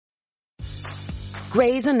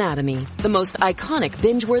Grey's Anatomy, the most iconic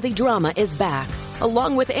binge-worthy drama, is back,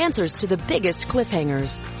 along with answers to the biggest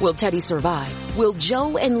cliffhangers. Will Teddy survive? Will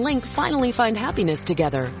Joe and Link finally find happiness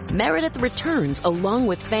together? Meredith returns along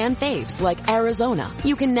with fan faves like Arizona.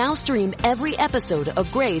 You can now stream every episode of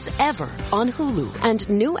Grey's ever on Hulu, and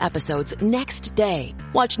new episodes next day.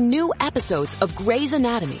 Watch new episodes of Grey's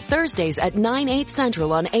Anatomy Thursdays at 9/8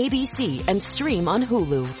 Central on ABC and stream on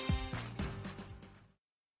Hulu.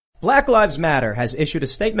 Black Lives Matter has issued a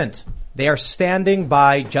statement. They are standing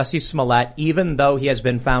by Jussie Smollett even though he has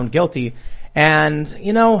been found guilty. And,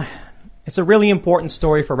 you know, it's a really important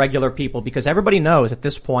story for regular people because everybody knows at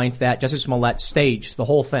this point that Jussie Smollett staged the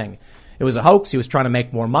whole thing. It was a hoax. He was trying to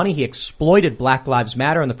make more money. He exploited Black Lives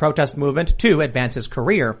Matter and the protest movement to advance his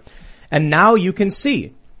career. And now you can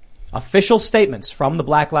see official statements from the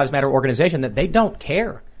Black Lives Matter organization that they don't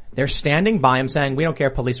care. They're standing by him saying, we don't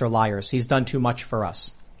care, police are liars. He's done too much for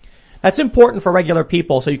us. That's important for regular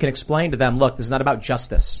people so you can explain to them, look, this is not about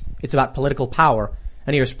justice. It's about political power.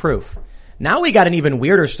 And here's proof. Now we got an even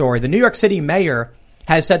weirder story. The New York City mayor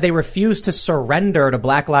has said they refuse to surrender to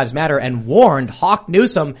Black Lives Matter and warned Hawk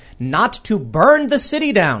Newsom not to burn the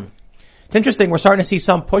city down. It's interesting. We're starting to see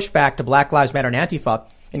some pushback to Black Lives Matter and Antifa.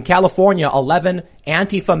 In California, 11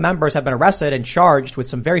 Antifa members have been arrested and charged with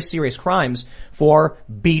some very serious crimes for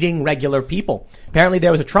beating regular people. Apparently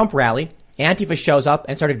there was a Trump rally. Antifa shows up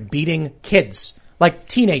and started beating kids, like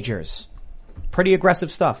teenagers. Pretty aggressive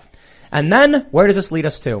stuff. And then, where does this lead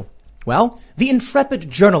us to? Well, the intrepid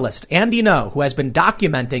journalist Andy Ngo, who has been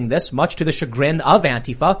documenting this much to the chagrin of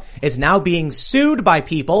Antifa, is now being sued by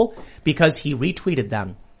people because he retweeted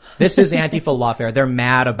them. This is Antifa lawfare. They're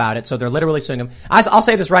mad about it, so they're literally suing him. I'll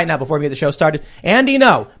say this right now before we get the show started. Andy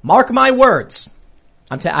Ngo, mark my words.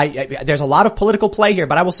 There's a lot of political play here,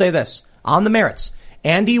 but I will say this. On the merits,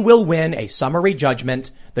 Andy will win a summary judgment.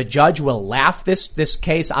 The judge will laugh this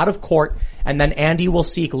case out of court, and then Andy will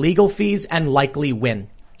seek legal fees and likely win.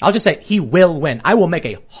 I'll just say he will win. I will make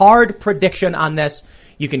a hard prediction on this.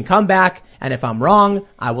 You can come back, and if I'm wrong,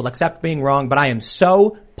 I will accept being wrong, but I am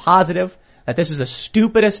so positive that this is the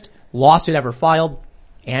stupidest lawsuit ever filed.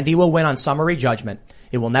 Andy will win on summary judgment.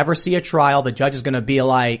 It will never see a trial. The judge is going to be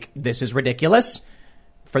like, this is ridiculous.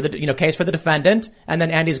 For the, case for the defendant. And then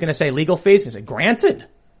Andy's going to say legal fees. He's like, granted.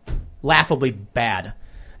 Laughably bad.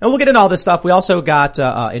 And we'll get into all this stuff. We also got,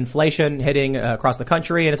 inflation hitting across the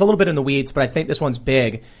country. And it's a little bit in the weeds, but I think this one's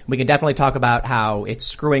big. We can definitely talk about how it's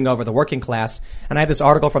screwing over the working class. And I have this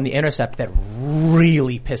article from The Intercept that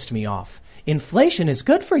really pissed me off. Inflation is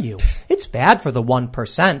good for you. It's bad for the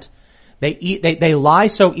 1%. They lie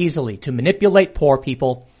so easily to manipulate poor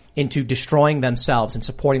people into destroying themselves and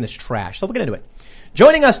supporting this trash. So we'll get into it.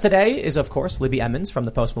 Joining us today is, of course, Libby Emmons from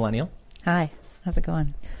the Post Millennial. Hi. How's it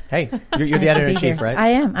going? Hey, you're the editor-in-chief, right?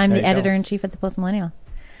 I am. I'm the editor-in-chief at the Post Millennial.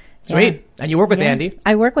 Sweet. Yeah. And you work with Andy?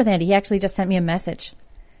 I work with Andy. He actually just sent me a message.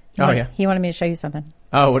 Yeah. He wanted me to show you something.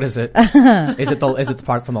 Oh, what is it? Is it the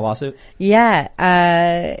part from the lawsuit? Yeah.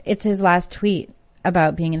 It's his last tweet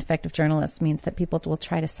about being an effective journalist means that people will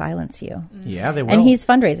try to silence you. Yeah, they will. And he's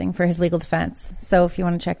fundraising for his legal defense. So if you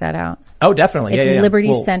want to check that out. Oh, definitely. It's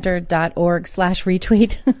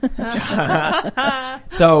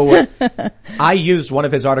libertycenter.org/retweet. So I used one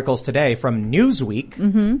of his articles today from Newsweek.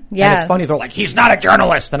 Mm-hmm. Yeah. And it's funny. They're like, he's not a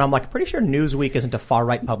journalist. And I'm like, pretty sure Newsweek isn't a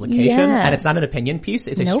far-right publication. Yeah. And it's not an opinion piece.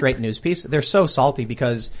 It's a straight news piece. They're so salty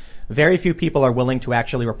because very few people are willing to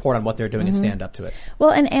actually report on what they're doing and stand up to it.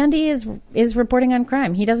 Well, and Andy is reporting on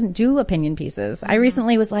crime. He doesn't do opinion pieces. I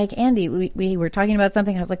recently was like, Andy, we were talking about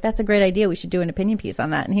something. I was like, that's a great idea. We should do an opinion piece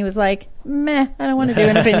on that. And he was like, meh, I don't want to do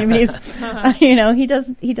an opinion piece.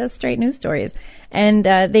 He does straight news stories. And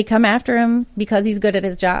they come after him because he's good at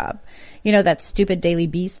his job. You know, that stupid Daily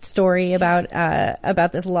Beast story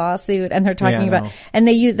about this lawsuit, and they're talking about, and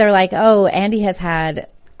they're like, oh, Andy has had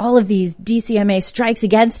all of these DCMA strikes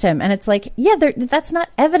against him. And it's like, yeah, that's not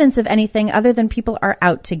evidence of anything other than people are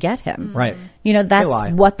out to get him. Right. You know, that's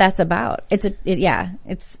what that's about. It's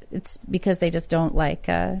because they just don't like,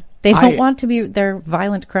 they don't want their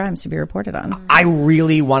violent crimes to be reported on. I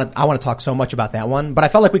really want to talk so much about that one, but I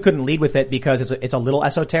felt like we couldn't lead with it because it's a little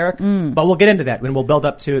esoteric, but we'll get into that when we'll build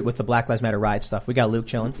up to it with the Black Lives Matter riot stuff. We got Luke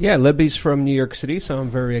chilling. Yeah, Libby's from New York City, so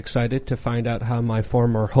I'm very excited to find out how my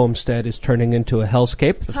former homestead is turning into a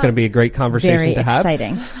hellscape. It's going to be a great conversation to have. Very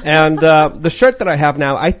exciting. And the shirt that I have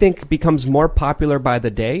now, I think, becomes more popular by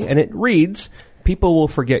the day, and it reads, people will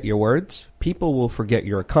forget your words, people will forget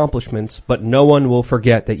your accomplishments, but no one will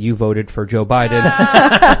forget that you voted for Joe Biden.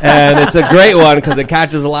 And it's a great one because it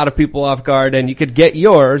catches a lot of people off guard, and you could get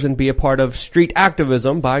yours and be a part of street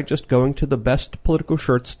activism by just going to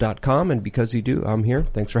thebestpoliticalshirts.com. And because you do, I'm here.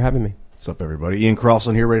 Thanks for having me. What's up, everybody? Ian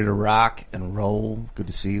Carlson here, ready to rock and roll. Good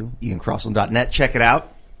to see you. IanCarlson.net. Check it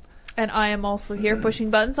out. And I am also here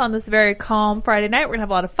pushing buttons on this very calm Friday night. We're going to have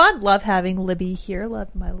a lot of fun. Love having Libby here.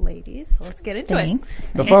 Love my ladies. So let's get into it.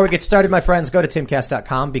 Before we get started, my friends, go to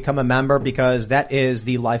timcast.com, become a member, because that is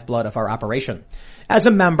the lifeblood of our operation. As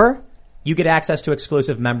a member, you get access to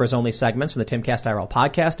exclusive members-only segments from the Timcast IRL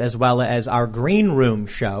podcast, as well as our Green Room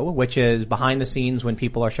show, which is behind the scenes when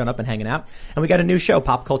people are showing up and hanging out. And we got a new show,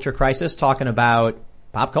 Pop Culture Crisis, talking about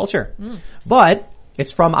pop culture. But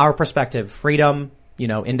it's from our perspective, freedom,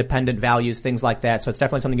 independent values, things like that. So it's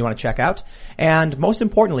definitely something you want to check out. And most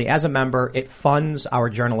importantly, as a member, it funds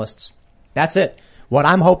our journalists. That's it. What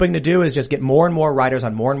I'm hoping to do is just get more and more writers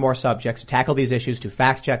on more and more subjects, to tackle these issues, to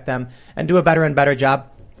fact check them, and do a better and better job.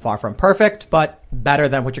 Far from perfect, but better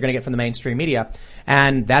than what you're going to get from the mainstream media.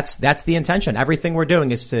 And that's the intention. Everything we're doing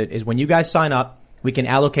is when you guys sign up, we can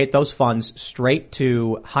allocate those funds straight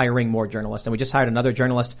to hiring more journalists. And we just hired another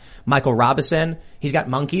journalist, Michael Robison. He's got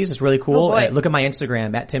monkeys. It's really cool. Look at my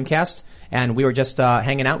Instagram at Timcast. And we were just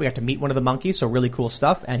hanging out. We got to meet one of the monkeys. So really cool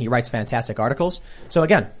stuff. And he writes fantastic articles. So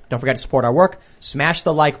again, don't forget to support our work. Smash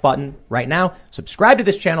the like button right now. Subscribe to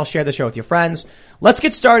this channel. Share the show with your friends. Let's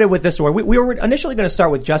get started with this story. We were initially going to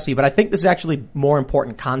start with Jussie, but I think this is actually more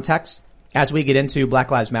important context as we get into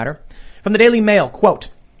Black Lives Matter. From the Daily Mail,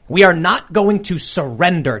 quote, "We are not going to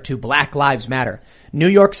surrender to Black Lives Matter. New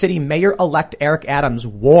York City Mayor-elect Eric Adams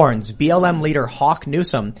warns BLM leader Hawk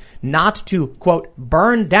Newsom not to, quote,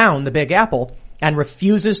 burn down the Big Apple, and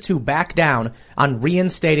refuses to back down on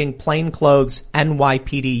reinstating plainclothes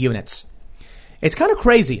NYPD units." It's kind of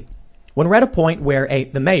crazy when we're at a point where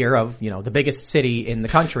the mayor of, the biggest city in the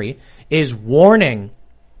country is warning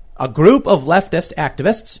a group of leftist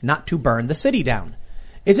activists not to burn the city down.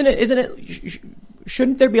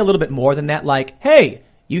 Shouldn't there be a little bit more than that? Like, hey,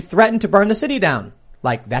 you threatened to burn the city down.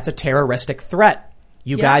 Like, that's a terroristic threat.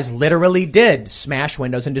 You guys literally did smash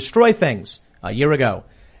windows and destroy things a year ago.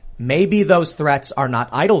 Maybe those threats are not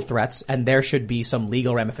idle threats, and there should be some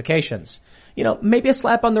legal ramifications. Maybe a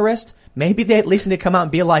slap on the wrist. Maybe they at least need to come out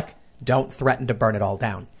and be like, don't threaten to burn it all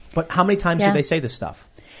down. But how many times do they say this stuff?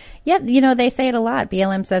 Yeah, they say it a lot.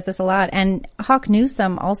 BLM says this a lot. And Hawk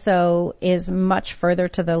Newsom also is much further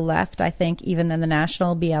to the left, I think, even than the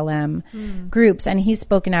national BLM groups. And he's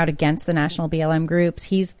spoken out against the national BLM groups.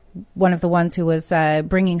 He's one of the ones who was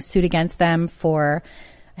bringing suit against them for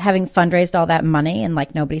having fundraised all that money, and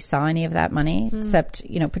nobody saw any of that money except,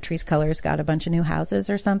 Patrisse Cullors got a bunch of new houses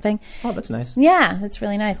or something. Oh, that's nice. Yeah, that's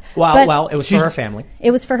really nice. Well, it was for her family. It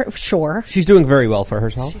was for her, sure. She's doing very well for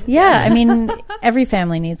herself. Yeah, I mean, every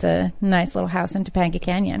family needs a nice little house in Topanga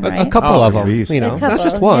Canyon, right? A couple of them, not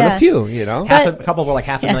just one, a few, A couple were like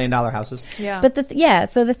 $500,000 houses. Yeah. But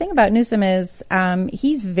so the thing about Newsom is,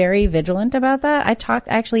 he's very vigilant about that. I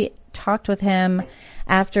actually talked with him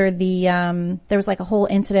after there was a whole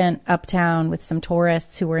incident uptown with some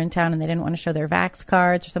tourists who were in town and they didn't want to show their Vax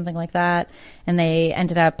cards or something like that. And they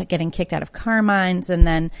ended up getting kicked out of Carmine's. And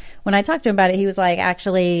then when I talked to him about it, he was like,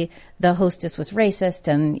 actually, the hostess was racist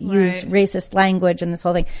and used racist language and this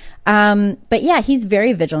whole thing. But yeah, he's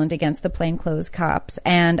very vigilant against the plainclothes cops.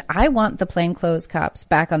 And I want the plainclothes cops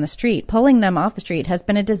back on the street. Pulling them off the street has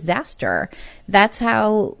been a disaster. That's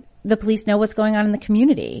how the police know what's going on in the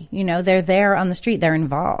community. They're there on the street. They're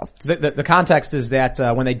involved. The context is that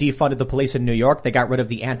when they defunded the police in New York, they got rid of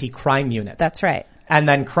the anti-crime unit. That's right. And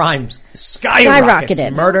then crime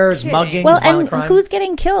skyrocketed. Murders, muggings, violent crime. Who's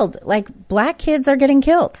getting killed? Black kids are getting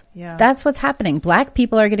killed. Yeah. That's what's happening. Black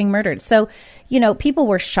people are getting murdered. So, people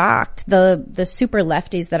were shocked. The super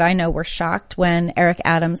lefties that I know were shocked when Eric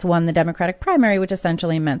Adams won the Democratic primary, which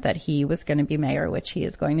essentially meant that he was going to be mayor, which he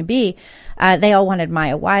is going to be. They all wanted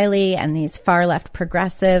Maya Wiley and these far left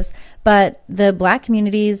progressives. But the black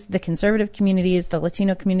communities, the conservative communities, the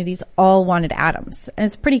Latino communities all wanted Adams. And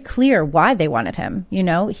it's pretty clear why they wanted him.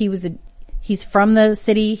 He's from the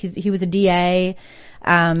city. He was a DA.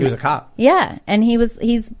 He was a cop. Yeah. And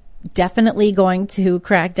he's definitely going to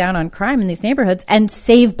crack down on crime in these neighborhoods and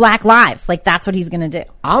save black lives. That's what he's going to do.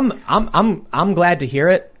 I'm glad to hear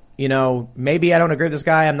it. Maybe I don't agree with this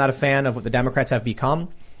guy. I'm not a fan of what the Democrats have become.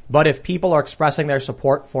 But if people are expressing their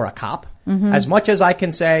support for a cop, as much as I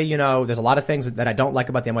can say, there's a lot of things that I don't like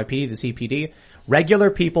about the NYPD, the CPD, regular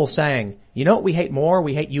people saying, what we hate more?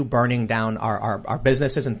 We hate you burning down our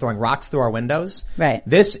businesses and throwing rocks through our windows. Right.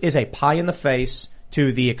 This is a pie in the face,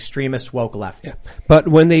 to the extremist woke left. Yeah. But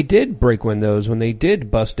when they did break windows, when they did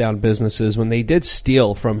bust down businesses, when they did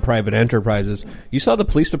steal from private enterprises, you saw the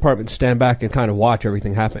police department stand back and kind of watch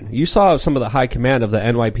everything happen. You saw some of the high command of the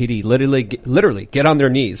NYPD literally get on their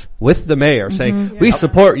knees with the mayor saying, we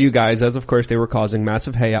support you guys, as of course they were causing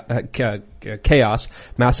massive chaos,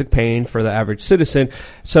 massive pain for the average citizen.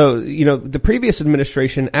 So, the previous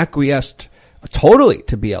administration acquiesced totally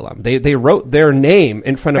to BLM. They wrote their name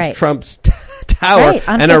in front of Trump's tower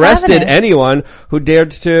and arrested anyone who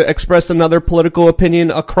dared to express another political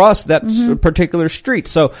opinion across that particular street.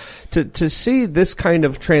 So to see this kind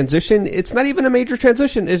of transition, it's not even a major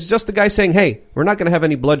transition. It's just the guy saying, hey, we're not going to have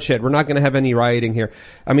any bloodshed. We're not going to have any rioting here.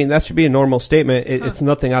 I mean, that should be a normal statement. It's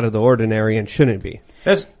nothing out of the ordinary and shouldn't be.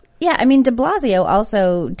 Yeah, I mean, de Blasio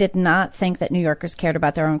also did not think that New Yorkers cared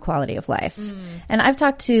about their own quality of life. And I've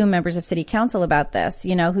talked to members of city council about this,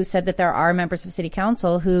 who said that there are members of city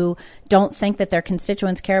council who don't think that their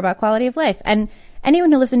constituents care about quality of life. And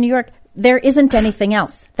anyone who lives in New York, there isn't anything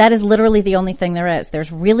else. That is literally the only thing there is.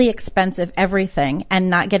 There's really expensive everything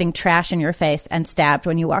and not getting trash in your face and stabbed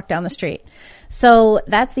when you walk down the street. So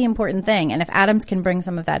that's the important thing. And if Adams can bring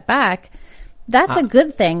some of that back, that's a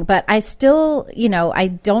good thing, but I still, I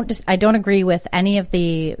don't agree with any of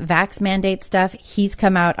the vax mandate stuff. He's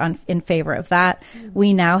come out in favor of that.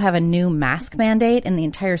 We now have a new mask mandate in the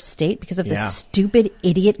entire state because of this stupid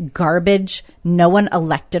idiot garbage. No one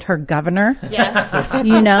elected her governor. Yes.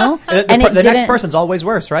 The next person's always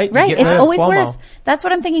worse, right? Right. It's always worse. That's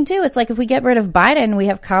what I'm thinking too. It's like if we get rid of Biden, we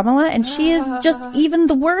have Kamala, and she is just even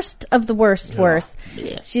the worst of the worst.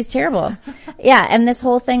 Yeah. She's terrible. Yeah. And this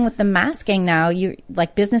whole thing with the masking now,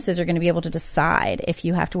 businesses are going to be able to decide if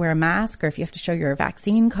you have to wear a mask or if you have to show your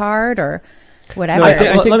vaccine card or whatever. No,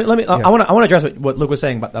 I want to address what Luke was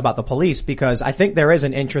saying about the police, because I think there is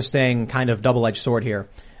an interesting kind of double-edged sword here.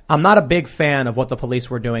 I'm not a big fan of what the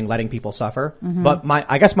police were doing, letting people suffer. But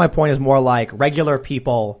I guess my point is more like regular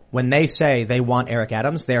people, when they say they want Eric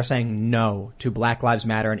Adams, they are saying no to Black Lives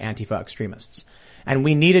Matter and Antifa extremists. And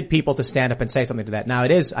we needed people to stand up and say something to that. Now,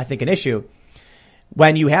 it is, I think, an issue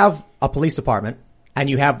when you have a police department and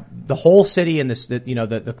you have the whole city and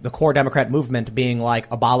the core Democrat movement being like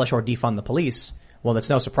abolish or defund the police. Well, it's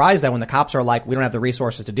no surprise that when the cops are like, we don't have the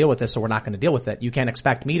resources to deal with this, so we're not going to deal with it. You can't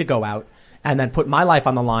expect me to go out and then put my life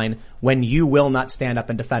on the line when you will not stand up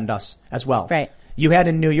and defend us as well. Right. You had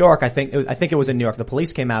in New York, I think it was in New York, the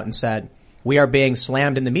police came out and said, we are being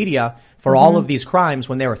slammed in the media for all of these crimes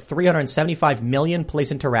when there were 375 million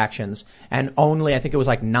police interactions and only, I think it was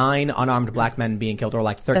like 9 unarmed black men being killed, or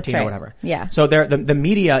like 13 or whatever. Yeah. So the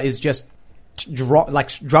media is just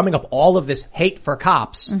drumming up all of this hate for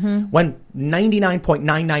cops when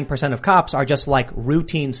 99.99% of cops are just like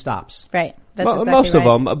routine stops. Right. That's exactly most of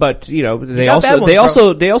them, but they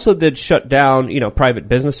also did shut down private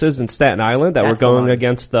businesses in Staten Island that were going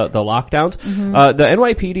against the lockdowns. The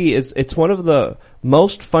NYPD it's one of the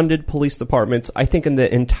most funded police departments, I think, in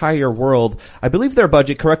the entire world. I believe their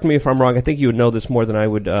budget, correct me if I'm wrong, I think you would know this more than I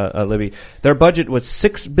would, Libby. Their budget was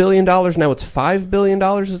 $6 billion. Now it's $5 billion.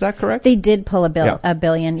 Is that correct? They did pull a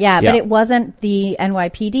billion. Yeah, but it wasn't the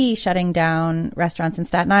NYPD shutting down restaurants in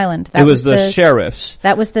Staten Island. It was the sheriffs.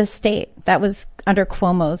 That was the state. That was under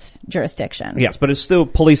Cuomo's jurisdiction. Yes, but it's still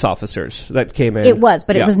police officers that came in. It was,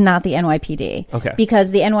 but it was not the NYPD. Okay.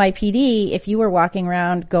 Because the NYPD, if you were walking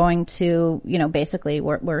around going to, basically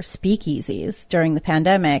were speakeasies during the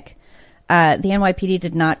pandemic, the NYPD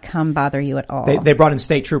did not come bother you at all. They brought in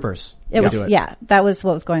state troopers. That was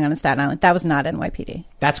what was going on in Staten Island. That was not NYPD.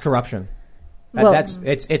 That's corruption. Well,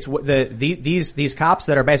 These cops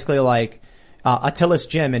that are basically like Attila's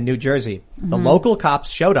Gym in New Jersey. The local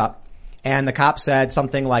cops showed up. And the cop said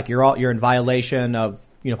something like, you're in violation of,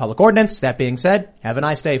 public ordinance. That being said, have a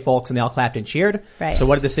nice day, folks. And they all clapped and cheered. Right. So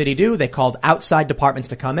what did the city do? They called outside departments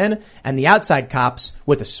to come in, and the outside cops,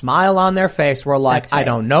 with a smile on their face, were like, I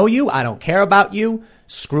don't know you. I don't care about you.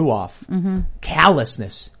 Screw off.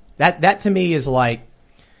 Callousness. That to me is like,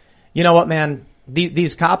 you know what, man?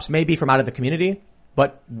 These cops may be from out of the community,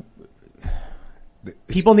 but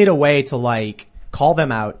people need a way to like call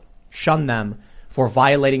them out, shun them for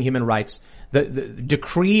violating human rights. The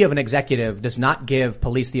decree of an executive does not give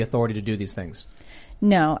police the authority to do these things.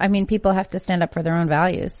 No, I mean, people have to stand up for their own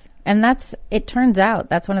values. And it turns out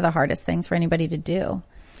that's one of the hardest things for anybody to do,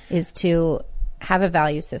 is to have a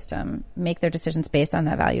value system, make their decisions based on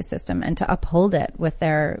that value system, and to uphold it with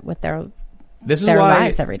their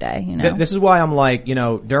lives every day. This is why I'm like,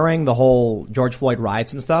 during the whole George Floyd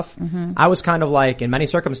riots and stuff, I was kind of like, in many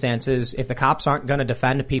circumstances, if the cops aren't going to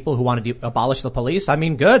defend people who want to abolish the police, I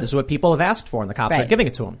mean, good. This is what people have asked for, and the cops are giving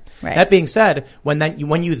it to them. Right. That being said,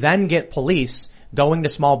 when you then get police going to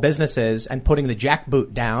small businesses and putting the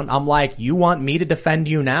jackboot down. I'm like, you want me to defend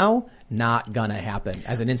you now? Not gonna happen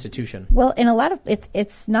as an institution. Well, in a lot of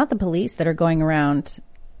it's not the police that are going around,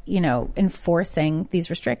 enforcing these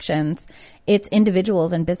restrictions. It's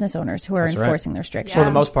individuals and business owners who are enforcing the restrictions. For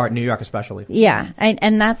the most part, New York especially. Yeah,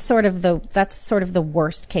 and that's sort of the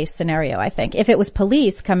worst case scenario. I think if it was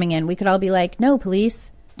police coming in, we could all be like, no,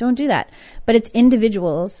 police, don't do that. But it's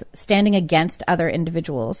individuals standing against other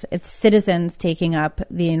individuals. It's citizens taking up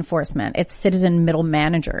the enforcement. It's citizen middle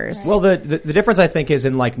managers. Well, the difference I think is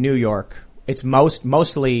in like New York, it's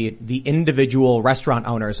mostly the individual restaurant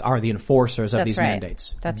owners are the enforcers of these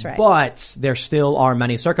mandates. That's right. But there still are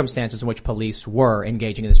many circumstances in which police were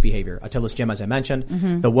engaging in this behavior. Attila's Gym, as I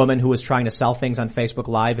mentioned, the woman who was trying to sell things on Facebook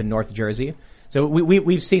Live in North Jersey. So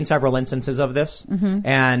we've seen several instances of this,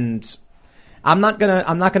 and I'm not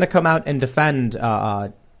gonna come out and defend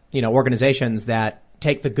organizations that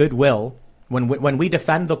take the goodwill. When we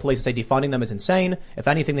defend the police and say defunding them is insane, if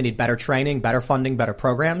anything, they need better training, better funding, better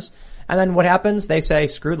programs. And then what happens? They say,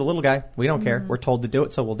 screw the little guy. We don't care. We're told to do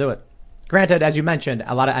it, so we'll do it. Granted, as you mentioned,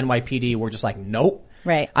 a lot of NYPD were just like, nope.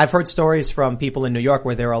 Right. I've heard stories from people in New York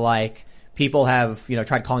where they were like, people have,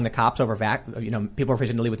 tried calling the cops over people are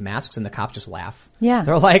refusing to leave with masks and the cops just laugh. Yeah.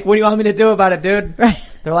 They're like, what do you want me to do about it, dude? Right.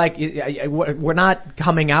 They're like, we're not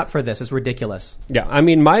coming out for this. It's ridiculous. Yeah. I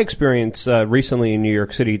mean, my experience, recently in New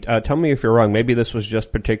York City, tell me if you're wrong. Maybe this was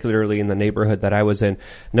just particularly in the neighborhood that I was in.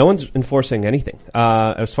 No one's enforcing anything.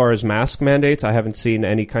 As far as mask mandates, I haven't seen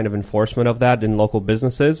any kind of enforcement of that in local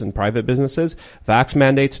businesses and private businesses. Vax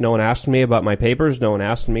mandates, no one asked me about my papers. No one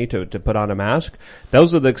asked me to put on a mask.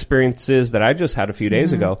 Those are the experiences that I just had a few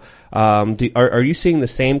days ago. Are you seeing the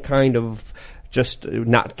same kind of just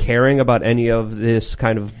not caring about any of this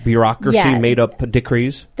kind of bureaucracy made up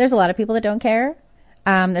decrees? There's a lot of people that don't care.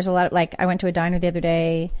 There's a lot of, I went to a diner the other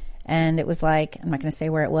day and it was like, I'm not going to say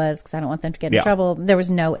where it was because I don't want them to get in trouble. There was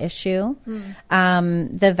no issue.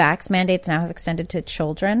 The vax mandates now have extended to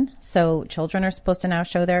children. So children are supposed to now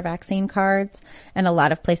show their vaccine cards, and a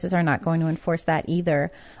lot of places are not going to enforce that either.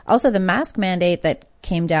 Also, the mask mandate that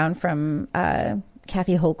came down from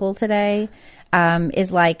Kathy Hochul today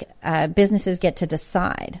is businesses get to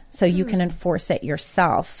decide. So you can enforce it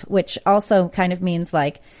yourself, which also kind of means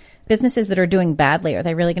businesses that are doing badly, are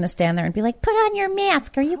they really going to stand there and be like, put on your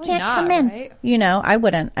mask or you can't come in? Right? I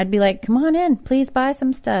wouldn't. I'd be like, come on in, please buy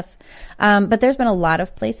some stuff. But there's been a lot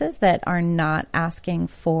of places that are not asking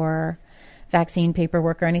for vaccine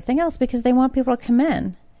paperwork or anything else because they want people to come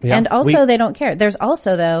in. Yeah, and also they don't care. There's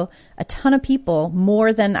also, though, a ton of people,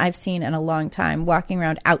 more than I've seen in a long time, walking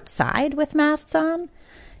around outside with masks on,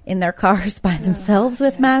 in their cars by themselves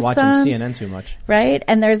with masks watching on. Watching CNN too much. Right?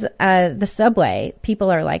 And there's the subway. People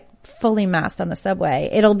are fully masked on the subway.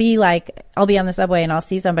 It'll be I'll be on the subway and I'll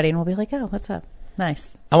see somebody and we'll be like, oh, what's up?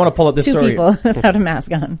 Nice. I want to pull up this story. 2 people without a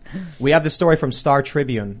mask on. We have this story from Star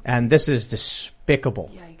Tribune, and this is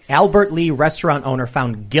despicable. Yikes. Albert Lee restaurant owner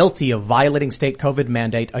found guilty of violating state COVID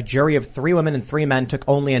mandate. A jury of 3 women and 3 men took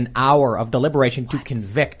only an hour of deliberation to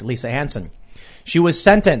convict Lisa Hansen. She was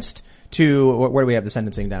sentenced to, where do we have the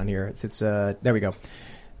sentencing down here? It's there we go.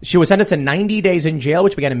 She was sentenced to 90 days in jail,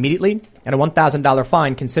 which began immediately, and a $1,000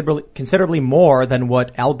 fine, considerably more than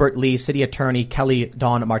what Albert Lee City Attorney Kelly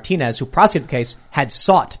Dawn Martinez, who prosecuted the case, had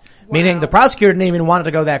sought. Wow. Meaning the prosecutor didn't even want it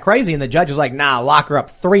to go that crazy, and the judge was like, nah, lock her up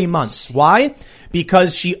 3 months. Why?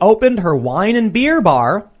 Because she opened her wine and beer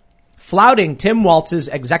bar, flouting Tim Walz's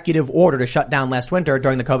executive order to shut down last winter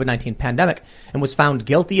during the COVID-19 pandemic, and was found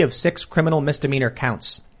guilty of 6 criminal misdemeanor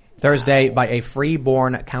counts Thursday by a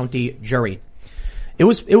Freeborn County jury. It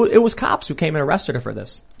was cops who came and arrested her for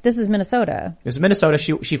this. This is Minnesota. This is Minnesota.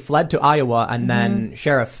 She fled to Iowa, and then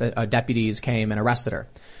sheriff deputies came and arrested her.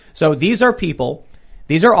 So these are people,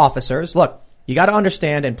 these are officers. Look, you got to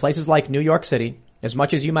understand, in places like New York City, as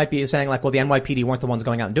much as you might be saying well, the NYPD weren't the ones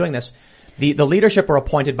going out and doing this, the leadership are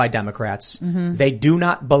appointed by Democrats. They do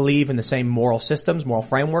not believe in the same moral systems, moral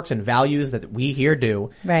frameworks, and values that we here do.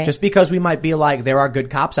 Right. Just because we might be like, there are good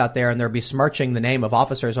cops out there and they're besmirching the name of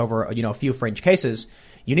officers over, a few fringe cases,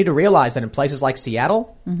 you need to realize that in places like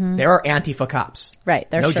Seattle, there are Antifa cops. Right,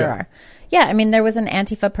 there sure are. Yeah, I mean, there was an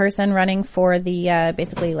Antifa person running for the,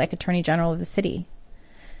 basically Attorney General of the city,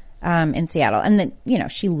 in Seattle. And then,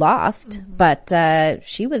 she lost, but,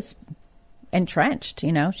 she was entrenched,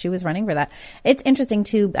 she was running for that. It's interesting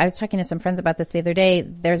too. I was talking to some friends about this the other day.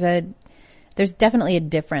 There's definitely a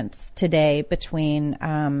difference today between,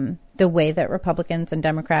 the way that Republicans and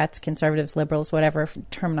Democrats, conservatives, liberals, whatever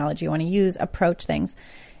terminology you want to use, approach things.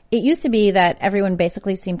 It used to be that everyone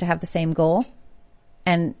basically seemed to have the same goal.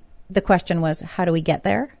 And the question was, how do we get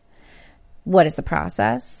there? what is the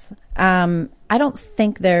process? I don't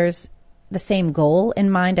think there's the same goal in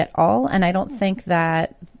mind at all, and I don't think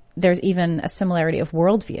that there's even a similarity of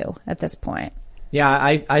worldview at this point. Yeah,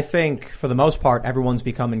 I think for the most part, everyone's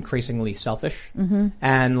become increasingly selfish. Mm-hmm.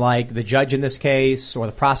 And like the judge in this case or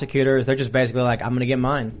the prosecutors, they're just basically like, I'm going to get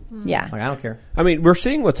mine. Yeah. Like, I don't care. I mean, we're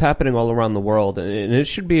seeing what's happening all around the world, and it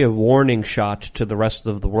should be a warning shot to the rest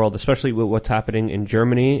of the world, especially with what's happening in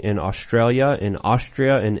Germany, in Australia, in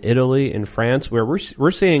Austria, in Italy, in France, where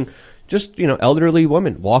we're seeing just, elderly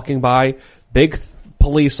women walking by, big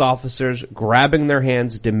police officers grabbing their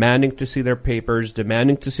hands, demanding to see their papers,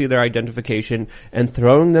 demanding to see their identification, and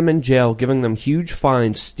throwing them in jail, giving them huge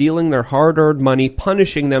fines, stealing their hard-earned money,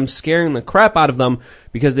 punishing them, scaring the crap out of them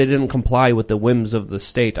because they didn't comply with the whims of the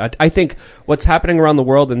state. I think what's happening around the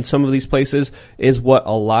world in some of these places is what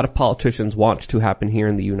a lot of politicians want to happen here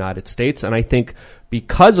in the United States, and I think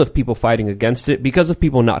because of people fighting against it, because of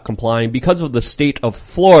people not complying, because of the state of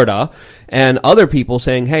Florida and other people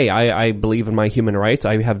saying, hey, I believe in my human rights,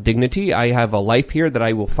 I have dignity, I have a life here that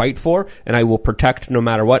I will fight for and I will protect no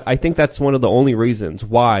matter what. I think that's one of the only reasons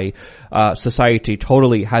why society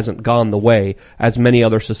totally hasn't gone the way as many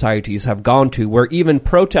other societies have gone to, where even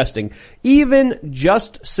protesting, even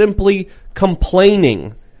just simply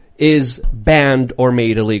complaining is banned or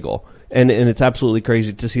made illegal. And it's absolutely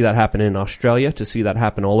crazy to see that happen in Australia, to see that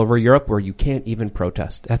happen all over Europe, where you can't even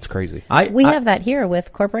protest. That's crazy. We have that here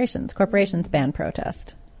with corporations. Corporations ban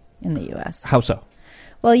protest in the U.S. How so?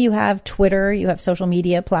 Well, you have Twitter, you have social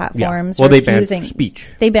media platforms. Yeah. Well, they ban speech.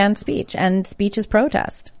 They ban speech, and speech is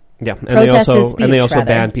protest. Yeah, and protest they also rather.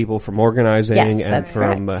 ban people from organizing and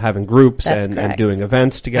from having groups and doing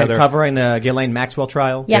events together. And covering the Ghislaine Maxwell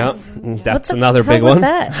trial. Yes. Yeah, that's another big was one.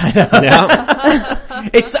 That? Yeah.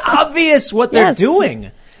 It's obvious what they're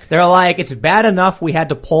doing. They're like, it's bad enough we had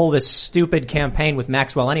to pull this stupid campaign with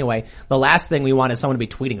Maxwell anyway. The last thing we want is someone to be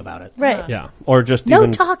tweeting about it. Right. Yeah. Or just no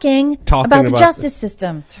even talking about the justice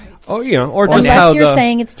system. Oh, or just unless how you're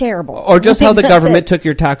saying it's terrible. Or just how the government took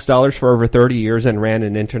your tax dollars for over 30 years and ran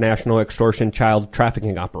an international extortion child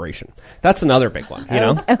trafficking operation. That's another big one,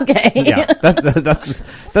 Okay. Yeah.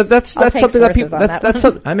 That's something that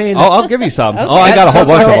people, I mean, I'll give you some. Okay. Oh, I got a whole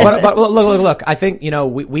bunch of them. But look, I think,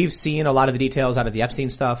 we've seen a lot of the details out of the Epstein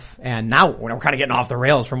stuff, and now we're kind of getting off the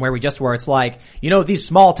rails from where we just were. It's like, these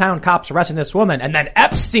small town cops arresting this woman, and then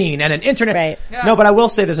Epstein and an internet. Right. Yeah. No, but I will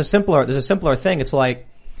say there's a simpler thing. It's like,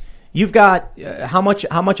 you've got how much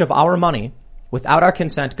of our money without our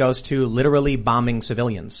consent goes to literally bombing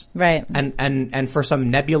civilians. Right. And for some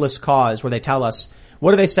nebulous cause where they tell us,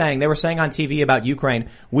 what are they saying? They were saying on TV about Ukraine,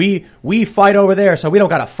 we fight over there, so we don't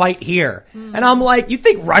gotta fight here. And I'm like, you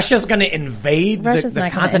think Russia's gonna invade the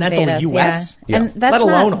continental U.S.? Yeah. And that's let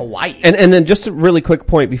alone Hawaii. And then just a really quick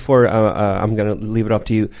point before I'm going to leave it off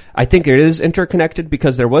to you. I think it is interconnected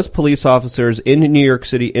because there was police officers in New York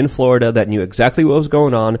City, in Florida, that knew exactly what was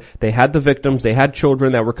going on. They had the victims, they had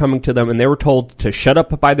children that were coming to them, and they were told to shut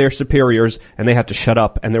up by their superiors, and they had to shut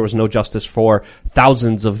up, and there was no justice for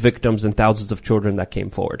thousands of victims and thousands of children that came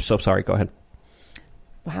forward. So sorry, go ahead.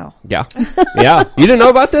 Wow. Yeah. Yeah. You didn't know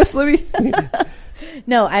about this, Libby?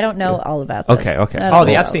 No, I don't know all about this. Okay.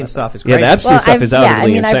 The Epstein stuff is great. Yeah, the Epstein stuff is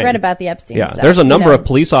utterly insane. I've read about the Epstein stuff. There's a number of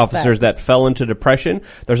police officers that fell into depression.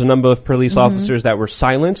 There's a number of police officers that were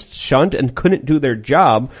silenced, shunned, and couldn't do their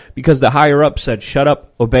job because the higher up said, shut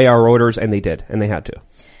up, obey our orders, and they did, and they had to.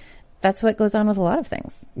 That's what goes on with a lot of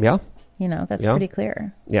things. Yeah. That's pretty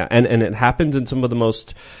clear. Yeah, and it happens in some of the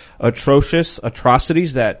most atrocious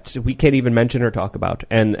atrocities that we can't even mention or talk about.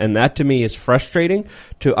 And that to me is frustrating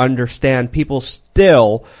to understand people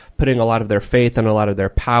still putting a lot of their faith and a lot of their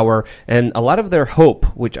power and a lot of their hope,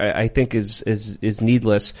 which I think is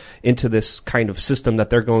needless, into this kind of system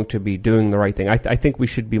that they're going to be doing the right thing. I think we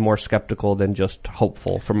should be more skeptical than just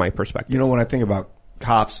hopeful from my perspective. When I think about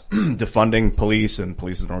cops defunding police and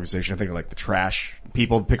police as an organization, I think of like the trash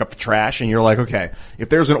people pick up the trash, and you're like, okay, if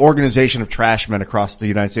there's an organization of trash men across the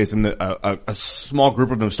United States and a small group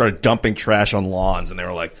of them started dumping trash on lawns and they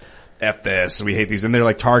were like, F this, we hate these, and they're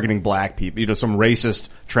like targeting black people, some racist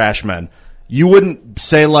trash men. You wouldn't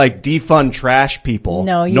say like defund trash people.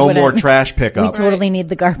 No, you no wouldn't. more trash pickup. We totally need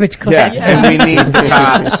the garbage collected. Yeah, and we need the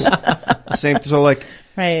cops. Same. So like,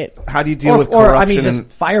 right? How do you deal with corruption? Just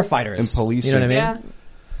firefighters and police. You know what I mean? Yeah.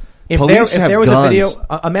 If there was a video,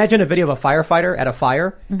 imagine a video of a firefighter at a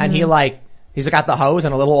fire, and he's got the hose,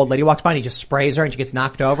 and a little old lady walks by, and he just sprays her, and she gets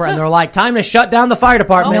knocked over, and they're like, "Time to shut down the fire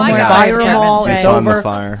department, Oh my God. fire them all, it's over." The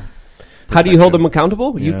fire. How do you hold them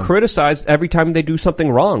accountable? Yeah. You criticize every time they do something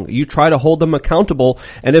wrong. You try to hold them accountable,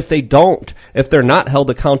 and if they're not held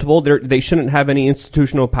accountable, they shouldn't have any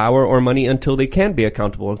institutional power or money until they can be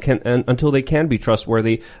accountable, and until they can be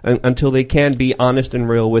trustworthy, and until they can be honest and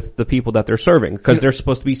real with the people that they're serving, because they're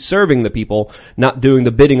supposed to be serving the people, not doing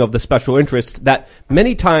the bidding of the special interests that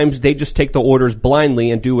many times they just take the orders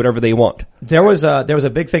blindly and do whatever they want. There was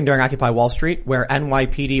a big thing during Occupy Wall Street where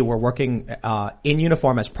NYPD were working in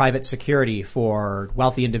uniform as private security for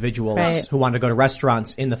wealthy individuals who wanted to go to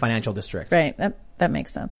restaurants in the financial district. Right. That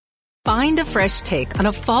makes sense. Find a fresh take on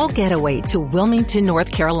a fall getaway to Wilmington,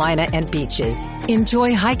 North Carolina and beaches.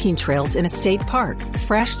 Enjoy hiking trails in a state park,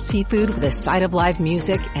 fresh seafood with a side of live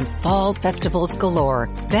music, and fall festivals galore.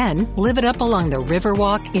 Then live it up along the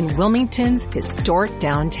Riverwalk in Wilmington's historic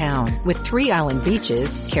downtown. With 3 island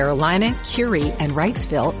beaches, Carolina, Curie, and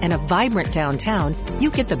Wrightsville, and a vibrant downtown, you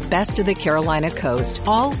get the best of the Carolina coast,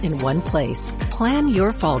 all in one place. Plan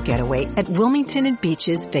your fall getaway at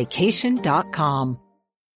WilmingtonandBeachesVacation.com.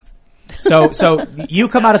 So you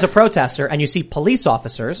come out as a protester and you see police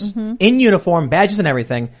officers in uniform, badges and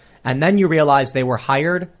everything, and then you realize they were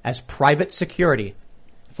hired as private security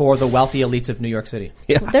for the wealthy elites of New York City.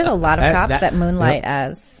 Yeah. There's a lot of cops that moonlight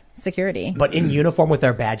as security. But in uniform with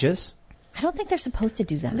their badges? I don't think they're supposed to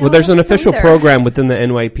do that. Well, there's an official program within the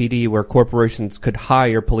NYPD where corporations could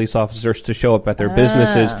hire police officers to show up at their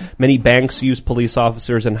businesses. Many banks use police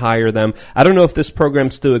officers and hire them. I don't know if this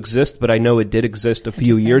program still exists, but I know it did exist a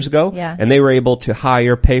few years ago. Yeah. And they were able to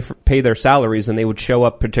pay their salaries, and they would show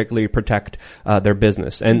up particularly protect their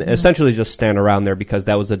business and essentially just stand around there, because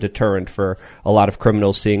that was a deterrent for a lot of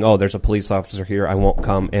criminals seeing, oh, there's a police officer here, I won't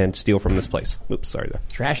come and steal from this place. Oops, sorry there.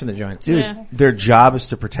 Trash in the joint. Dude, their job is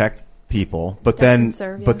to protect people, but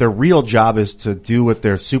but their real job is to do what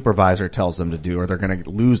their supervisor tells them to do, or they're going to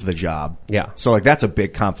lose the job. Yeah. So that's a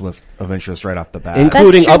big conflict of interest right off the bat.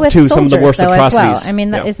 Including up to some of the worst atrocities. Well. I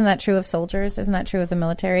mean, isn't that true of soldiers? Isn't that true of the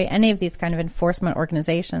military? Any of these kind of enforcement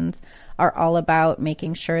organizations are all about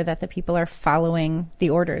making sure that the people are following the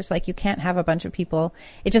orders. Like, you can't have a bunch of people.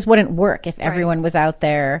 It just wouldn't work if everyone was out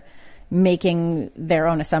there making their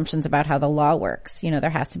own assumptions about how the law works. There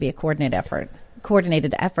has to be a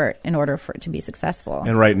coordinated effort in order for it to be successful.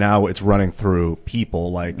 And right now it's running through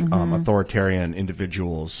people like authoritarian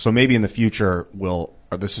individuals. So maybe in the future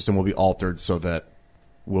the system will be altered so that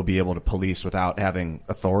we'll be able to police without having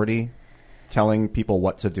authority telling people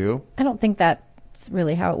what to do. I don't think that's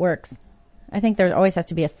really how it works. I think there always has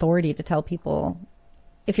to be authority to tell people.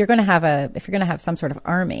 If you're going to have some sort of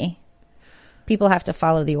army, people have to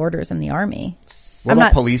follow the orders in the army. What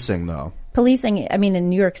about policing, though? Policing, I mean, in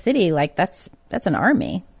New York City, that's an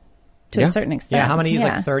army to a certain extent. Yeah, how many is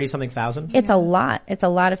like 30-something thousand? It's a lot. It's a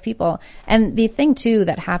lot of people. And the thing, too,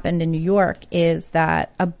 that happened in New York is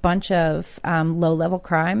that a bunch of low-level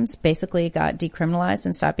crimes basically got decriminalized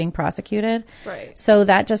and stopped being prosecuted. Right. So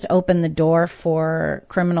that just opened the door for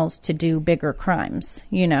criminals to do bigger crimes,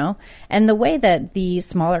 And the way that the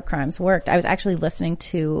smaller crimes worked, I was actually listening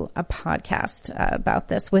to a podcast about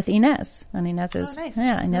this with Inez on Inez's,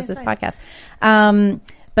 Inez's podcast.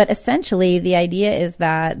 But essentially, the idea is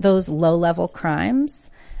that those low-level crimes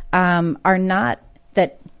are now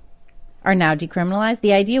decriminalized.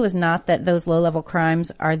 The idea was not that those low-level crimes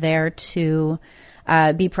are there to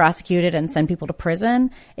be prosecuted and send people to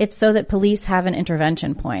prison. It's so that police have an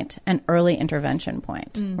intervention point, an early intervention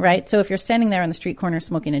point, right? So if you're standing there on the street corner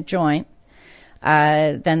smoking a joint,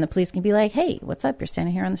 then the police can be like, hey, what's up? You're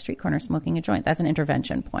standing here on the street corner smoking a joint. That's an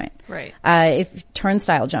intervention point. Right. If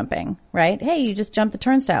turnstile jumping, right? Hey, you just jumped the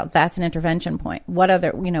turnstile. That's an intervention point. What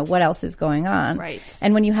else is going on? Right.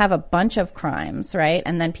 And when you have a bunch of crimes, right?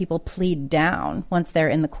 And then people plead down once they're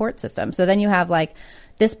in the court system. So then you have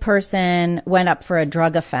this person went up for a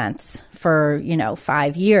drug offense for,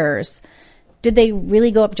 5 years. Did they really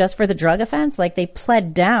go up just for the drug offense? They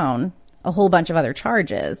pled down a whole bunch of other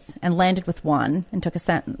charges and landed with one and took a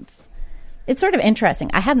sentence. It's sort of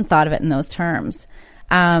interesting. I hadn't thought of it in those terms.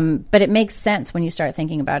 But it makes sense when you start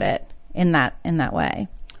thinking about it in that way.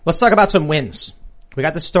 Let's talk about some wins. We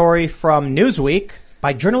got the story from Newsweek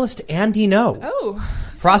by journalist Andy No. Oh.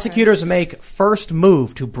 Prosecutors make first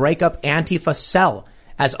move to break up Antifa cell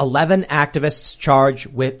as 11 activists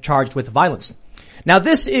charged with violence. Now,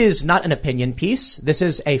 this is not an opinion piece. This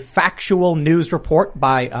is a factual news report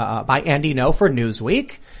by Andy No for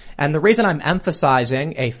Newsweek. And the reason I'm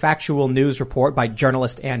emphasizing a factual news report by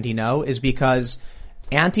journalist Andy No is because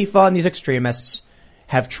Antifa and these extremists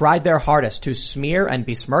have tried their hardest to smear and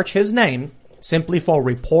besmirch his name simply for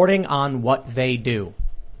reporting on what they do.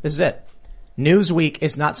 This is it. Newsweek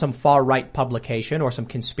is not some far-right publication or some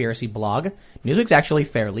conspiracy blog. Newsweek's actually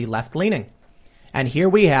fairly left-leaning. And here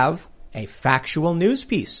we have a factual news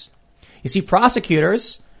piece. You see,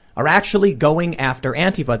 prosecutors are actually going after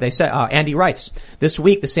Antifa. They say, Andy writes, this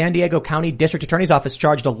week, the San Diego County District Attorney's Office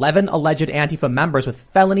charged 11 alleged Antifa members with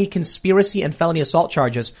felony conspiracy and felony assault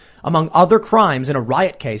charges, among other crimes, in a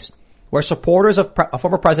riot case where supporters of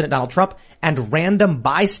former President Donald Trump and random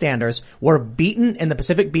bystanders were beaten in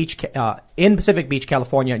Pacific Beach,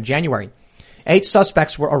 California in January. 8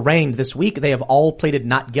 suspects were arraigned this week. They have all pleaded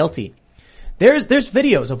not guilty. There's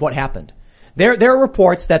videos of what happened. There are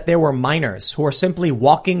reports that there were minors who were simply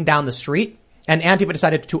walking down the street and Antifa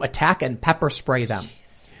decided to attack and pepper spray them.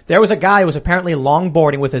 There was a guy who was apparently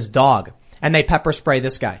longboarding with his dog and they pepper spray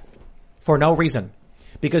this guy for no reason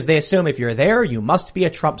because they assume if you're there, you must be a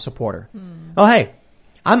Trump supporter. Oh, hey,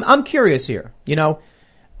 I'm curious here. You know,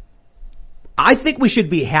 I think we should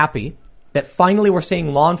be happy that finally we're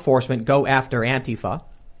seeing law enforcement go after Antifa.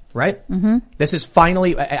 Right? Mm-hmm. This is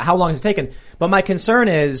finally, how long has it taken? But my concern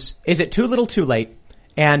is it too little too late?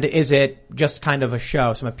 And is it just kind of a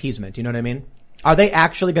show, some appeasement? You know what I mean? Are they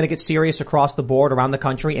actually going to get serious across the board around the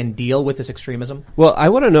country and deal with this extremism? Well, I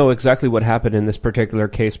want to know exactly what happened in this particular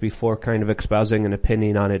case before kind of espousing an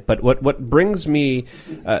opinion on it. But what brings me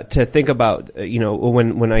to think about,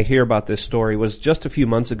 when I hear about this story was just a few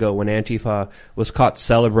months ago when Antifa was caught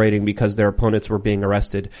celebrating because their opponents were being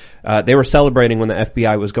arrested. They were celebrating when the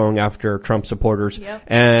FBI was going after Trump supporters. Yep.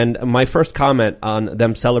 And my first comment on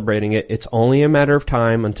them celebrating it, it's only a matter of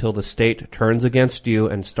time until the state turns against you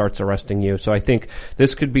and starts arresting you. So I think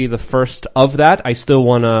this could be the first of that. I still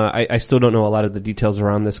don't know a lot of the details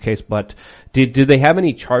around this case, but do they have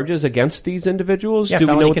any charges against these individuals? Yeah, do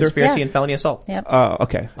felony we know conspiracy and felony assault. Yep.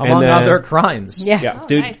 Okay. Among other crimes. Yeah.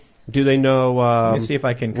 Nice. Do they know, let me see if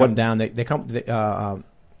I can come down.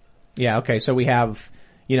 Okay. So we have,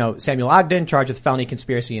 Samuel Ogden charged with felony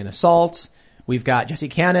conspiracy and assault. We've got Jesse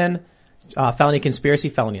Cannon, felony conspiracy,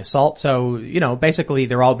 felony assault. So, basically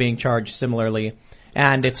they're all being charged similarly.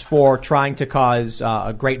 And it's for trying to cause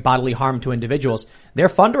a great bodily harm to individuals. They're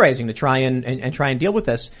fundraising to try and try and deal with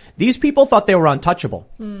this. These people thought they were untouchable.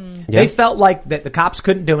 Yeah. They felt like that the cops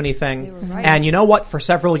couldn't do anything. Right. And you know what? For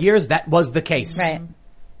several years, that was the case. Right.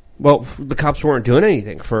 Well, the cops weren't doing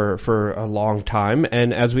anything for a long time,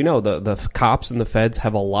 and as we know, the cops and the feds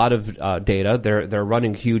have a lot of data. They're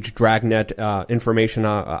running huge dragnet information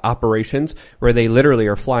operations where they literally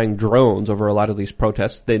are flying drones over a lot of these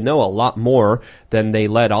protests. They know a lot more than they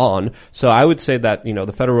let on. So I would say that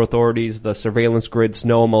the federal authorities, the surveillance grids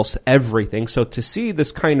know almost everything. So to see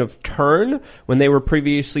this kind of turn when they were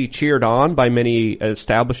previously cheered on by many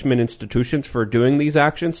establishment institutions for doing these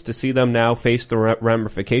actions, to see them now face the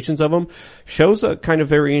ramifications of them shows a kind of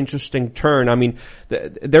very interesting turn. I mean,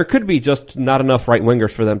 there could be just not enough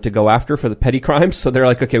right-wingers for them to go after for the petty crimes, so they're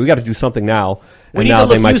like, okay, we got to do something now. And now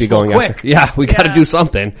they might be going quick. after. Yeah, we got to do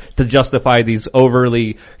something to justify these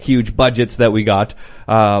overly huge budgets that we got.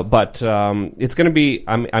 But it's going to be.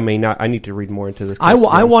 I need to read more into this.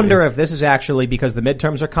 I wonder if this is actually because the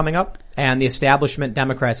midterms are coming up, and the establishment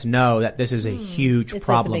Democrats know that this is a huge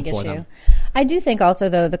problem for them. I do think also,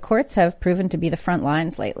 though, the courts have proven to be the front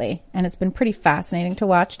lines lately, and it's been pretty fascinating to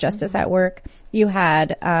watch justice at work. You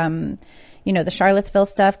had, the Charlottesville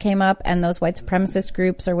stuff came up, and those white supremacist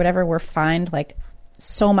groups or whatever were fined like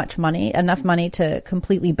so much money, enough money to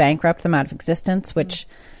completely bankrupt them out of existence, which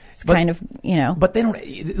is kind of, But they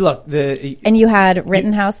don't look. And you had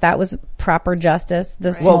Rittenhouse, that was proper justice.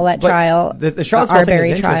 The Smollett trial, the Charlottesville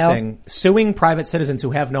thing is interesting. Suing private citizens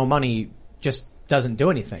who have no money just doesn't do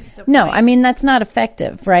anything. No, I mean, that's not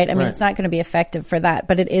effective, right? I mean, it's not going to be effective for that,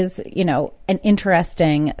 but it is, an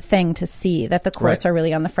interesting thing to see that the courts are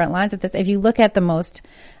really on the front lines of this. If you look at the most,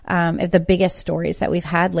 the biggest stories that we've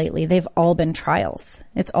had lately, they've all been trials.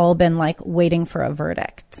 It's all been like waiting for a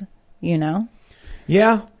verdict,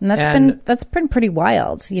 Yeah. And that's been pretty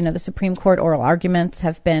wild. The Supreme Court oral arguments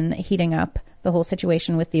have been heating up the whole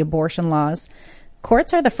situation with the abortion laws.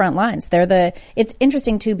 Courts are the front lines. It's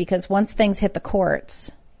interesting too, because once things hit the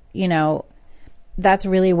courts, that's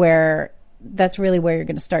really where you're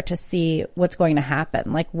going to start to see what's going to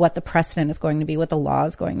happen, like what the precedent is going to be, what the law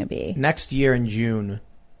is going to be. Next year in June,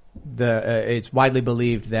 it's widely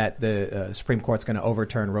believed that the Supreme Court's going to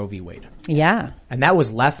overturn Roe v. Wade. Yeah. And that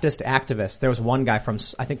was leftist activists. There was one guy from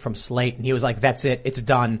Slate, and he was like, that's it. It's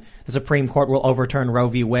done. The Supreme Court will overturn Roe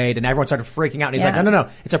v. Wade. And everyone started freaking out. And he's like, no.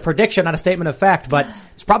 It's a prediction, not a statement of fact, but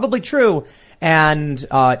it's probably true. And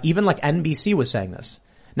even like NBC was saying this.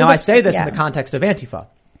 Now, I say this in the context of Antifa.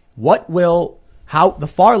 How the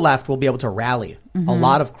far left will be able to rally a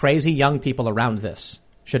lot of crazy young people around this,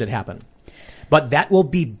 should it happen. but that will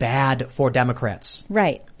be bad for Democrats.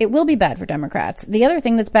 Right. It will be bad for Democrats. The other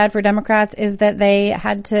thing that's bad for Democrats is that they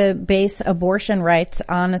had to base abortion rights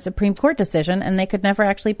on a Supreme Court decision, and they could never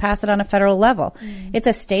actually pass it on a federal level. It's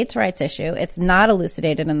a states' rights issue. It's not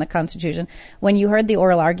elucidated in the Constitution. When you heard the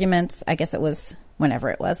oral arguments, I guess it was whenever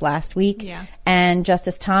it was, last week. Yeah. And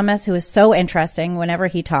Justice Thomas, who is so interesting whenever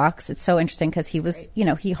he talks, it's so interesting because he was,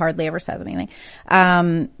 he hardly ever says anything.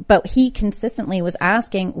 But he consistently was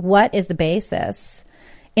asking, what is the basis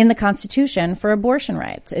in the Constitution for abortion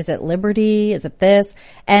rights? Is it liberty? Is it this?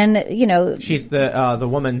 And, She's the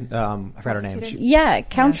woman, I forgot her name.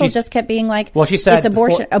 counsel just kept being like, well, she said it's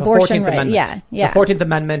abortion the 14th right. Amendment. Yeah. The 14th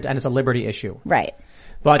Amendment, and it's a liberty issue. Right.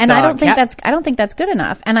 But, and I don't think that's good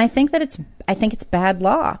enough. And I think it's bad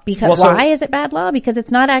law. Because why is it bad law? Because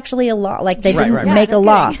it's not actually a law. Like they didn't make a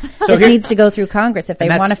law. So this needs to go through Congress. If they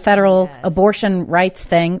want a federal abortion rights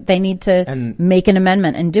thing, they need to make an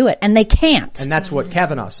amendment and do it. And they can't. And that's what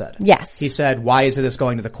Kavanaugh said. Yes. He said, why is this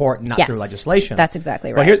going to the court and not through legislation? That's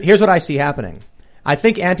exactly right. But here's what I see happening. I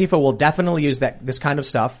think Antifa will definitely use this kind of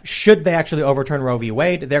stuff. Should they actually overturn Roe v.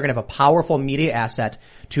 Wade, they're going to have a powerful media asset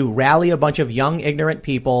to rally a bunch of young, ignorant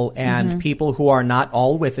people and people who are not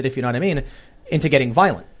all with it, if you know what I mean, into getting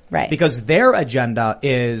violent. Right. Because their agenda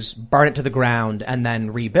is burn it to the ground and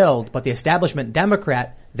then rebuild. But the establishment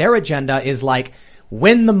Democrat, their agenda is like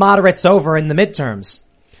win the moderates over in the midterms.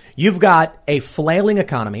 You've got a flailing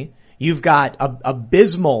economy. You've got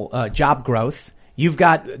abysmal job growth. You've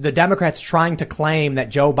got the Democrats trying to claim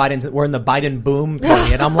that we're in the Biden boom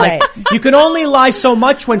period. I'm like, you can only lie so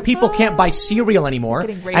much when people can't buy cereal anymore.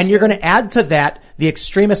 And you're going to add to that the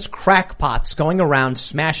extremist crackpots going around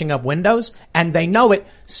smashing up windows, and they know it.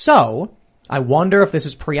 So I wonder if this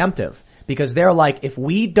is preemptive. Because they're like, if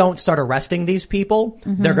we don't start arresting these people,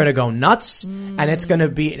 they're going to go nuts, and it's not going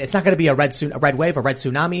to be a red wave, a red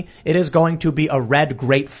tsunami. It is going to be a red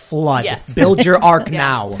great flood. Yes. Build your ark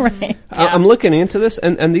now. Right. I'm looking into this,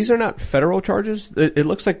 and these are not federal charges. It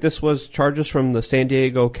looks like this was charges from the San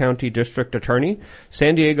Diego County District Attorney.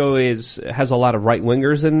 San Diego has a lot of right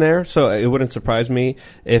wingers in there, so it wouldn't surprise me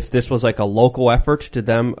if this was like a local effort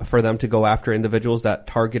for them to go after individuals that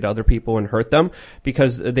target other people and hurt them,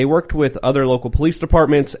 because they worked with other local police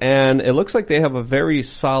departments, and it looks like they have a very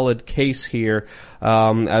solid case here,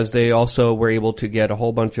 as they also were able to get a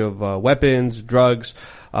whole bunch of weapons, drugs,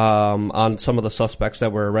 on some of the suspects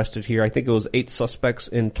that were arrested here. I think it was 8 suspects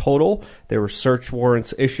in total. There were search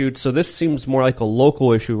warrants issued. So this seems more like a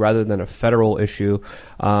local issue rather than a federal issue.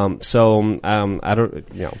 I think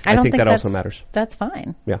that also matters. That's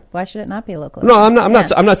fine. Yeah. Why should it not be a local No,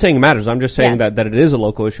 issue? I'm not saying it matters. I'm just saying that it is a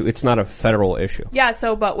local issue. It's not a federal issue. Yeah,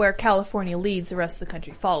 but where California leads, the rest of the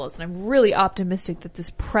country follows. And I'm really optimistic that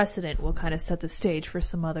this precedent will kind of set the stage for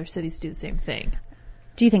some other cities to do the same thing.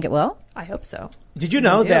 Do you think it will? I hope so. Did you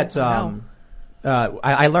know that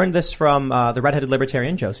I learned this from the redheaded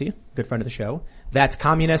libertarian Josie, good friend of the show, that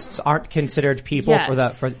communists aren't considered people for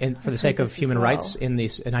the sake of human rights in the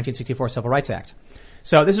 1964 Civil Rights Act.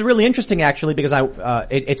 So this is really interesting, actually, because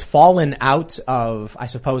it's fallen out of, I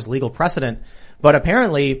suppose, legal precedent. But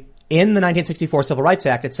apparently, in the 1964 Civil Rights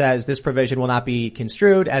Act, it says this provision will not be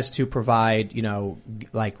construed as to provide,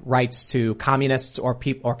 like rights to communists or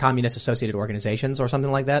communist associated organizations or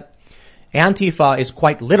something like that. Antifa is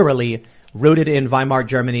quite literally rooted in Weimar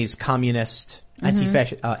Germany's communist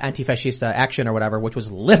anti-fascista action or whatever, which was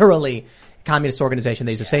literally a communist organization.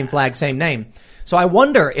 They use the same flag, same name. So I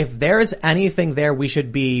wonder if there's anything there we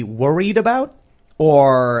should be worried about,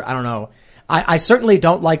 or I don't know. I certainly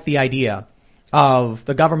don't like the idea of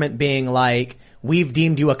the government being like, we've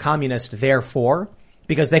deemed you a communist, therefore,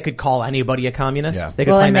 because they could call anybody a communist. Yeah. They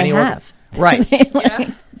could claim any have. Right.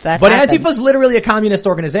 But Antifa's literally a communist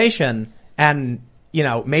organization, and,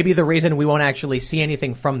 maybe the reason we won't actually see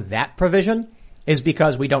anything from that provision is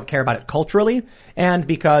because we don't care about it culturally, and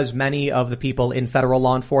because many of the people in federal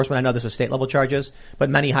law enforcement, I know this was state level charges, but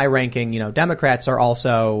many high ranking, Democrats are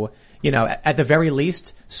also, at the very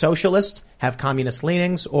least, socialist, have communist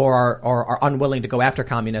leanings, or are unwilling to go after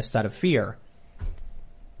communists out of fear.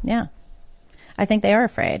 Yeah. I think they are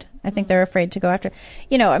afraid. I think they're afraid to go after,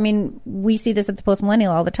 we see this at the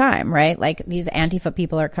Post-Millennial all the time, right? Like these Antifa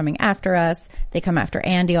people are coming after us. They come after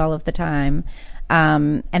Andy all of the time.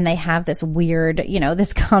 And they have this weird,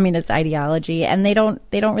 this communist ideology, and they don't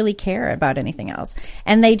really care about anything else.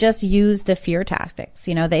 And they just use the fear tactics.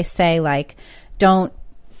 They say like, don't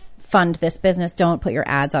fund this business, don't put your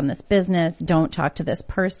ads on this business, don't talk to this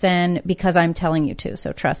person because I'm telling you to,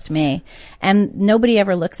 so trust me. And nobody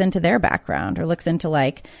ever looks into their background or looks into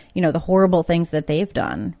the horrible things that they've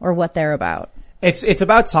done or what they're about. It's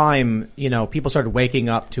about time, people started waking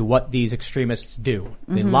up to what these extremists do.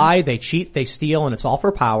 They lie, they cheat, they steal, and it's all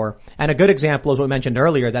for power. And a good example is what we mentioned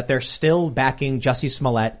earlier, that they're still backing Jussie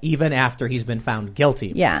Smollett even after he's been found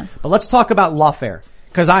guilty. Yeah. But let's talk about lawfare,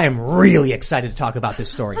 because I am really excited to talk about this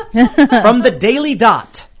story. From the Daily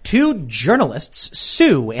Dot. 2 journalists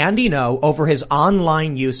sue Andy Ngo over his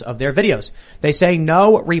online use of their videos. They say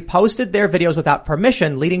Ngo reposted their videos without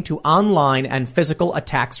permission, leading to online and physical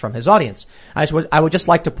attacks from his audience. I would just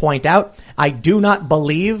like to point out, I do not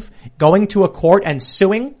believe going to a court and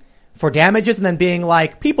suing for damages and then being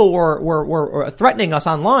like, people were threatening us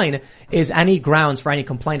online is any grounds for any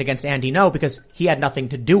complaint against Andy Ngo, because he had nothing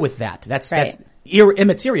to do with that. That's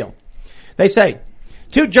immaterial. They say,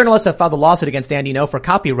 2 journalists have filed a lawsuit against Andy Ngo for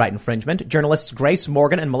copyright infringement. Journalists Grace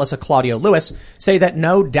Morgan and Melissa Claudio Lewis say that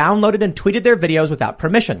Ngo downloaded and tweeted their videos without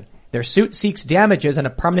permission. Their suit seeks damages and a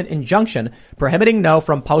permanent injunction prohibiting Ngo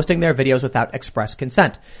from posting their videos without express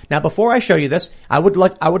consent. Now, before I show you this, I would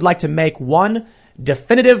like to make one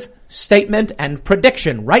definitive statement and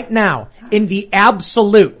prediction right now in the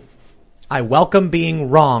absolute. I welcome being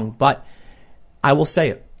wrong, but I will say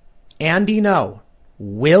it. Andy Ngo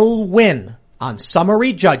will win on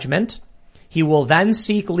summary judgment. He will then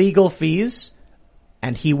seek legal fees,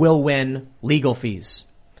 and he will win legal fees.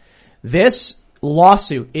 This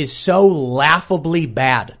lawsuit is so laughably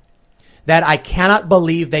bad that I cannot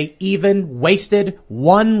believe they even wasted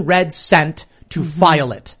 1 red cent to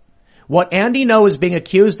file it. What Andy Ngo is being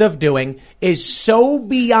accused of doing is so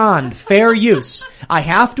beyond fair use. I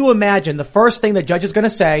have to imagine the first thing the judge is going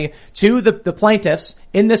to say to the plaintiffs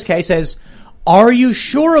in this case is, are you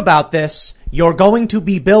sure about this? You're going to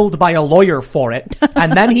be billed by a lawyer for it.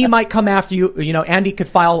 And then he might come after you. Andy could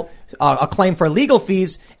file a claim for legal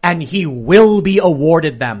fees, and he will be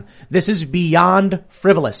awarded them. This is beyond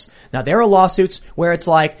frivolous. Now, there are lawsuits where it's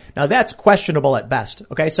like, now that's questionable at best.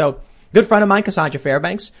 Okay, so good friend of mine, Cassandra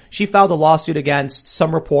Fairbanks, she filed a lawsuit against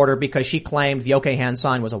some reporter because she claimed the OK hand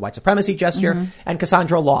sign was a white supremacy gesture, and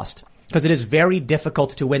Cassandra lost because it is very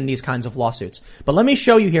difficult to win these kinds of lawsuits. But let me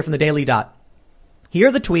show you here from the Daily Dot. Here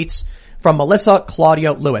are the tweets from Melissa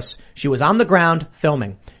Claudio Lewis. She was on the ground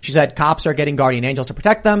filming. She said cops are getting guardian angels to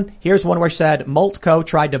protect them. Here's one where she said Moltco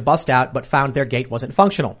tried to bust out but found their gate wasn't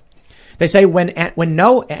functional. They say when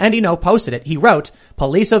Andy Ngo posted it, he wrote,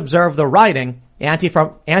 police observed the rioting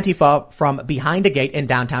Antifa from behind a gate in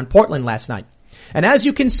downtown Portland last night. And as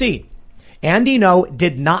you can see, Andy Ngo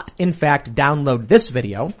did not, in fact, download this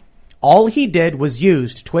video. All he did was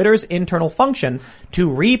use Twitter's internal function to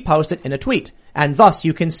repost it in a tweet. And thus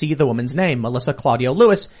you can see the woman's name, Melissa Claudio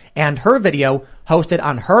Lewis, and her video hosted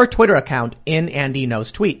on her Twitter account in Andy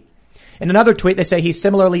Ngo's tweet. In another tweet, they say he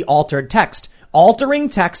similarly altered text. Altering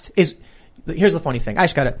text is, here's the funny thing. I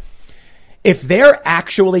just got it. If they're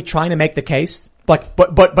actually trying to make the case,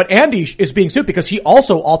 but Andy is being sued because he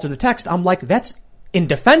also altered the text, I'm like, that's in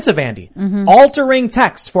defense of Andy. Altering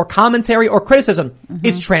text for commentary or criticism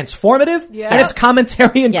is transformative, and it's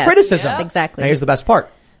commentary and criticism. Yeah. Exactly. Now here's the best part.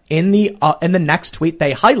 In the next tweet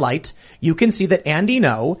they highlight, you can see that Andy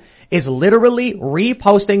Ngo is literally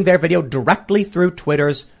reposting their video directly through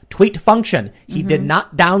Twitter's tweet function. He did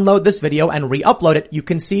not download this video and re-upload it. You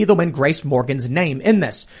can see the win Grace Morgan's name in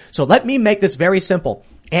this. So let me make this very simple.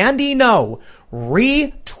 Andy Ngo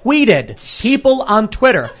retweeted people on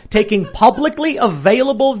Twitter taking publicly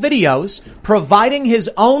available videos, providing his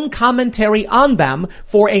own commentary on them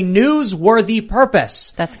for a newsworthy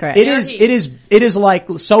purpose. That's correct. It is like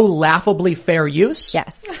so laughably fair use.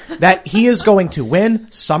 Yes. That he is going to win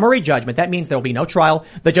summary judgment. That means there will be no trial.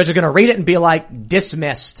 The judge is going to read it and be like,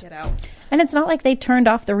 dismissed. Get out. And it's not like they turned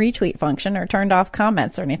off the retweet function or turned off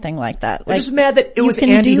comments or anything like that. I'm just mad that it was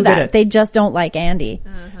Andy Andy who did it. They just don't like Andy.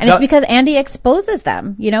 And it's because Andy exposes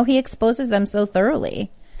them. He exposes them so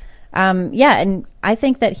thoroughly. And I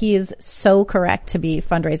think that he is so correct to be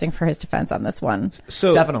fundraising for his defense on this one.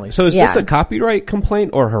 So definitely. So is this a copyright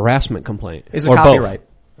complaint or harassment complaint? It's a or copyright. Both?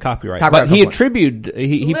 Copyright. Copyright But he complaint.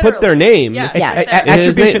 he put their name. Yeah.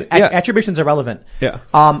 Attribution's irrelevant. Yeah.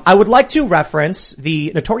 I would like to reference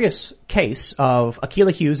the notorious case of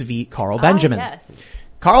Akilah Hughes v. Carl Benjamin. Yes.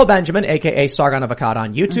 Carl Benjamin, aka Sargon of Akkad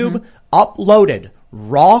on YouTube, uploaded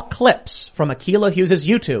raw clips from Akilah Hughes'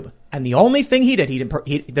 YouTube. And the only thing he did,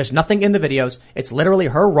 there's nothing in the videos. It's literally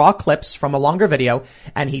her raw clips from a longer video.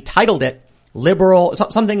 And he titled it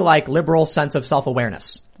something like liberal sense of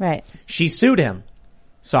self-awareness. Right. She sued him.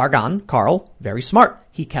 Sargon, Carl, very smart.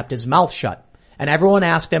 He kept his mouth shut. And everyone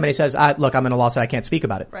asked him, and he says, look, I'm in a lawsuit. I can't speak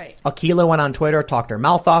about it. Right. Akilah went on Twitter, talked her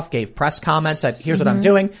mouth off, gave press comments, said, here's what I'm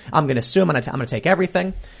doing. I'm going to sue him, and I'm going to take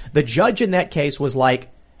everything. The judge in that case was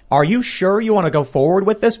like, are you sure you want to go forward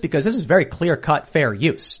with this? Because this is very clear-cut fair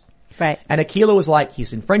use. Right. And Akilah was like,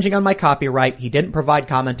 he's infringing on my copyright. He didn't provide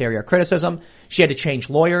commentary or criticism. She had to change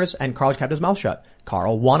lawyers, and Carl kept his mouth shut.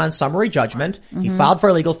 Carl won on summary judgment. He filed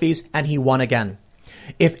for legal fees, and he won again.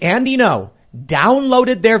 If Andy Ngo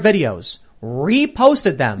downloaded their videos,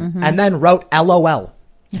 reposted them, and then wrote LOL,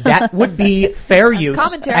 that would be fair use,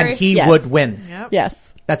 and he would win. Yep.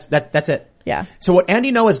 Yes. That's it. Yeah. So what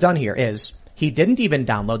Andy Ngo has done here is he didn't even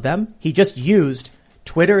download them. He just used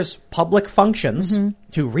Twitter's public functions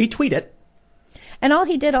to retweet it. And all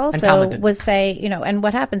he did also was say, and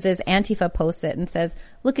what happens is Antifa posts it and says,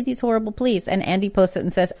 look at these horrible police. And Andy posts it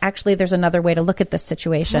and says, actually, there's another way to look at this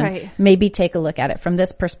situation. Right. Maybe take a look at it from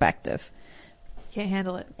this perspective. Can't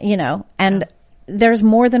handle it. And there's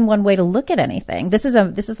more than one way to look at anything. This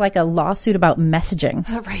is like a lawsuit about messaging.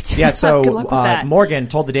 Right. Yeah, so Good luck with that. Morgan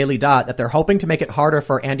told the Daily Dot that they're hoping to make it harder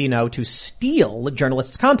for Andy Ngo to steal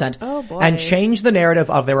journalists' content and change the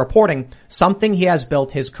narrative of their reporting, something he has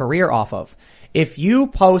built his career off of. If you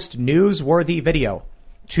post newsworthy video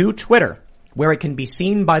to Twitter where it can be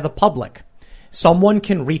seen by the public, someone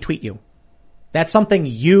can retweet you. That's something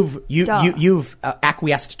you've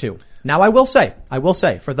acquiesced to. Now I will say,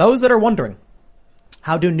 for those that are wondering,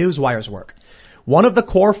 how do newswires work? One of the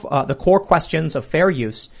core questions of fair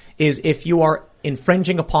use is if you are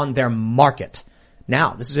infringing upon their market.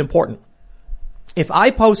 Now, this is important. If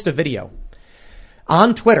I post a video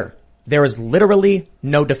on Twitter, there is literally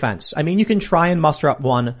no defense. I mean, you can try and muster up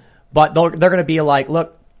one, but they're going to be like,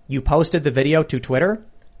 look, you posted the video to Twitter.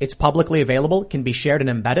 It's publicly available, can be shared and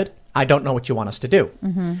embedded. I don't know what you want us to do.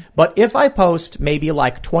 But if I post maybe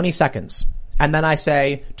like 20 seconds, and then I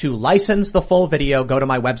say, to license the full video, go to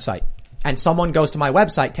my website. And someone goes to my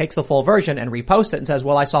website, takes the full version and reposts it and says,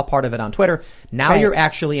 well, I saw part of it on Twitter. Now you're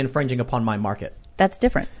actually infringing upon my market. That's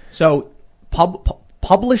different. So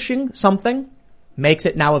publishing something makes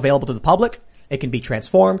it now available to the public. It can be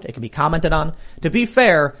transformed. It can be commented on. To be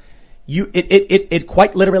fair, it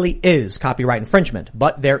quite literally is copyright infringement,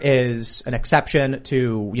 but there is an exception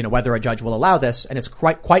to, whether a judge will allow this. And it's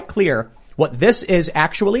quite clear what this is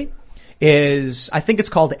actually is, I think it's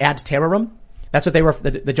called ad terrorum. That's what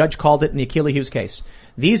the judge called it in the Akilah Hughes case.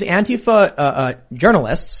 These Antifa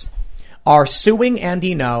journalists are suing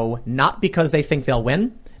Andy Ngo not because they think they'll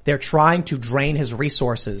win. They're trying to drain his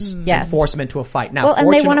resources and force him into a fight. Now,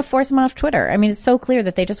 and they want to force him off Twitter. I mean, it's so clear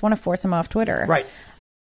that they just want to force him off Twitter. Right.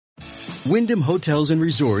 Wyndham Hotels and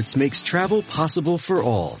Resorts makes travel possible for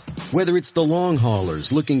all. Whether it's the long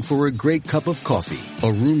haulers looking for a great cup of coffee,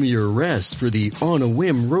 a roomier rest for the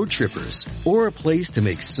on-a-whim road trippers, or a place to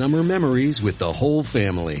make summer memories with the whole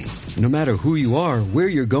family. No matter who you are, where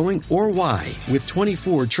you're going, or why, with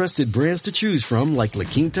 24 trusted brands to choose from like La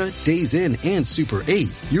Quinta, Days Inn, and Super 8,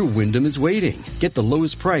 your Wyndham is waiting. Get the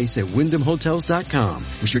lowest price at WyndhamHotels.com.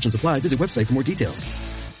 Restrictions apply. Visit website for more details.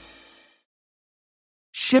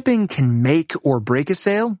 Shipping can make or break a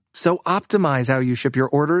sale, so optimize how you ship your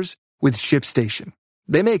orders with ShipStation.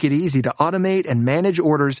 They make it easy to automate and manage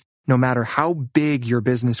orders no matter how big your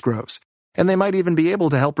business grows. And they might even be able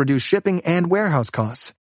to help reduce shipping and warehouse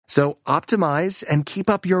costs. So optimize and keep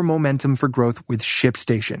up your momentum for growth with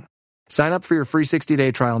ShipStation. Sign up for your free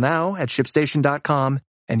 60-day trial now at ShipStation.com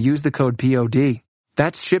and use the code POD.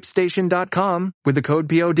 That's ShipStation.com with the code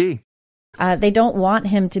POD. They don't want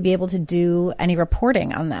him to be able to do any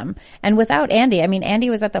reporting on them. And without Andy, I mean, Andy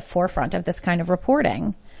was at the forefront of this kind of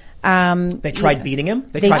reporting. They tried beating him.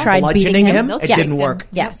 They tried bludgeoning him. It didn't work.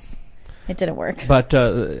 Yes. It didn't work. But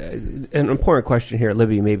an important question here,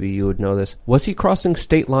 Libby, maybe you would know this. Was he crossing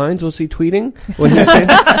state lines? Was he tweeting? When he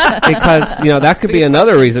because, that could be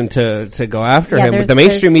another reason to go after him. But the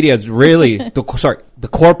mainstream media is really, the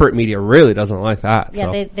corporate media really doesn't like that.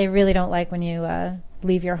 Yeah, so. they really don't like when you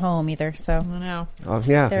leave your home either. So I know.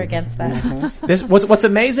 Yeah. They're against that. What's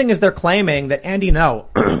amazing is they're claiming that Andy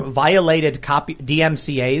Ngo violated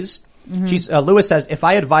DMCA's. Lewis says, if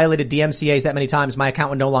I had violated DMCA's that many times, my account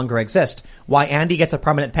would no longer exist. Why Andy gets a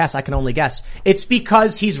permanent pass, I can only guess. It's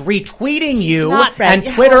because he's retweeting you and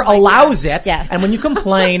Twitter allows it. Yes. And when you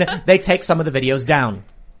complain, they take some of the videos down.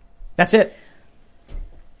 That's it.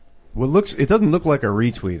 Well, it doesn't look like a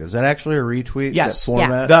retweet. Is that actually a retweet? Yes. That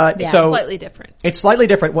format? So slightly different. It's slightly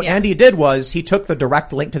different. What Andy did was he took the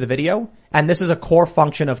direct link to the video, and this is a core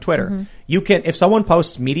function of Twitter. You can, if someone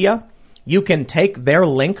posts media, you can take their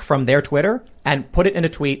link from their Twitter and put it in a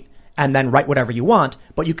tweet and then write whatever you want,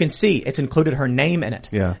 but you can see it's included her name in it.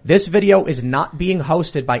 Yeah. This video is not being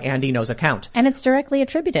hosted by Andy Ngo's account. And it's directly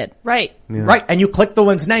attributed. Right. Yeah. Right. And you click the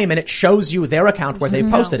one's name and it shows you their account where they've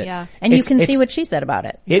posted it. Yeah. And you can see what she said about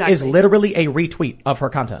it. It is literally a retweet of her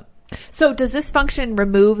content. So does this function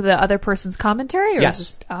remove the other person's commentary? Or Yes.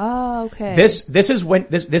 Is this, oh, okay. This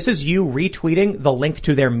is you retweeting the link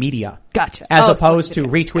to their media. Gotcha. As Oh, opposed so to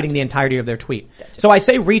retweeting the entirety of their tweet. So I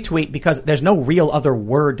say retweet because there's no real other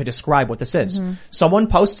word to describe what this is. Someone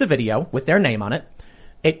posts a video with their name on it.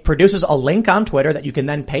 It produces a link on Twitter that you can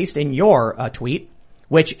then paste in your tweet,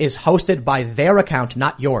 which is hosted by their account,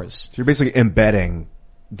 not yours. So you're basically embedding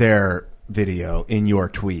their video in your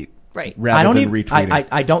tweet. Right. Rather than retweeting.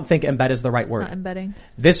 I don't think embed is the right word. Not embedding.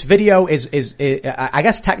 This video is I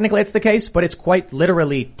guess technically it's the case, but it's quite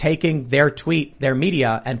literally taking their tweet, their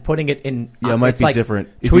media, and putting it in. Yeah, it might be like, different.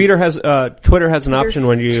 Twitter has an option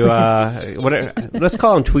when you let's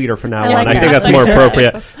call him Tweeter for now I on. like I think that. that's more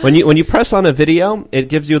appropriate. When you press on a video, it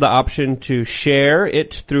gives you the option to share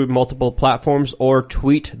it through multiple platforms or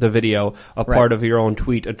tweet the video, a part of your own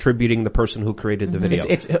tweet attributing the person who created the video.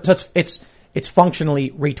 It's functionally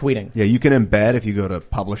retweeting. Yeah, you can embed if you go to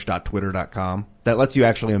publish.twitter.com. That lets you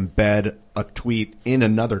actually embed a tweet in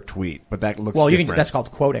another tweet, but that looks different. That's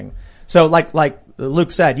called quoting. So like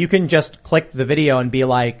Luke said, you can just click the video and be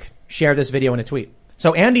like, share this video in a tweet.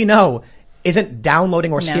 So Andy No isn't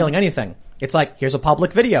downloading or stealing anything. It's like, here's a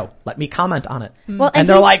public video. Let me comment on it. Well, and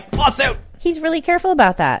they're like, lawsuit. He's really careful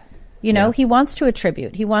about that. You know, he wants to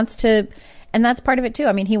attribute. He wants to, and that's part of it too.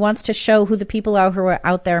 I mean, he wants to show who the people are who are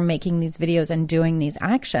out there making these videos and doing these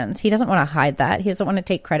actions. He doesn't want to hide that. He doesn't want to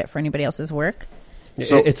take credit for anybody else's work.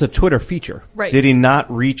 So it's a Twitter feature. Right. Did he not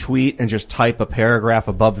retweet and just type a paragraph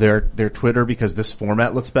above their Twitter because this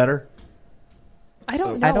format looks better? I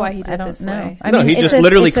don't know why he did it this way. I No, mean, he it's just a-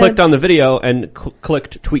 literally it's clicked on the video and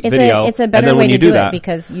clicked tweet It's video. it's a and better then way when you to do that, it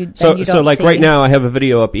because you So don't like see. right now I have a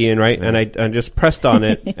video up, Ian, right? And I just pressed on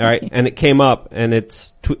it, all right? And it came up and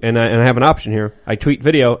it's, and I have an option here. I tweet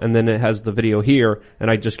video and then it has the video here and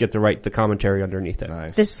I just get to write the commentary underneath it.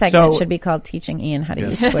 Nice. This segment So- should be called "Teaching Ian How to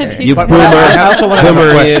Use Twitter." You But boomer. I also want to have a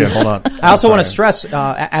Boomer question. Ian. Hold on. I also want to stress,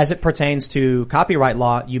 as it pertains to copyright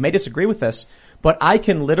law, you may disagree with this, but I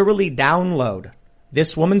can literally download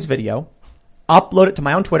this woman's video, upload it to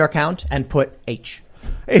my own Twitter account, and put H.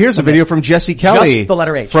 Hey, here's a video from Jesse Kelly. Just the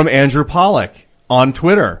letter H. From Andrew Pollack on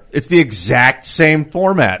Twitter. It's the exact same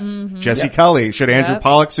format. Jesse Kelly. Should Andrew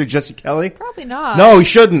Pollack sue Jesse Kelly? Probably not. No, he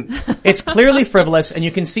shouldn't. It's clearly frivolous, and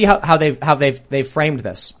you can see how they've framed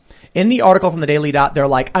this. In the article from the Daily Dot, they're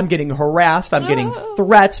like, I'm getting harassed, I'm getting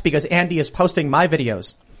threats because Andy is posting my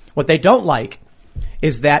videos. What they don't like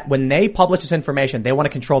is that when they publish this information, they want to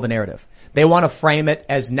control the narrative. They want to frame it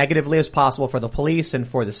as negatively as possible for the police and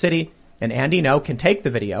for the city. And Andy No can take the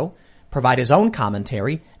video, provide his own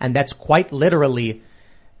commentary, and that's quite literally,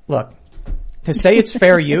 look, to say it's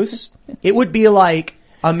fair use, it would be like,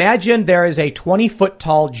 imagine there is a 20-foot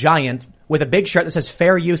tall giant with a big shirt that says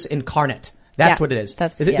fair use incarnate. That's what it is.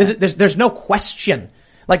 There's no question.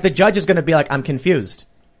 Like the judge is going to be like, I'm confused.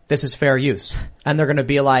 This is fair use. And they're going to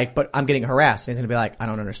be like, but I'm getting harassed. And he's going to be like, I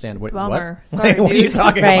don't understand. What? Bummer. What? Sorry, What are you dude.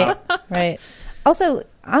 talking about? Right. Also,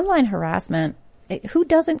 online harassment. Who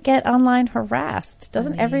doesn't get online harassed?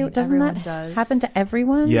 Doesn't doesn't everyone that does. happen to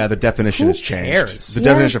everyone? Yeah, the definition has changed. cares? The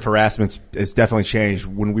definition of harassment is definitely changed.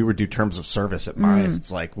 When we would do terms of service at Myers,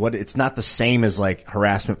 it's like, it's not the same as like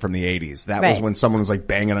harassment from the 80s. That was Right. when someone was like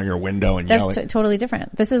banging on your window and That's yelling. totally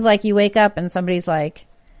different. This is like you wake up and somebody's like,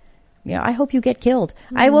 you know, I hope you get killed.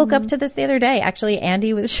 I woke up to this the other day. Actually,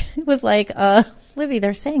 Andy was like, Libby,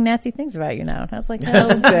 they're saying nasty things about you now. And I was like,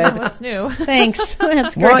 oh, good. What's new? Thanks.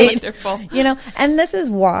 That's great. Wonderful. You know, and this is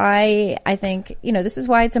why I think, you know, this is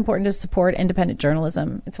why it's important to support independent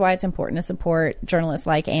journalism. It's why it's important to support journalists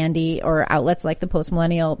like Andy or outlets like the Post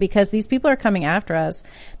Millennial, because these people are coming after us.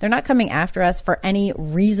 They're not coming after us for any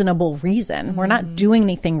reasonable reason. We're not doing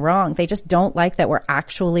anything wrong. They just don't like that we're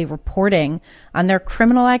actually reporting on their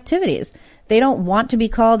criminal activities. They don't want to be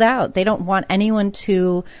called out. They don't want anyone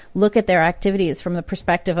to look at their activities from the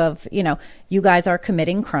perspective of, you know, you guys are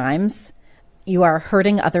committing crimes. You are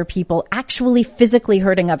hurting other people, actually physically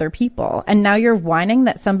hurting other people. And now you're whining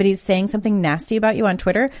that somebody's saying something nasty about you on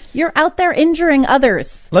Twitter. You're out there injuring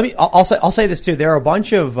others. I'll say this too. There are a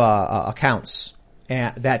bunch of accounts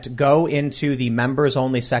that go into the members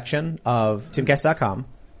only section of timcast.com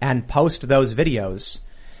and post those videos.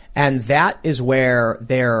 And that is where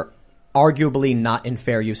they're arguably not in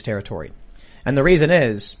fair use territory. And the reason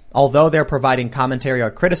is, although they're providing commentary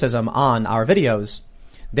or criticism on our videos,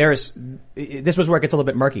 this was where it gets a little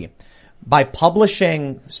bit murky. By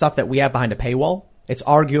publishing stuff that we have behind a paywall, it's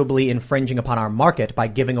arguably infringing upon our market by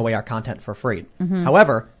giving away our content for free.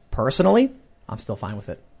 However, personally, I'm still fine with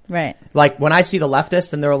it. Right. Like when I see the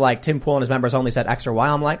leftists and they're like, Tim Pool and his members only said X or Y,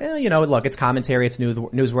 I'm like, look, it's commentary, it's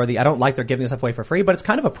newsworthy. I don't like they're giving this stuff away for free, but it's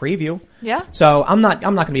kind of a preview. Yeah. So I'm not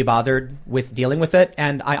going to be bothered with dealing with it,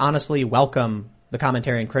 and I honestly welcome the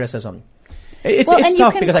commentary and criticism. It's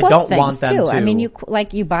tough because I don't want them too. to. I mean,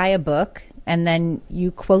 you buy a book and then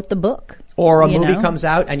you quote the book. Or a movie comes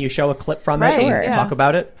out and you show a clip from it and talk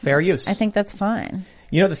about it. Fair use. I think that's fine.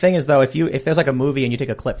 The thing is though, if there's like a movie and you take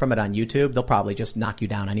a clip from it on YouTube, they'll probably just knock you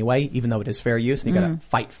down anyway, even though it is fair use and you gotta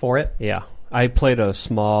fight for it. Yeah. I played a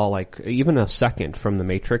small, even a second from the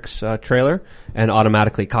Matrix trailer and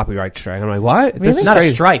automatically copyright strike. I'm like, what? Really? It's not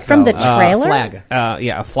a strike. From though. the trailer? Flag.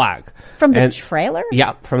 Yeah, a flag. From the trailer?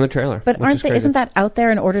 Yeah, from the trailer. But isn't that out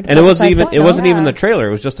there in order to And it wasn't even the trailer.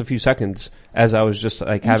 It was just a few seconds as I was just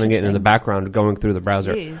like having it in the background going through the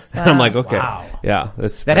browser. Jeez. And I'm like, okay. Wow. Yeah.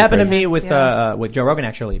 That happened to me with Joe Rogan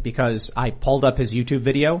actually, because I pulled up his YouTube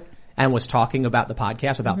video and was talking about the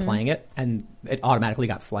podcast without playing it, and it automatically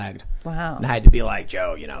got flagged. Wow. And I had to be like,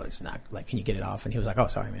 Joe, it's not like, can you get it off? And he was like, oh,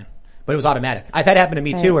 sorry, man. But it was automatic. I've had it happen to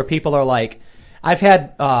me too, where people are like, I've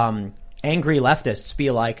had, angry leftists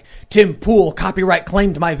be like, Tim Pool copyright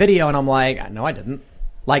claimed my video. And I'm like, no, I didn't.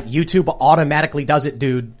 Like YouTube automatically does it,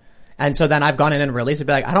 dude. And so then I've gone in and released it,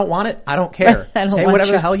 be like, I don't want it. I don't care. Say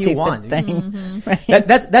whatever the hell you want. Right.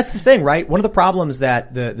 That's the thing, right? One of the problems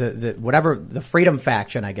that the freedom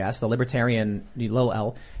faction, I guess, the libertarian little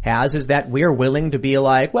L has, is that we're willing to be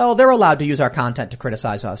like, well, they're allowed to use our content to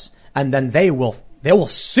criticize us, and then they will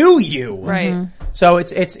sue you. Right. So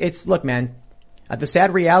it's look, man, the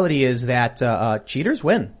sad reality is that, cheaters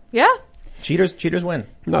win. Yeah. Cheaters win.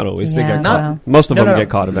 Not always. Yeah, They get well. caught. Most of them No. get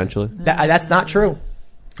caught eventually. That's not true.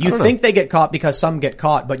 You think they get caught because some get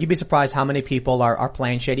caught, but you'd be surprised how many people are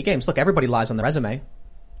playing shady games. Look, everybody lies on their resume.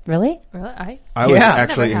 Really? Really? I was Yeah.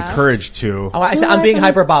 actually Never have. encouraged to. Oh, I'm being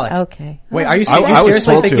hyperbolic. Okay. Wait, are you I was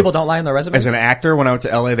seriously told think to. people don't lie on their resumes? As an actor, when I went to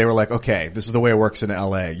LA, they were like, okay, this is the way it works in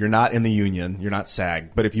LA. You're not in the union. You're not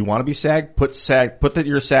SAG. But if you want to be SAG, put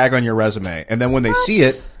your SAG on your resume. And then when they see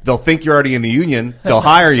it, they'll think you're already in the union. They'll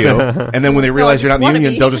hire you. And then when they realize you're not in the wanna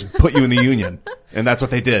union, be. they'll just put you in the union. And that's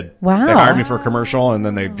what they did. Wow. They hired me for a commercial, and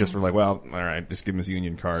then they just were like, well, all right, just give him his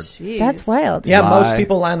union card. Jeez. That's wild. Yeah, Lie. most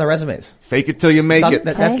people lie on their resumes. Fake it till you make it.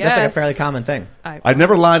 That's like a Yes. fairly common thing. I've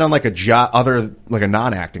never lied on like a like a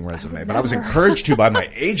non-acting resume, but I was encouraged to by my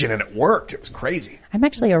agent, and it worked. It was crazy. I'm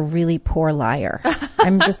actually a really poor liar.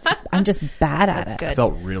 I'm just bad at it. I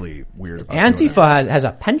felt really weird about doing that. Antifa has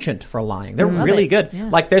a penchant for lying. They're really good. Yeah.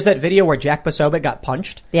 Like there's that video where Jack Posobiec got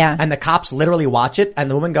punched. Yeah. And the cops literally watch it, and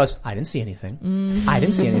the woman goes, I didn't see anything. I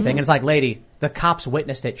didn't see anything. And it's like, lady, the cops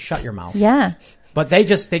witnessed it. Shut your mouth. Yeah. But they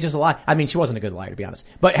just lie. I mean, she wasn't a good liar, to be honest.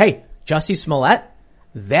 But hey, Jussie Smollett,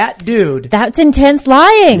 that dude. That's intense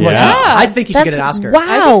lying. Yeah. I think he should get an Oscar. Wow.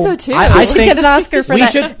 I think so too. I He should think get an Oscar for we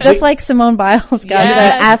that. should- Just like Simone Biles got the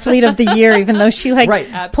Athlete of the Year, even though she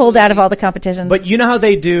Right. pulled out of all the competitions. But you know how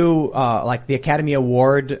they do, like the Academy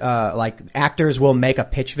Award, like actors will make a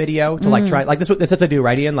pitch video to like try, like that's what they do,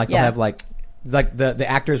 right, Ian? Like they'll Yeah. have like the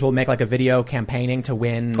actors will make like a video campaigning to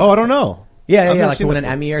win. Oh, I don't know. Yeah, I've never like to seen win that an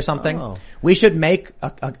before. Emmy or something. Oh. We should make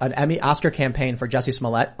an Emmy Oscar campaign for Jussie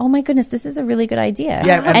Smollett. oh my goodness, this is a really good idea.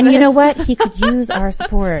 Yeah, and you know what? He could use our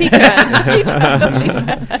support.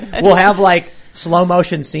 We'll have like slow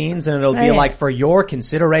motion scenes, and it'll be Right. like, for your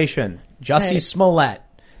consideration, Jussie Right. Smollett,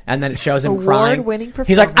 and then it shows him crying. Award-winning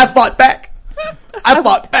He's like, I fought back. I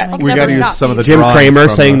fought back. We got to use some of the Jim drawings Cramer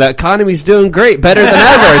from saying the economy's doing great, better than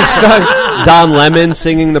ever. It's done. Don Lemon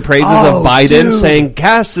singing the praises Oh, of Biden, dude. saying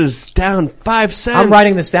gas is down 5 cents. I'm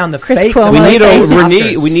writing this down. The Chris fake. Cuomo We the need fake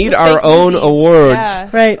we Oscars. need our own awards. Yeah.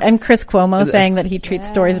 Right. And Chris Cuomo saying that he treats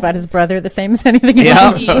stories about his brother the same as anything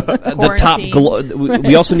Yeah, else. the top.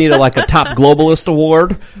 We also need a top globalist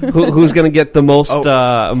award. Who's going to get the most?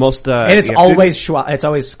 Most. And it's always it's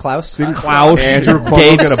always Klaus. Klaus, Andrew Cuomo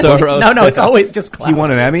Dave get a book? Soros. No, it's always just Klaus. He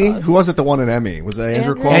won an Emmy? Who was it that won an Emmy? Was that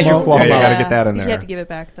Andrew Cuomo? Andrew Cuomo. Yeah, you gotta get that in there. He had to give it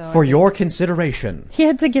back though. For your consideration. He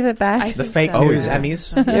had to give it back. The think fake so. news Yeah.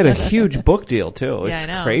 Emmys. He had a huge book deal too. Yeah, It's I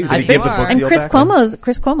know. crazy. Did he give the book And deal Chris back?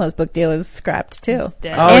 Cuomo's book deal is scrapped too.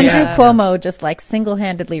 dead. Oh, Andrew yeah. Cuomo just like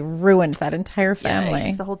single-handedly ruined that entire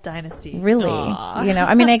family. Yikes, the whole dynasty. Really, Aw. you know.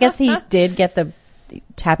 I mean, I guess he did get the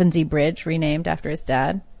Tappan Zee Bridge renamed after his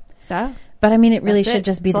dad, Yeah. but I mean, it really That's should it.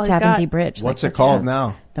 just be That's the all he's Tappan got. Zee Bridge. What's Like, it called that's,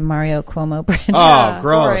 now? The Mario Cuomo Bridge. Oh,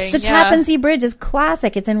 gross. boring. The Yeah. Tappan Zee Bridge is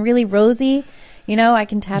classic. It's in really rosy. You know, I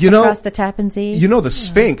can tap You know- across the Tappan Zee. You know the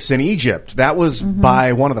Sphinx in Egypt, that was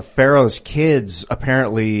by one of the pharaoh's kids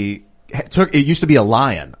apparently it used to be a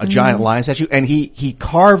lion, a giant lion statue, and he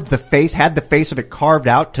carved the face, had the face of it carved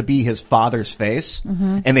out to be his father's face,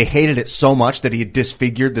 and they hated it so much that he had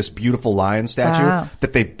disfigured this beautiful lion statue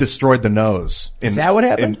that they destroyed the nose. Is that what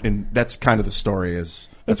happened? And that's kind of the story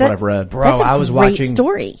that's what I've read. Bro, That's a I was great watching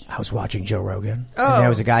story. I was watching Joe Rogan, and there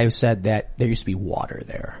was a guy who said that there used to be water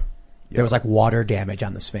there. There was like water damage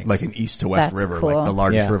on the Sphinx. Like an east to west That's river, cool. like the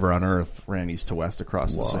largest river on Earth ran east to west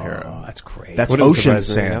across the Sahara. Oh, that's crazy. That's Wouldn't ocean surprise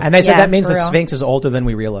me, sand. yeah. And they said Yeah, that means for the real. Sphinx is older than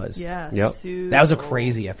we realize. Yeah. Yep. That was a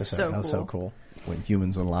crazy episode. So that was so cool. When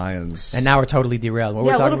humans and lions. And now we're totally derailed. What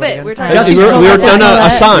were Yeah, we a talking little about bit. again? We're talking Jussie We were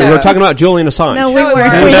Smollett. Assange. We were talking about Julian Assange. No, we No, we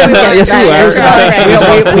weren't. weren't. Yes,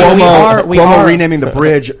 you were. We Cuomo are renaming the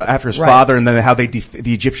bridge after his Right. father, and then how the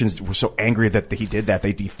Egyptians were so angry that he did that,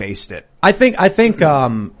 they defaced it. I think, I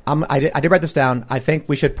did write this down. I think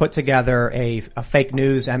we should put together a fake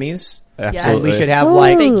news Emmys. And Absolutely. we should have Ooh.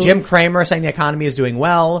 like Jim Cramer saying the economy is doing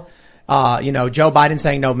well. Joe Biden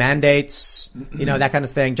saying no mandates, that kind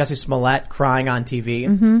of thing. Jussie Smollett crying on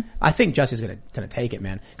TV. I think Jussie's gonna take it,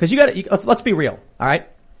 man. Cause let's be real. All right.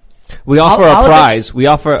 We offer a Politics- prize. We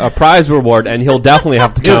offer a prize reward, and he'll definitely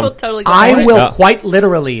have to come. We'll totally go I for it. will Yeah. quite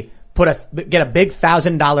literally get a big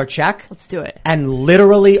 $1,000 check. Let's do it. And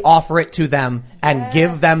literally offer it to them and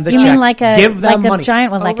give them the You check. mean like give them a money.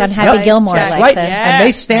 giant one, like on Oversized Happy Gilmore, check. like Right. the, Yeah. And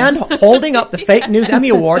they stand holding up the fake news Emmy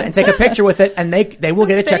award and take a picture with it, and they will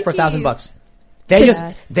get a check for $1,000.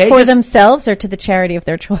 They for themselves or to the charity of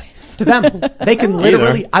their choice. to them. They can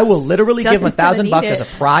literally, I will literally give them Justice $1,000 need as a it.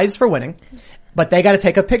 prize for winning. But they got to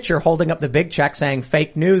take a picture holding up the big check saying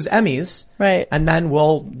fake news Emmys. Right. And then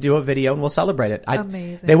we'll do a video and we'll celebrate it.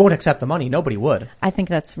 Amazing. They won't accept the money. Nobody would. I think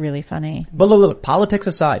that's really funny. But look, politics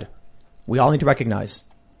aside, we all need to recognize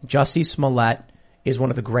Jussie Smollett is one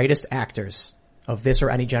of the greatest actors of this or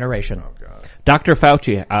any generation. Dr.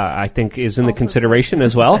 Fauci, I think, is in the consideration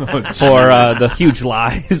as well for the huge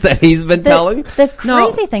lies that he's been telling. The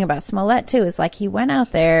crazy thing about Smollett too is like he went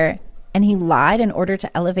out there and he lied in order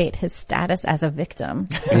to elevate his status as a victim.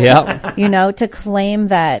 Yeah. To claim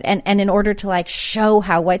that and in order to like show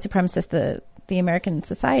how white supremacist the American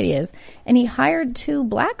society is. And he hired 2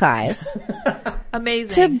 black guys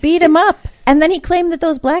Amazing. to beat him up. And then he claimed that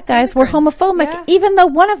those black guys were homophobic, Yeah. even though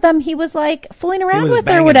one of them he was like fooling around was with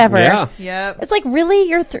banging. or whatever. Yeah. Yep. It's like,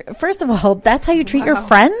 really? First of all, that's how you treat your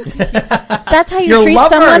friends? That's how you Your treat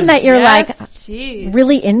lovers. someone that you're Yes. like Jeez.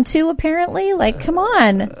 really into, apparently? Like, come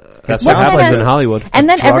on. That's What what happens kind of- in Hollywood. And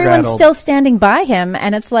then Drug everyone's addled. still standing by him,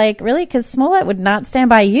 and it's like, really? Because Smollett would not stand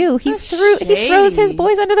by you. He throws his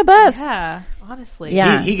boys under the bus. Yeah. Honestly.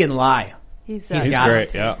 Yeah. He can lie. He's He's He's got great,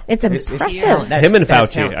 it. yeah. It's It's impressive. talent. That's- Him and that's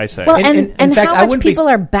Fauci, talent. I say. Well, In and fact, how I much wouldn't be- people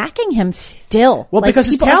are backing him still. Well, because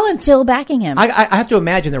his people are talent. still backing him. I have to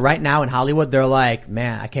imagine that right now in Hollywood, they're like,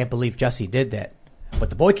 man, I can't believe Jussie did that. But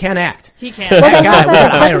the boy can't act. He can't. Well, That that's guy the would thing.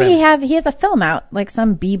 hire Doesn't him. he has a film out, like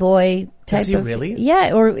some B-boy type Does he of. really?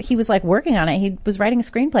 Yeah, or he was like working on it. He was writing a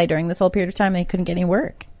screenplay during this whole period of time and he couldn't get any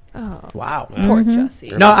work. Wow. Poor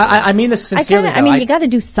Jussie. No, I mean this sincerely. You gotta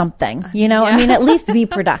do something, I mean, at least be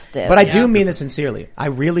productive. But I do mean this sincerely. I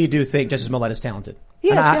really do think Jussie Smollett is talented. He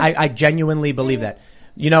and is, I genuinely believe that.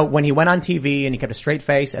 When he went on TV and he kept a straight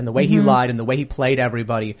face and the way he lied and the way he played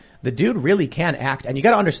everybody, the dude really can act. And you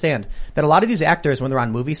gotta understand that a lot of these actors, when they're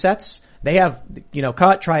on movie sets, they have,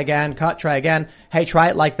 cut, try again. Hey, try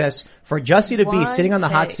it like this. For Jussie to be One sitting on the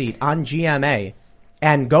hot take. seat on GMA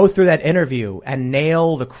and go through that interview and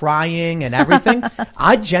nail the crying and everything,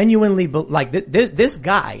 I genuinely, this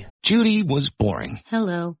guy. Judy was boring.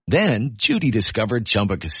 Hello. Then Judy discovered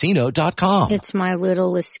ChumbaCasino.com. It's my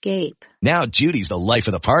little escape. Now Judy's the life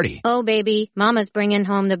of the party. Oh, baby, mama's bringing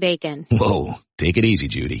home the bacon. Whoa, take it easy,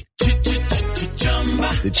 Judy.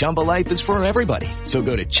 The Chumba life is for everybody. So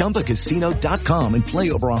go to ChumbaCasino.com and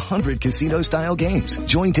play over 100 casino-style games.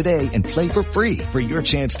 Join today and play for free for your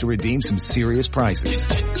chance to redeem some serious prizes.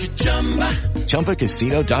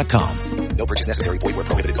 ChumbaCasino.com. No purchase necessary. Void where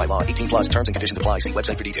prohibited by law. 18+ terms and conditions apply. See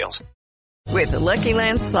website for details. With the Lucky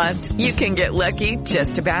Land Slots, you can get lucky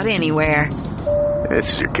just about anywhere. This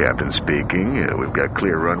is your captain speaking. We've got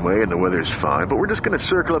clear runway and the weather's fine, but we're just going to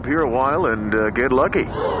circle up here a while and get lucky.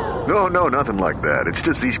 No, nothing like that. It's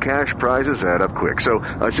just these cash prizes add up quick. So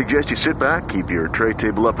I suggest you sit back, keep your tray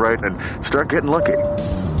table upright, and start getting lucky.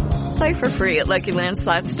 Play for free at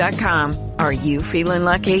LuckyLandSlots.com. Are you feeling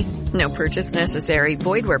lucky? No purchase necessary.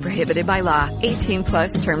 Void where prohibited by law.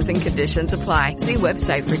 18+ terms and conditions apply. See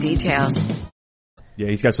website for details. Yeah,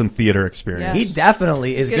 he's got some theater experience. He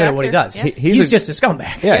definitely is good at what he does. Yeah. He's just a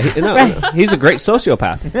scumbag. Yeah, he's a great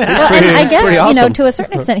sociopath. Well, and I guess, you know, to a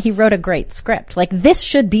certain extent, he wrote a great script. Like, this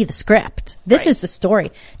should be the script. This is the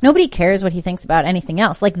story. Nobody cares what he thinks about anything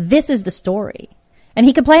else. Like, this is the story. And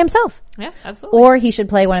he could play himself. Yeah, absolutely. Or he should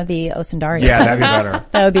play one of the Osundari. Yeah, that'd be better.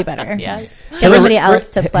 That would be better. Yes. Get somebody else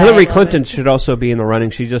to play. Hillary Clinton should also be in the running.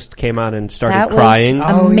 She just came out and started That was crying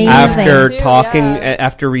amazing. after Too, talking, yeah.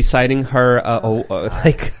 after reciting her,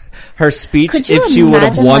 like her speech Could you if she would have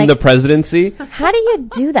imagine, won like, the presidency. How do you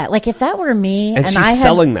do that? Like, if that were me And she's I had,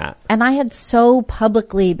 selling that. and I had so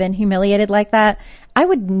publicly been humiliated like that, I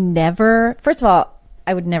would never, first of all,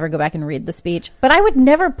 I would never go back and read the speech, but I would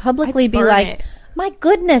never publicly be burn like, it. my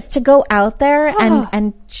goodness, to go out there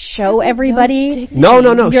and show everybody. No.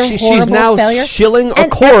 your She's horrible now failure. shilling a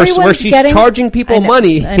And course where everyone's she's getting- charging people I know,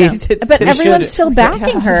 money. I know. But everyone's still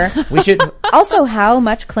backing her. We should. Also, how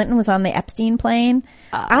much Clinton was on the Epstein plane.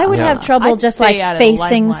 I would have trouble I'd just stay like out of the facing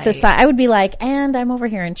limelight. society. I would be like, and I'm over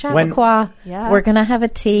here in Chappaqua. We're gonna have a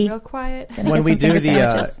tea. Real quiet. When we do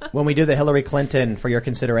sandwiches. when we do the Hillary Clinton for your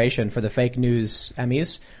consideration for the fake news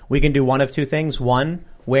Emmys, we can do one of two things. One,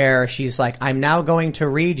 where she's like, I'm now going to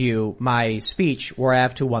read you my speech where I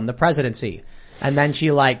have to won the presidency. And then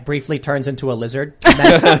she like briefly turns into a lizard and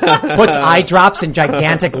then puts eye drops and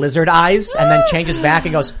gigantic lizard eyes and then changes back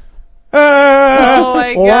and goes, Oh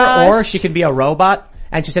my gosh. or she could be a robot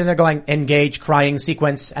and she's sitting there going, engage crying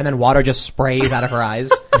sequence, and then water just sprays out of her eyes.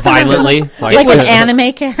 Violently. Like an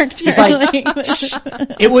anime character. She's like,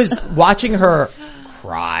 it was watching her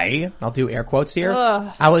cry. I'll do air quotes here.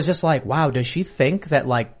 Ugh. I was just like, wow, does she think that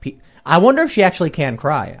like, I wonder if she actually can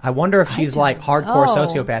cry. I wonder if she's like hardcore know.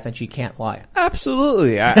 sociopath and she can't lie.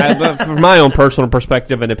 Absolutely. But from my own personal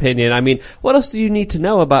perspective and opinion, I mean, what else do you need to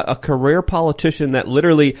know about a career politician that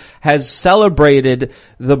literally has celebrated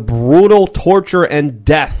the brutal torture and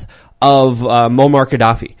death of Muammar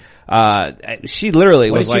Gaddafi? She literally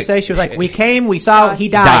What was did she like, say? She was like, we came, we saw, he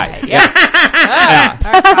died.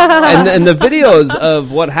 and the videos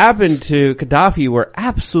of what happened to Gaddafi were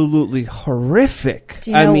absolutely horrific.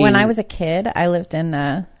 Do you know, when I was a kid, I lived in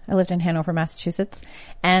Hanover, Massachusetts,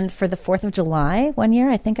 and for the 4th of July one year,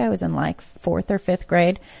 I think I was in like 4th or 5th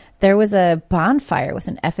grade, there was a bonfire with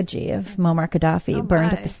an effigy of Muammar Gaddafi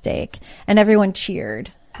burned at the stake, and everyone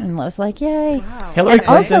cheered. And I was like, yay. Wow. Hillary And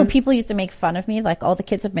also, Clinton- people used to make fun of me. Like, all the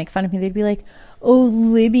kids would make fun of me. They'd be like, oh,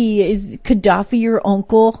 Libby, is Gaddafi your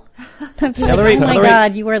uncle? I'd be like, oh my Hillary-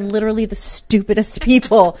 God, you are literally the stupidest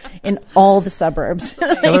people in all the suburbs.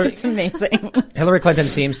 It's amazing. Hillary Clinton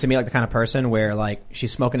seems to me like the kind of person where like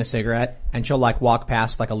she's smoking a cigarette and she'll like walk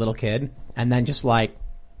past like a little kid and then just like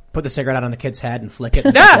put the cigarette out on the kid's head and flick it.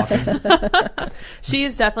 And keep walking. She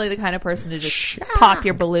is definitely the kind of person to just pop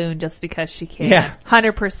your balloon just because she can. Yeah.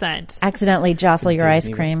 100%. Accidentally jostle your ice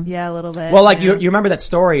Disney. cream. Yeah, a little bit. Well, like yeah. you remember that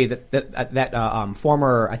story that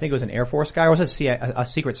former, I think it was an Air Force guy or was it a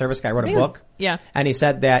Secret Service guy wrote a book? Yeah. And he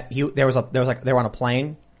said that they were on a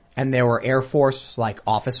plane and there were Air Force like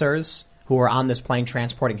officers who were on this plane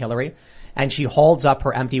transporting Hillary. And she holds up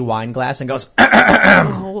her empty wine glass and goes,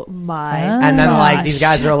 oh my. and then like these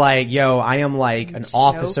guys are like, yo, I am like an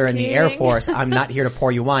officer in the Air joking? Force. I'm not here to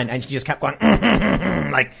pour you wine. And she just kept going,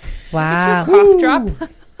 like, Wow. Cough drop.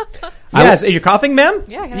 yes, are you coughing, ma'am?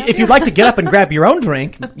 Yeah, can I have if you'd like to get up and grab your own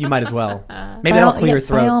drink, you might as well. Maybe that'll clear your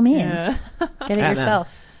throat. By all means. Yeah. Get it Yeah,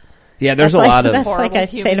 yourself. Yeah, there's That's a like, lot of... That's like I Horrible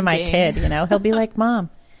say to human my being. kid, you know. He'll be like, Mom,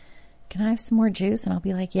 can I have some more juice? And I'll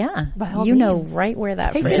be like, yeah. By all You know means. right where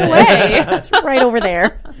that Take fridge it is. away. It's right over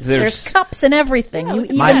there. There's cups and everything. You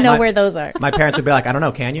even know where those are. My parents would be like, I don't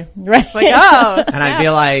know, can you? Right. Like, oh, And I'd be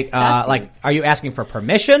like, are you asking for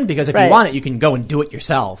permission? Because if you Right. want it, you can go and do it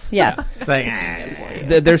yourself. Yeah. It's like,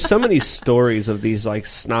 There's so many stories of these like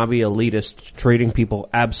snobby elitists treating people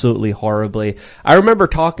absolutely horribly. I remember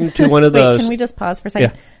talking to one of Wait, those. can we just pause for a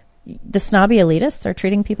second? Yeah. The snobby elitists are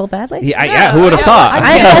treating people badly? Yeah, who would have thought?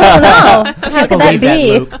 I don't know. How could that Believe that,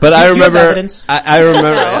 be? Luke. But I Do you have remember, evidence? I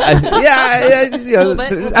remember,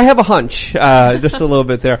 I have a hunch, just a little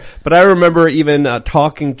bit there. But I remember even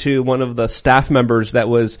talking to one of the staff members that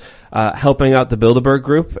was helping out the Bilderberg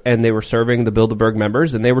group, and they were serving the Bilderberg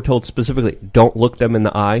members, and they were told specifically, don't look them in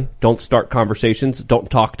the eye, don't start conversations, don't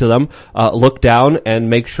talk to them, look down and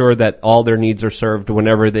make sure that all their needs are served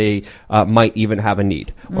whenever they might even have a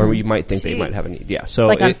need, or you might think they might have a need. Yeah, so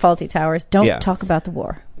It's like on Faulty Towers. Don't yeah. talk about the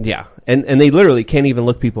war. Yeah, and they literally can't even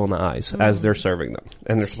look people in the eyes as they're serving them,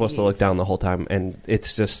 and they're supposed to look down the whole time, and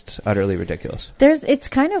it's just utterly ridiculous. It's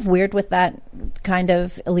kind of weird with that kind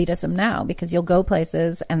of elitism now, because you'll go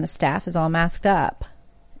places and the staff is all masked up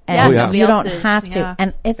And nobody you else don't is, have to. yeah.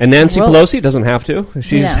 And it's And Nancy gross. Pelosi doesn't have to.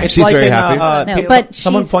 She's It's she's like very in, happy. No, but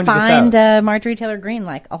someone she's pointed this fined out. Marjorie Taylor Greene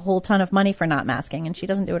like a whole ton of money for not masking, and she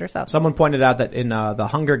doesn't do it herself. Someone pointed out that in the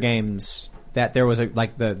Hunger Games that there was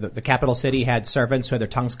the capital city had servants who had their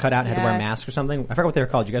tongues cut out and had to wear Yes. masks or something. I forgot what they were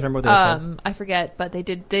called. You guys remember what they were called? I forget, but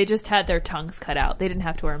they just had their tongues cut out. They didn't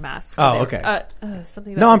have to wear masks. Oh, They were- okay.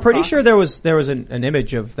 Something about No, I'm the pretty box. sure there was an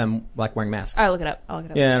image of them like wearing masks. I'll look it up.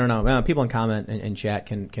 Yeah, I don't know. People in comment and chat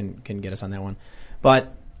can get us on that one.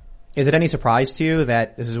 But is it any surprise to you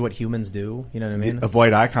that this is what humans do? You know what I mean?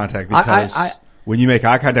 Avoid eye contact because I when you make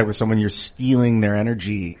eye contact with someone, you're stealing their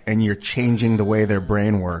energy and you're changing the way their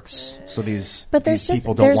brain works. So these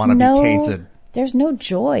people don't want to be tainted. There's no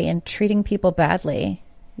joy in treating people badly,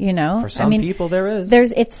 you know? For some people there is.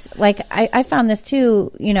 It's like, I found this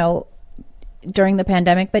too, you know, during the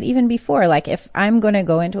pandemic, but even before, like if I'm going to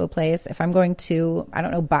go into a place, if I'm going to, I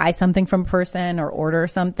don't know, buy something from a person or order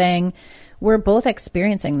something, we're both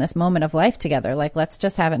experiencing this moment of life together. Like, let's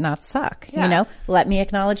just have it not suck. Yeah. You know, let me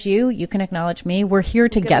acknowledge you. You can acknowledge me. We're here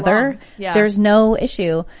together. along. Yeah. There's no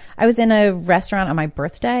issue. I was in a restaurant on my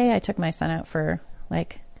birthday. I took my son out for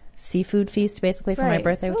like seafood feast basically for my Right.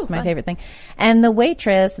 birthday, which Ooh, is my fun. favorite thing. And the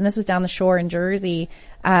waitress, and this was down the shore in Jersey,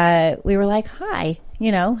 we were like, hi,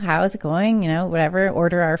 you know, how's it going? You know, whatever,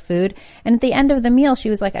 order our food. And at the end of the meal, she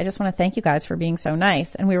was like, I just want to thank you guys for being so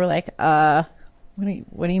nice. And we were like,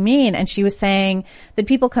 what do you mean? And she was saying that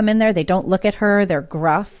people come in there, they don't look at her, they're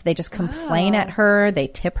gruff, they just complain at her, they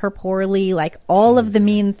tip her poorly, like all of the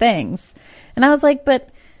mean things. And I was like, but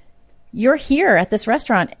you're here at this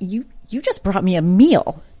restaurant, you just brought me a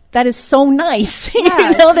meal. That is so nice.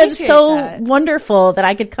 Yeah, you know, that's appreciate so that. wonderful that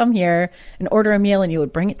I could come here and order a meal and you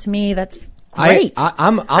would bring it to me. That's great.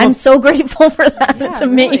 I'm so grateful for that. Yeah, it's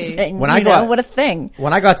amazing. When I go out- what a thing.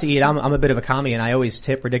 When I go out to eat, I'm a bit of a commie, and I always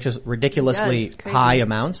tip ridiculously Yes, crazy. high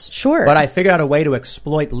amounts. Sure. But I figured out a way to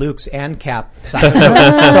exploit Luke's and Cap side.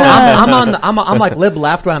 So I'm like Lib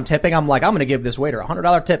left when I'm tipping. I'm like, I'm going to give this waiter a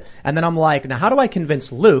 $100 tip, and then I'm like, now how do I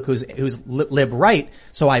convince Luke, who's Lib right,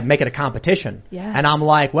 so I make it a competition? Yes. And I'm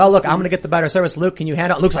like, well, look, I'm going to get the better service. Luke, can you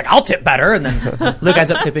handle it? Luke's like, I'll tip better, and then Luke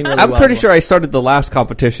ends up tipping really well. I'm pretty sure I started the last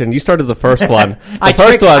competition. You started the first one. I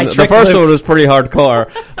tricked Luke. One was pretty hardcore,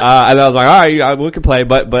 and I was like, all right, we can play.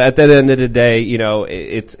 But at the end of the day, you know,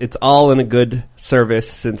 it's all in a good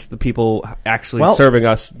service since the people actually serving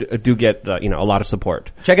us do get a lot of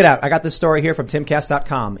support. Check it out. I got this story here from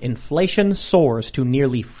timcast.com. Inflation soars to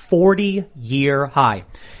nearly 40-year high.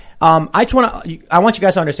 I want you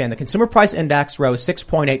guys to understand the consumer price index rose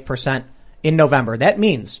 6.8% in November. That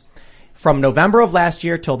means from November of last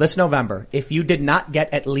year till this November, if you did not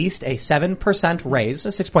get at least a 7% raise, a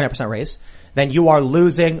 6.8% raise, then you are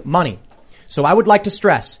losing money. So I would like to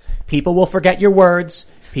stress, people will forget your words,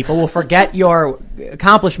 people will forget your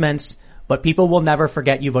accomplishments, but people will never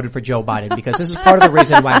forget you voted for Joe Biden, because this is part of the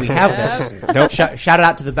reason why we have this. Shout it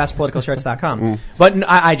out to the bestpoliticalshirts.com. But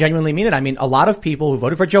I genuinely mean it. I mean, a lot of people who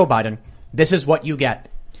voted for Joe Biden, this is what you get.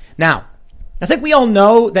 Now, I think we all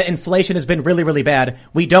know that inflation has been really, really bad.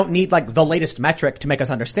 We don't need like the latest metric to make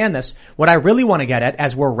us understand this. What I really want to get at,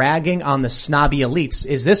 as we're ragging on the snobby elites,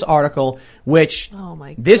 is this article, which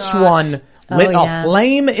this one lit a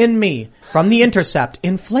flame in me from The Intercept.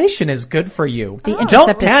 Inflation is good for you.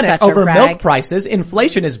 Don't panic over milk prices.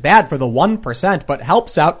 Inflation is bad for the 1%, but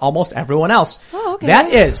helps out almost everyone else. Oh, okay.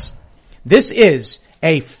 This is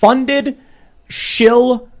a funded,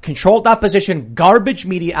 shill, controlled opposition, garbage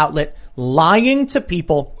media outlet lying to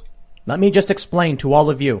people. Let me just explain to all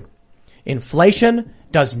of you. Inflation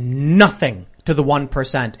does nothing to the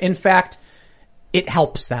 1%. In fact, it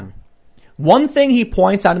helps them. One thing he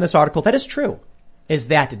points out in this article that is true is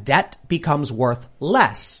that debt becomes worth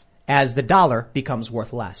less as the dollar becomes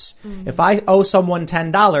worth less. Mm-hmm. If I owe someone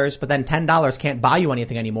 $10, but then $10 can't buy you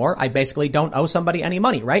anything anymore, I basically don't owe somebody any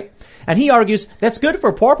money, right? And he argues that's good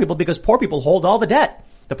for poor people because poor people hold all the debt.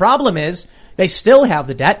 The problem is they still have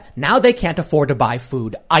the debt. Now they can't afford to buy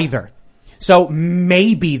food either. So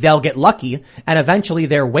maybe they'll get lucky and eventually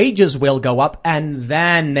their wages will go up and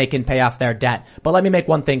then they can pay off their debt. But let me make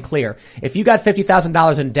one thing clear. If you got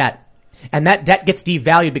 $50,000 in debt and that debt gets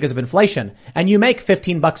devalued because of inflation and you make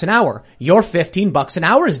 $15 an hour, your $15 an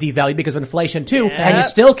hour is devalued because of inflation too. Yep. And you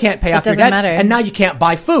still can't pay off your debt. Matter. And now you can't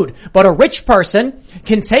buy food. But a rich person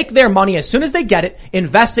can take their money as soon as they get it,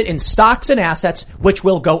 invest it in stocks and assets, which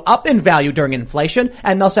will go up in value during inflation.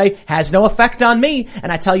 And they'll say, has no effect on me.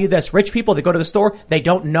 And I tell you this, rich people, they go to the store, they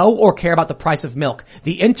don't know or care about the price of milk.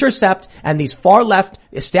 The Intercept and these far left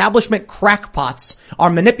establishment crackpots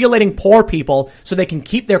are manipulating poor people so they can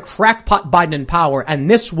keep their crackpot Biden in power,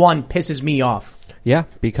 and this one pisses me off. Yeah,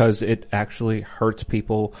 because it actually hurts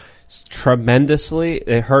people tremendously.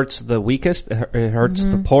 It hurts the weakest. It hurts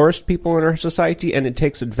the poorest people in our society, and it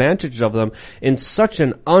takes advantage of them in such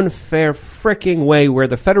an unfair freaking way where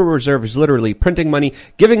the Federal Reserve is literally printing money,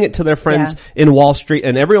 giving it to their friends in Wall Street,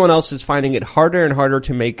 and everyone else is finding it harder and harder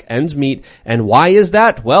to make ends meet. And why is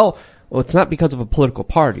that? Well, it's not because of a political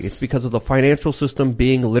party. It's because of the financial system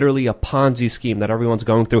being literally a Ponzi scheme that everyone's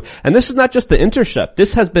going through. And this is not just The Intercept.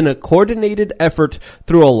 This has been a coordinated effort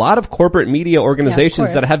through a lot of corporate media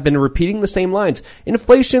organizations that have been repeating the same lines.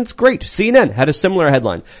 Inflation's great. CNN had a similar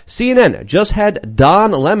headline. CNN just had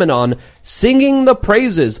Don Lemon on singing the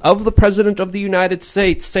praises of the President of the United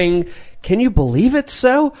States, saying, "Can you believe it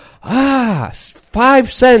so?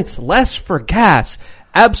 5 cents less for gas."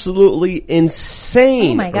 Absolutely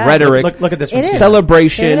insane rhetoric. Look at this one.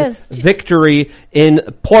 Celebration, victory in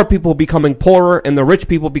poor people becoming poorer and the rich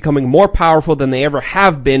people becoming more powerful than they ever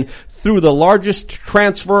have been through the largest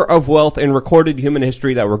transfer of wealth in recorded human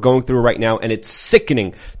history that we're going through right now. And it's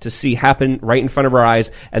sickening to see happen right in front of our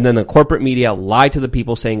eyes. And then the corporate media lie to the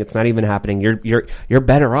people saying it's not even happening. You're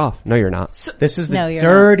better off. No, you're not. This is the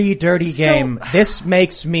dirty game. This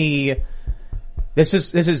makes me...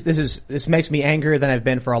 This makes me angrier than I've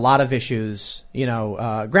been for a lot of issues.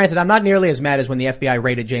 Granted, I'm not nearly as mad as when the FBI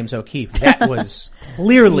raided James O'Keefe. That was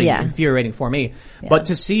clearly infuriating for me. Yeah. But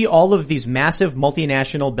to see all of these massive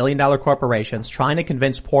multinational billion-dollar corporations trying to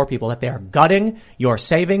convince poor people that they are gutting your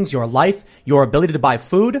savings, your life, your ability to buy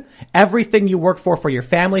food, everything you work for your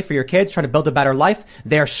family, for your kids, trying to build a better life,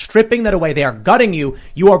 they're stripping that away. They are gutting you.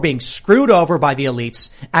 You are being screwed over by the elites.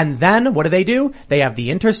 And then what do? They have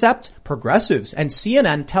The Intercept, progressives, and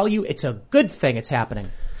CNN tell you it's a good thing it's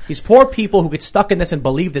happening. These poor people who get stuck in this and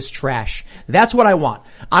believe this trash. That's what I want.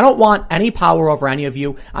 I don't want any power over any of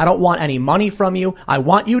you. I don't want any money from you. I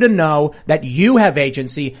want you to know that you have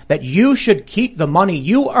agency, that you should keep the money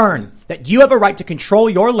you earn, that you have a right to control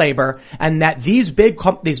your labor, and that these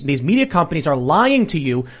these media companies are lying to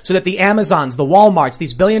you so that the Amazons, the Walmarts,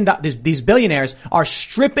 these billionaires are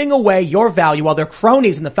stripping away your value while their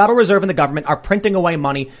cronies in the Federal Reserve and the government are printing away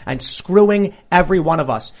money and screwing every one of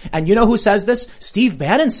us. And you know who says this? Steve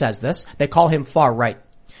Bannon says this. They call him far right.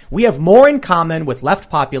 We have more in common with left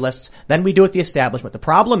populists than we do with the establishment. The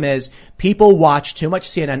problem is people watch too much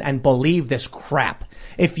CNN and believe this crap.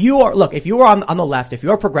 If you are on the left, if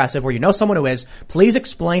you're progressive or you know someone who is, please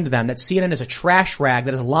explain to them that CNN is a trash rag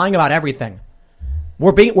that is lying about everything.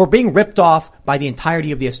 We're being ripped off by the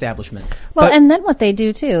entirety of the establishment. Well, and then what they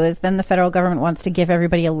do too is then the federal government wants to give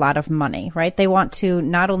everybody a lot of money, right? They want to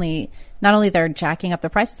not only they're jacking up the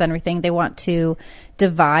prices and everything, they want to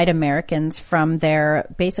divide Americans from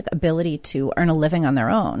their basic ability to earn a living on their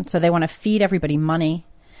own. So they want to feed everybody money.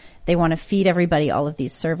 They want to feed everybody all of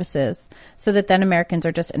these services so that then Americans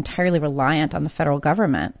are just entirely reliant on the federal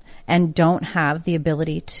government and don't have the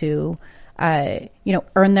ability to,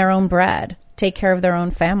 earn their own bread, take care of their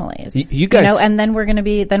own families. You guys, and then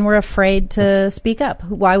we're afraid to speak up.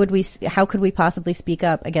 How could we possibly speak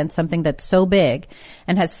up against something that's so big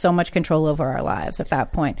and has so much control over our lives at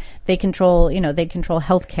that point? They control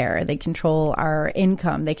healthcare. They control our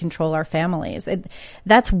income. They control our families.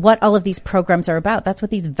 That's what all of these programs are about. That's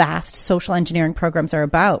what these vast social engineering programs are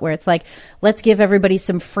about, where it's like, let's give everybody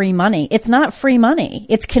some free money. It's not free money.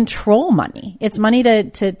 It's control money. It's money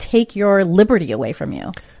to take your liberty away from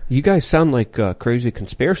you. You guys sound like crazy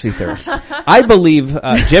conspiracy theorists. I believe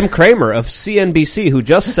Jim Cramer of CNBC, who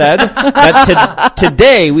just said that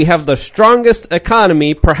today we have the strongest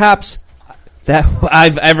economy, perhaps, that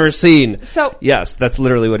I've ever seen. So yes, that's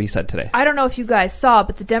literally what he said today. I don't know if you guys saw,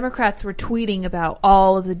 but the Democrats were tweeting about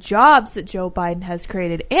all of the jobs that Joe Biden has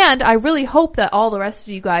created. And I really hope that all the rest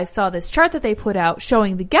of you guys saw this chart that they put out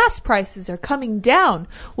showing the gas prices are coming down.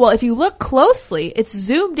 Well, if you look closely, it's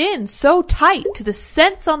zoomed in so tight to the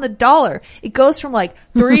cents on the dollar. It goes from like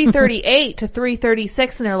 338 to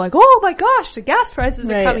 336, and they're like, oh my gosh, the gas prices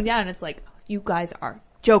are coming down. And it's like, you guys are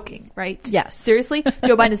joking, right? Yes. Seriously,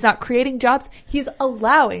 Joe Biden is not creating jobs. He's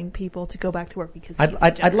allowing people to go back to work because he's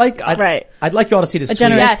I'd like you all to see this. A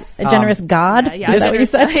generous God. Yeah, is that what you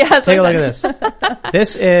said? Yeah, take a look at this.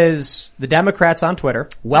 This is the Democrats on Twitter.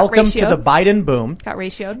 Welcome to the Biden boom. Got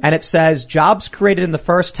ratioed. And it says jobs created in the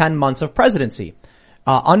first 10 months of presidency.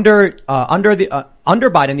 Under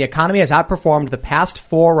Biden, the economy has outperformed the past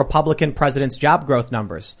 4 Republican presidents' job growth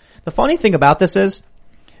numbers. The funny thing about this is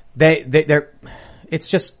they're it's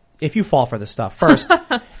just, if you fall for this stuff, first,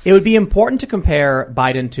 it would be important to compare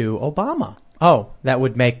Biden to Obama. Oh, that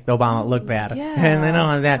would make Obama look bad. Yeah. And they don't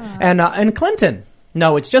want that. And Clinton.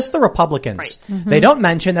 No, it's just the Republicans. Right. They don't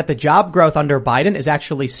mention that the job growth under Biden is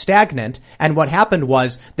actually stagnant. And what happened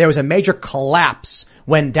was there was a major collapse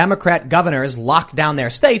when Democrat governors locked down their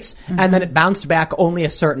states, and then it bounced back only a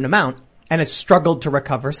certain amount and has struggled to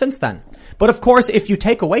recover since then. But of course, if you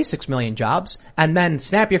take away 6 million jobs and then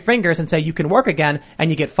snap your fingers and say you can work again and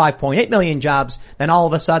you get 5.8 million jobs, then all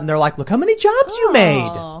of a sudden they're like, look how many jobs you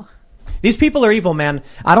made. These people are evil, man.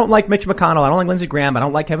 I don't like Mitch McConnell. I don't like Lindsey Graham. I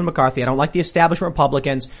don't like Kevin McCarthy. I don't like the establishment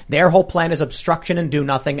Republicans. Their whole plan is obstruction and do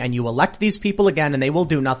nothing. And you elect these people again and they will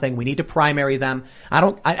do nothing. We need to primary them.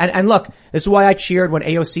 And look, this is why I cheered when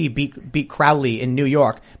AOC beat Crowley in New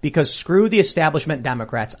York, because screw the establishment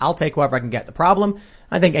Democrats. I'll take whoever I can get. The problem,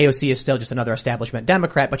 I think AOC is still just another establishment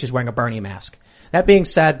Democrat, but she's wearing a Bernie mask. That being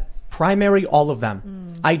said, primary all of them.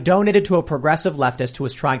 I donated to a progressive leftist who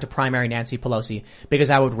was trying to primary Nancy Pelosi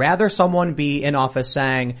because I would rather someone be in office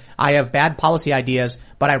saying, I have bad policy ideas,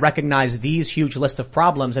 but I recognize these huge list of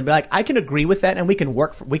problems, and be like, I can agree with that and we can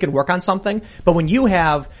work on something. But when you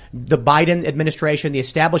have the Biden administration, the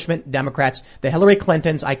establishment Democrats, the Hillary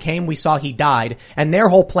Clintons, we saw, he died, and their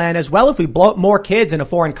whole plan is, well, if we blow up more kids in a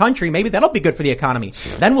foreign country, maybe that'll be good for the economy.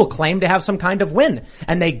 Then we'll claim to have some kind of win.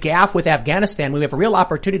 And they gaffe with Afghanistan. We have a real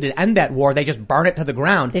opportunity to end that war. They just burn it to the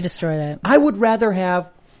ground. They destroyed it. I would rather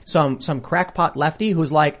have some crackpot lefty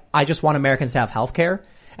who's like, I just want Americans to have health care.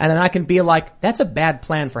 And then I can be like, that's a bad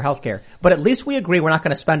plan for health care. But at least we agree we're not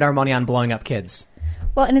going to spend our money on blowing up kids.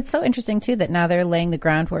 Well, and it's so interesting, too, that now they're laying the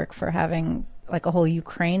groundwork for having like a whole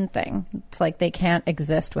Ukraine thing. It's like they can't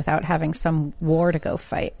exist without having some war to go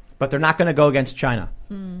fight. But they're not going to go against China.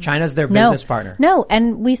 China's their business partner. No,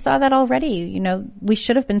 and we saw that already. You know, we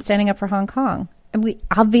should have been standing up for Hong Kong. And we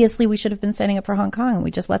should have been standing up for Hong Kong, and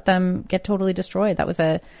we just let them get totally destroyed. That was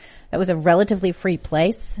a relatively free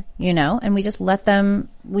place, you know, and we just let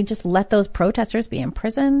those protesters be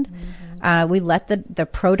imprisoned. We let the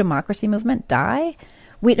pro-democracy movement die.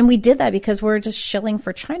 We did that because we're just shilling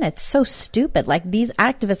for China. It's so stupid. Like, these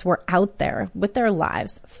activists were out there with their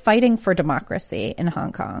lives fighting for democracy in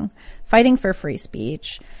Hong Kong, fighting for free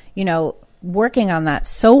speech, you know, working on that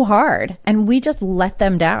so hard, and we just let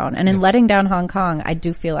them down. And in letting down Hong Kong, I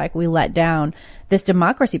do feel like we let down this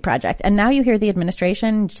democracy project. And now you hear the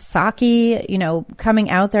administration, Psaki, you know, coming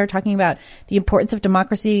out there talking about the importance of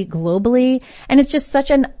democracy globally. And it's just such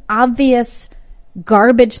an obvious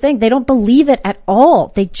garbage thing. They don't believe it at all.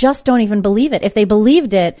 They just don't even believe it. If they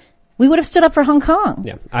believed it, we would have stood up for Hong Kong.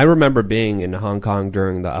 Yeah. I remember being in Hong Kong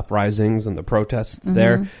during the uprisings and the protests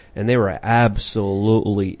there, and they were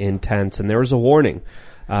absolutely intense. And there was a warning.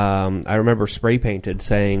 I remember spray painted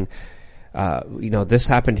saying, you know, this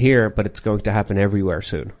happened here, but it's going to happen everywhere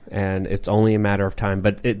soon. And it's only a matter of time.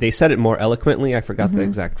 But they said it more eloquently. I forgot the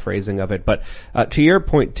exact phrasing of it. But to your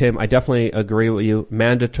point, Tim, I definitely agree with you.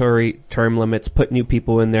 Mandatory term limits, put new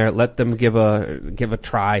people in there, let them give a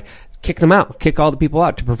try. Kick them out. Kick all the people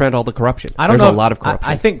out to prevent all the corruption. I don't know. There's a lot of corruption.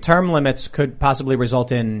 I think term limits could possibly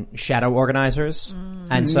result in shadow organizers.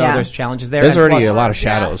 And so there's challenges there. There's already a lot of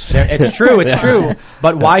shadows. It's true. It's true.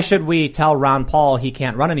 But why should we tell Ron Paul he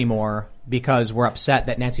can't run anymore because we're upset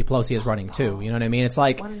that Nancy Pelosi is running too? You know what I mean? It's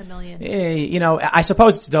like, 1 in a million. You know, I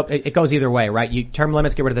suppose it goes either way, right? Term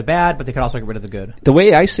limits get rid of the bad, but they could also get rid of the good. The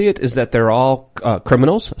way I see it is that they're all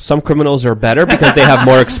criminals. Some criminals are better because they have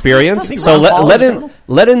more experience. So let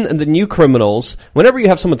in the new criminals. Whenever you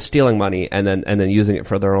have someone stealing money and then using it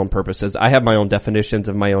for their own purposes, I have my own definitions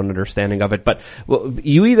and my own understanding of it. But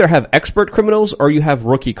you either have expert criminals or you have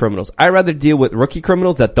rookie criminals. I rather deal with rookie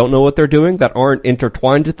criminals that don't know what they're doing, that aren't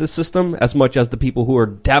intertwined with the system, as much as the people who are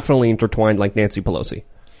definitely intertwined, like Nancy Pelosi.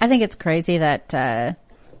 I think it's crazy that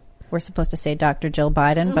we're supposed to say Dr. Jill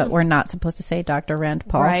Biden, but we're not supposed to say Dr. Rand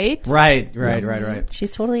Paul. Right.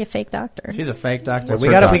 She's totally a fake doctor. She's a fake doctor. We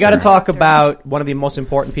got to talk about one of the most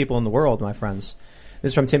important people in the world, my friends.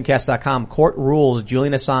 This is from timcast.com. Court rules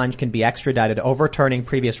Julian Assange can be extradited, overturning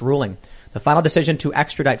previous ruling. The final decision to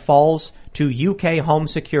extradite falls to UK Home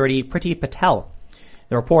Secretary Priti Patel.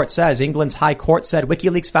 The report says England's High Court said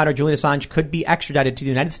WikiLeaks founder Julian Assange could be extradited to the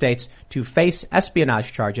United States to face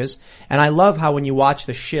espionage charges. And I love how when you watch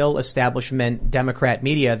the shill establishment Democrat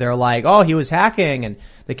media, they're like, oh, he was hacking and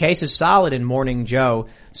the case is solid, and Morning Joe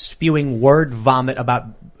spewing word vomit about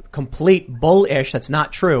complete bullish that's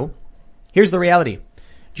not true. Here's the reality.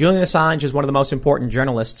 Julian Assange is one of the most important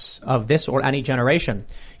journalists of this or any generation.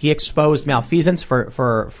 He exposed malfeasance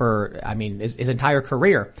for his entire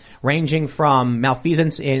career, ranging from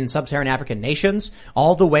malfeasance in sub-Saharan African nations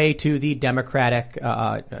all the way to the Democratic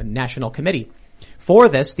National Committee. For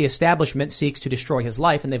this, the establishment seeks to destroy his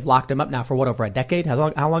life, and they've locked him up now for over a decade? How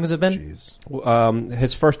long has it been?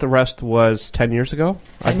 His first arrest was 10 years ago,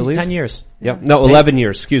 I believe. 10 years. Yep. No, 11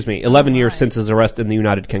 years, excuse me. 11 years since his arrest in the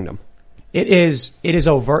United Kingdom. It is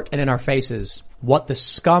overt and in our faces what the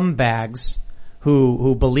scumbags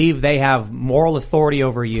who believe they have moral authority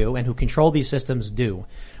over you and who control these systems do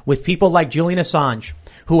with people like Julian Assange,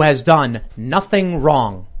 who has done nothing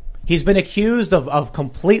wrong. He's been accused of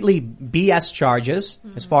completely BS charges,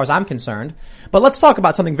 as far as I'm concerned. But let's talk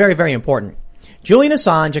about something very, very important. Julian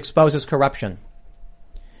Assange exposes corruption.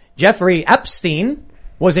 Jeffrey Epstein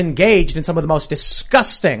was engaged in some of the most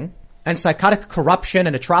disgusting and psychotic corruption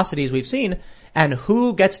and atrocities we've seen. And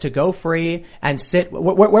who gets to go free and sit?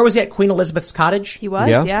 Where was he at? Queen Elizabeth's cottage? He was,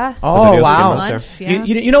 yeah. Oh, wow. Lunch, yeah.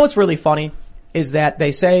 You know what's really funny? Is that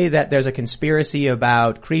they say that there's a conspiracy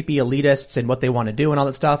about creepy elitists and what they want to do and all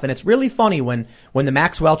that stuff. And it's really funny when the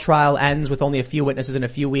Maxwell trial ends with only a few witnesses in a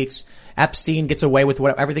few weeks, Epstein gets away with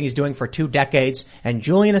everything he's doing for 2 decades, and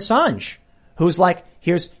Julian Assange, who's like,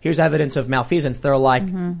 here's evidence of malfeasance, they're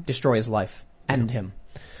like, destroy his life, end him.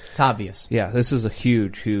 It's obvious. Yeah, this is a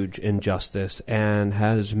huge, huge injustice and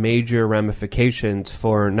has major ramifications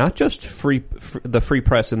for not just the free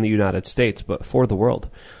press in the United States, but for the world.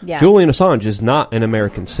 Yeah. Julian Assange is not an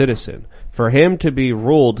American citizen. For him to be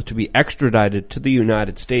ruled to be extradited to the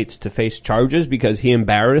United States to face charges because he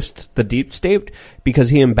embarrassed the deep state, because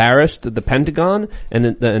he embarrassed the Pentagon and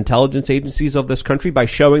the intelligence agencies of this country by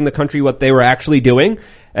showing the country what they were actually doing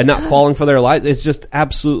and not falling for their lies, it's just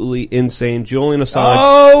absolutely insane. Julian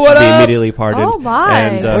Assange should be immediately pardoned. Oh my!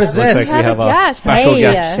 And, what is this? Looks like we have a special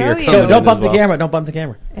guest here coming in Don't bump as well. the camera. Don't bump the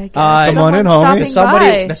camera. Come on in,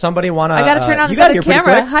 homie. Does somebody want to? I gotta turn on the side of the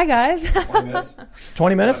camera. Hi guys.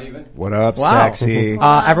 20 minutes? What up, Wow. sexy?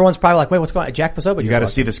 Everyone's probably like, wait, what's going on? Jack Posobiec. You got to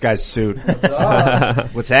see this guy's suit.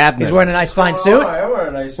 What's happening? He's wearing a nice fine suit. I'm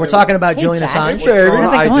wearing a nice suit. We're talking about Julian Jack. Assange. Baby,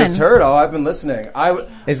 How's it I going? just heard. Oh, I've been listening. I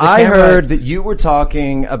camera- heard that you were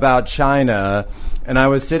talking about China, and I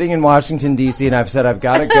was sitting in Washington, D.C., and I've said, I've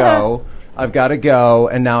got to go. I've got to go,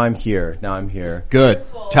 and now I'm here. Good.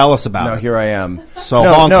 Tell us about No, it. here I am. So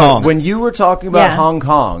Hong Kong. When you were talking about Yeah. Hong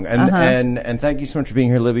Kong, and thank you so much for being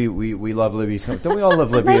here, Libby. We love Libby. So, don't we all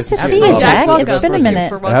love Libby? Nice to It's see just you, love Jack. Libby. It's been a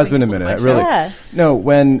minute. It has been a minute. Really. Yeah. No,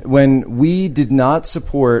 when we did not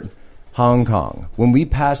support Hong Kong, when we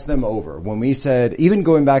passed them over, when we said, even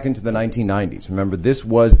going back into the 1990s, remember, this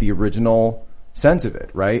was the original sense of it,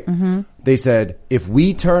 right? Mm-hmm. They said, if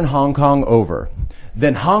we turn Hong Kong over,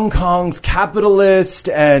 then Hong Kong's capitalist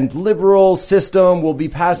and liberal system will be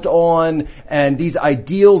passed on, and these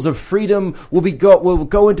ideals of freedom will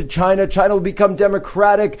go into China. China will become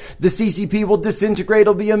democratic. The CCP will disintegrate.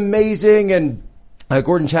 It'll be amazing. And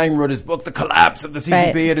Gordon Chang wrote his book, The Collapse of the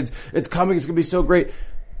CCP, Right. and it's coming. It's going to be so great.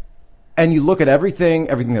 And you look at everything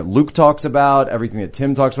that Luke talks about, everything that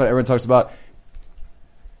Tim talks about, everyone talks about.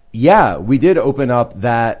 Yeah, we did open up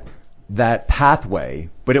that pathway,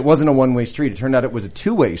 but it wasn't a one-way street. It turned out it was a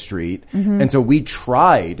two-way street. Mm-hmm. And so we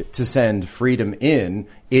tried to send freedom in.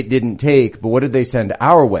 It didn't take, but what did they send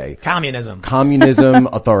our way? Communism,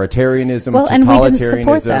 authoritarianism, Well, and we didn't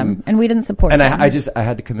support totalitarianism. them. And we didn't support And them. I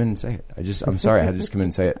had to come in and say it. I'm sorry, I had to just come in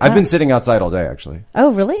and say it. I've been sitting outside all day, actually.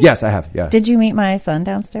 Oh, really? Yes, I have, yeah. Did you meet my son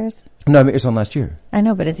downstairs? No, I met your son last year. I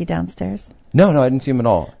know, but is he downstairs? No, I didn't see him at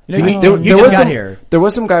all. You was got here. There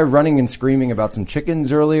was some guy running and screaming about some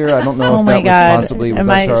chickens earlier. I don't know Oh if my that God. was possibly was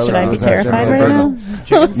that Charlie. Should I or be was that terrified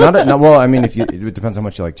Jennifer? right now? Well, I mean, it depends how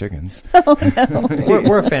much you like chickens.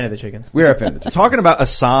 We're a fan of the chickens. We're a fan of the chickens. Talking about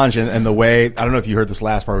Assange and the way, I don't know if you heard this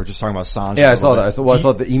last part, we were just talking about Assange. Yeah, I saw that. I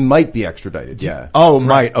saw that he might be extradited. Yeah. Oh,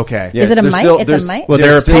 might. Okay. Yeah, Is it a there's might? still- It's there's- a might? Well,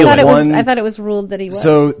 there's they're still appealing. I thought it was ruled that he was.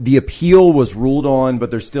 So the appeal was ruled on, but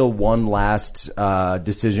there's still one last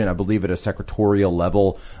decision, I believe, at a secretarial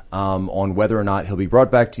level on whether or not he'll be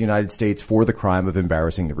brought back to the United States for the crime of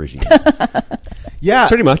embarrassing the regime. Yeah.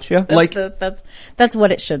 Pretty much, yeah. That's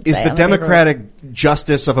what it should Is say. the on paper. democratic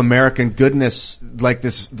justice of American goodness like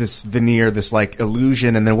this veneer, this like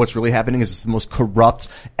illusion, and then what's really happening is the most corrupt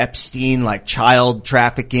Epstein like child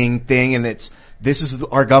trafficking thing, and this is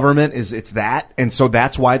our government, it's that, and so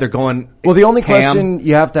that's why they're going. Well, the only ham. question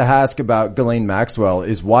you have to ask about Ghislaine Maxwell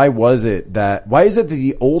is why is it that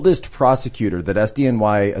the oldest prosecutor that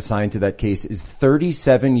SDNY assigned to that case is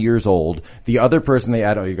 37 years old? The other person they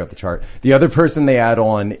add, you got the chart. The other person they add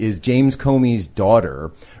on is James Comey's daughter,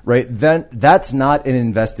 right? Then that's not an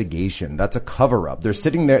investigation. That's a cover up. They're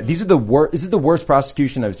sitting there. This is the worst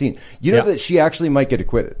prosecution I've seen. You know that she actually might get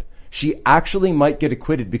acquitted. she actually might get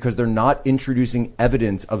acquitted because they're not introducing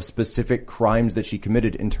evidence of specific crimes that she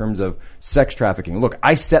committed in terms of sex trafficking. Look,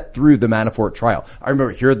 I sat through the Manafort trial. I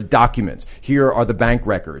remember, here are the documents. Here are the bank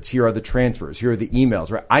records. Here are the transfers. Here are the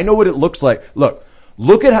emails, right? I know what it looks like.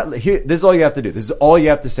 Look at how, here, this is all you have to do. This is all you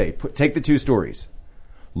have to say. Take the two stories.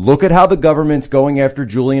 Look at how the government's going after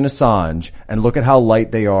Julian Assange, and look at how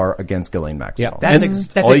light they are against Ghislaine Maxwell. Yeah, that's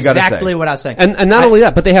exactly what I was saying. And not only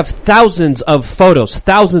that, but they have thousands of photos,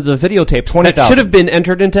 thousands of videotapes that should have been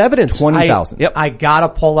entered into evidence. 20,000. I gotta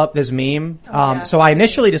pull up this meme. So I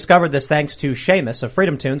initially discovered this thanks to Seamus of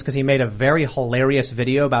Freedom Tunes, because he made a very hilarious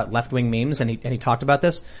video about left-wing memes, and he talked about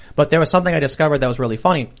this. But there was something I discovered that was really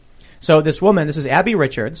funny. So this woman, this is Abby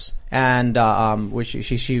Richards, and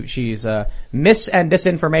she's a mis- and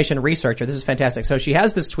disinformation researcher. This is fantastic. So she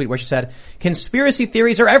has this tweet where she said, "Conspiracy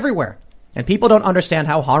theories are everywhere, and people don't understand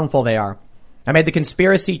how harmful they are. I made the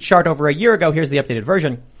conspiracy chart over a year ago. Here's the updated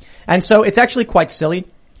version." And so it's actually quite silly.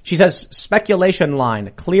 She says, speculation line,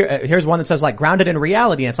 clear. Here's one that says like grounded in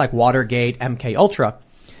reality, and it's like Watergate, MK Ultra.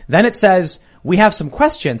 Then it says, we have some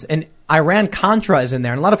questions, and Iran-Contra is in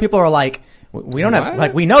there, and a lot of people are like, we don't have,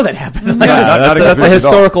 like, we know that happened. Like, that's a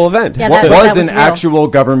historical event. Yeah, what that was an real. actual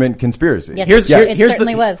government conspiracy? Yes, it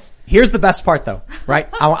certainly was. Here's the best part though, right?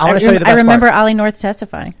 I want to show you the best part. I remember Ollie North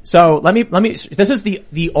testifying. So let me, this is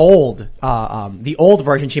the old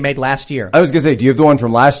version she made last year. I was gonna say, do you have the one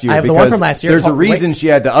from last year? I have the one from last year. There's a reason she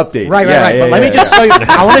had to update it. Right. But let me just show you,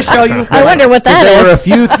 I want to show you. I wonder what that is. There were a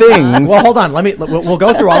few things. Well, hold on. We'll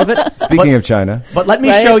go through all of it. Speaking of China. But let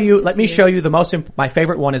me show you my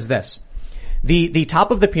favorite one is this. The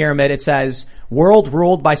top of the pyramid, it says, world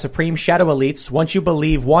ruled by supreme shadow elites. Once you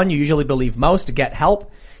believe one, you usually believe most. Get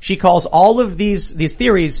help. She calls all of these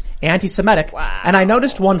theories anti-Semitic. Wow. And I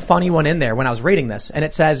noticed one funny one in there when I was reading this, and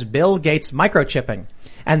it says Bill Gates microchipping.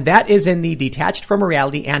 And that is in the detached from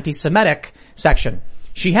reality anti-Semitic section.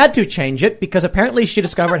 She had to change it because apparently she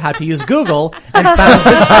discovered how to use Google and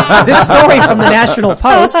found this story from the National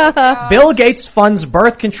Post. Bill Gates funds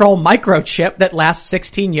birth control microchip that lasts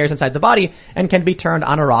 16 years inside the body and can be turned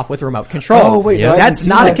on or off with remote control. Oh wait, that's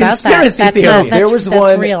not a conspiracy theory. There was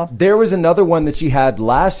real. There was another one that she had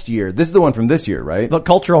last year. This is the one from this year, right? Look,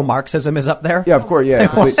 cultural Marxism is up there. Yeah, of course.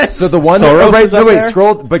 Yeah. So the one.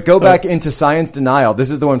 Scroll, but go back into science denial. This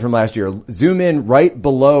is the one from last year. Zoom in right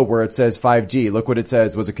below where it says 5G. Look what it says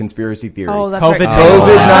was a conspiracy theory. Oh, that's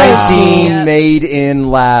COVID-19 made in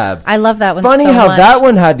lab. I love that one. Funny so how much. that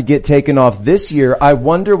one had to get taken off this year. I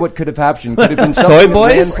wonder what could have happened. Could have been Soy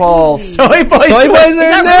boys. Soy boys. Soy boys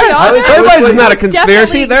are in there. Soy boys is not a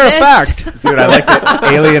conspiracy; they're a fact. Dude, I like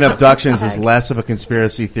that alien abductions is less of a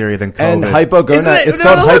conspiracy theory than COVID. And it's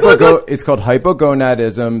called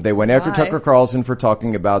hypogonadism. They went after Tucker Carlson for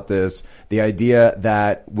talking about this. The idea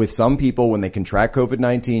that with some people, when they can track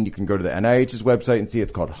COVID-19, you can go to the NIH's website and see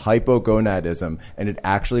it's called hypogonadism, and it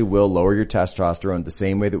actually will lower your testosterone the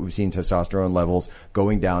same way that we've seen testosterone levels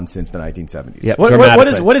going down since the 1970s. Yep.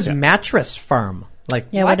 What is mattress firm?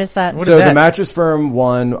 Like, what is that? The mattress firm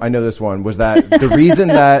one, I know this one, was that the reason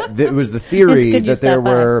that it was the theory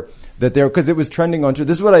because it was trending on Twitter.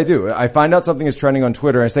 This is what I do. I find out something is trending on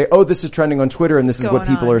Twitter and I say, oh, this is trending on Twitter and this is what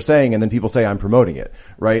people are saying. And then people say I'm promoting it.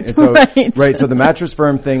 Right. And so, So the mattress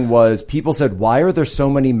firm thing was people said, why are there so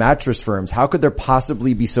many mattress firms? How could there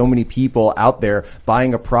possibly be so many people out there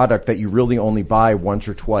buying a product that you really only buy once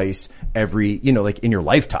or twice every, like in your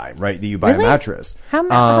lifetime, right? That you buy a mattress. How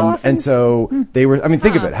often? And so they were,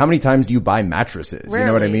 think of it. How many times do you buy mattresses? Rarely. You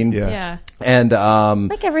know what I mean? Yeah. And,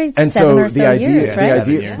 like every and 7 so or so the idea, years,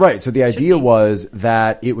 right? right. So the idea was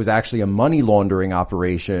that it was actually a money laundering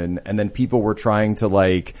operation, and then people were trying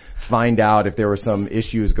to find out if there were some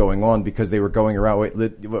issues going on because they were going around. I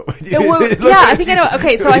think I know.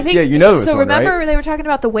 Okay, so I think So remember they were talking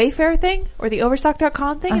about the Wayfair thing or the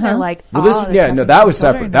Overstock.com thing, and they're like, that was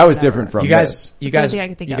separate. That was different from this. You guys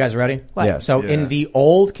ready? What? Yeah. So in the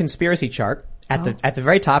old conspiracy chart, at the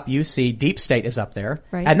very top, you see Deep State is up there.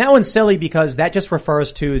 Right. And that one's silly because that just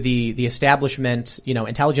refers to the establishment,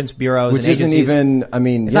 intelligence bureaus Which and agencies. isn't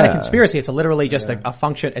even, it's not a conspiracy. It's literally just a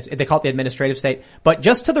function. They call it the administrative state. But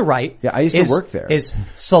just to the right. Yeah, I used to work there. Is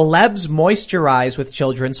celebs moisturize with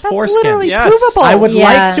children's foreskin. That's literally provable. I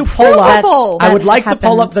would like to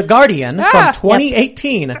pull up The Guardian from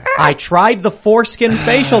 2018. Yep. I tried the foreskin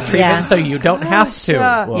facial treatment so you don't have to.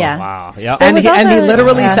 Wow. Yeah. And he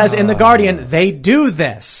literally says in The Guardian, they do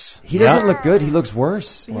this. He doesn't look good. He looks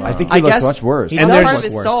worse. I think he I looks guess much worse. he And does part look of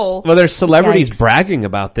his worse. soul. Well, there's celebrities Yikes. bragging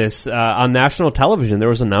about this on national television. There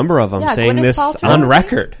was a number of them Yeah, saying Gwyneth this Paltrow, on I think.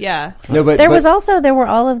 record. Yeah. No, but There were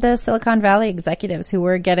all of the Silicon Valley executives who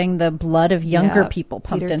were getting the blood of younger Yeah. people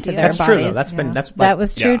pumped Peter into Thiel. their That's bodies. true, though. That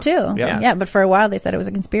was true Yeah. too. Yeah. Yeah, but for a while they said it was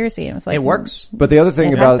a conspiracy. And it was like It works. But the other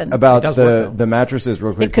thing It about happened. It does work, the mattresses,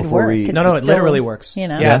 real quick, It could before work. we It's No, it still, literally works. you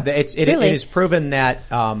know? Yeah, Yeah. it Really? is proven that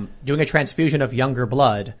doing a transfusion of younger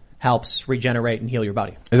blood helps regenerate and heal your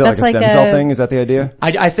body. is it like a That's stem like cell a- thing? Is that the idea?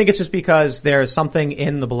 I think it's just because there's something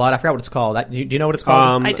in the blood. I forgot what it's called. Do you know what it's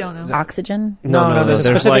called? I don't know. Oxygen. No, there's a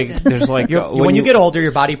There's specific. there's like when you get older,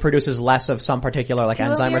 your body produces less of some particular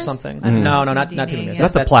enzyme or Telomeres? something. I don't know. No, not DNA, telomeres. yeah.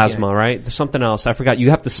 That's the That's plasma, DNA. right? There's something else. I forgot.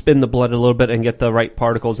 You have to spin the blood a little bit and get the right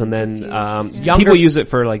particles, and then Younger- people use it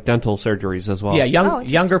for like dental surgeries as well. Yeah, interesting.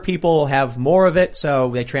 younger people have more of it,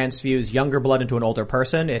 so they transfuse younger blood into an older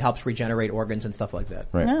person. It helps regenerate organs and stuff like that.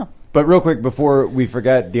 Right. No. But real quick, before we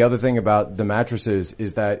forget, the other thing about the mattresses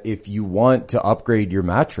is that if you want to upgrade your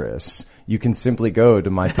mattress, you can simply go to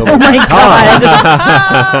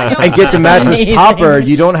mypillow.com and get the mattress amazing. topper.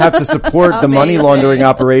 You don't have to support the money laundering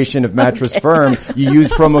operation of Mattress Firm. You use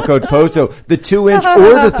promo code POSO. The 2-inch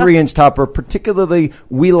or the 3-inch topper, particularly,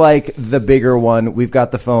 we like the bigger one. We've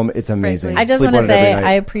got the foam. It's amazing. I just Sleep want on to it every say night.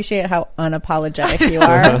 I appreciate how unapologetic you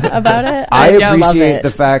are about it. I love appreciate it.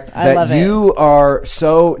 the fact I love that it. you are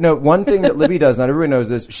so, no, one thing that Libby does, not everybody knows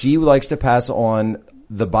this, she likes to pass on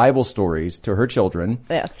the Bible stories to her children.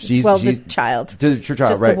 Yes. She's the child. To your child,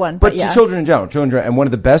 Just the right. one, but but yeah. to children in general. And one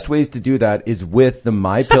of the best ways to do that is with the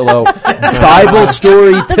MyPillow Bible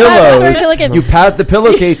story Bible pillows. story pillow. You pass the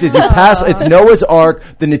pillowcases, you pass, it's Noah's Ark,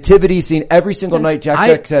 the nativity scene every single night.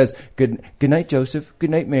 Jack says, good night, Joseph. Good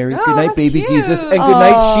night, Mary. Good night, baby cute. Jesus. And good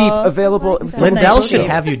night, sheep. Available. Lindell should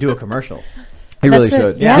have you do a commercial. He really That's it.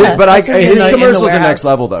 should. Yeah. But That's it. his In the commercials are warehouse. next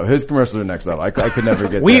level, though. His commercials are next level. I could never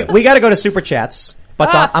get We there. got to go to super chats, but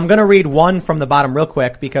I'm going to read one from the bottom real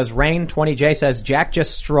quick because Rain20J says Jack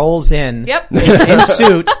just strolls in Yep. in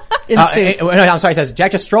suit. In suit. No, I'm sorry. It says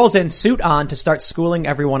Jack just strolls in suit on to start schooling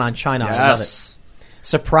everyone on China. I love it.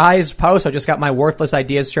 Surprise post. I just got my worthless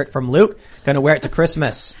ideas shirt from Luke. Going to wear it to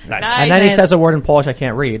Christmas. Nice. And then he says a word in Polish I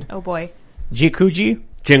can't read. Oh boy. Jikuji.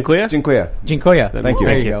 Dziękuję. Dziękuję. Dziękuję. Thank you.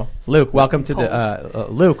 There you go. Luke, welcome to the,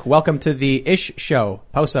 Luke, welcome to the Ish Show.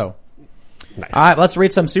 Poso. Nice. All right, let's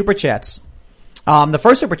read some super chats. The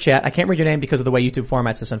first super chat, I can't read your name because of the way YouTube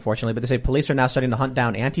formats this, unfortunately, but they say police are now starting to hunt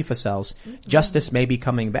down Antifa cells. Justice may be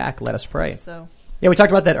coming back. Let us pray. So. Yeah, we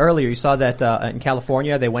talked about that earlier. You saw that in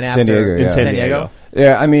California, they went after San Diego, yeah. San Diego.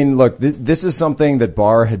 Yeah, I mean, look, this is something that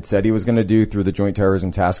Barr had said he was going to do through the Joint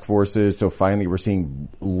Terrorism Task Forces. So finally, we're seeing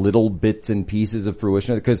little bits and pieces of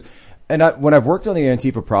fruition because. And when I've worked on the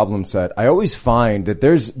Antifa problem set, I always find that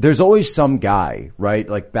there's always some guy, right?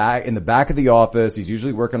 Like back in the back of the office, he's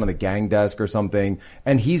usually working on the gang desk or something,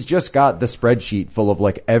 and he's just got the spreadsheet full of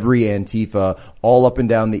like every Antifa all up and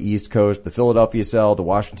down the East Coast, the Philadelphia cell, the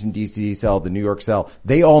Washington DC cell, the New York cell.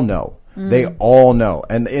 They all know. They all know.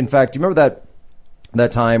 And in fact, do you remember that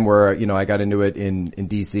time where, I got into it in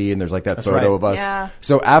DC and there's like that That's photo right. of us. Yeah.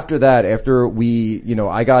 So after that, after we,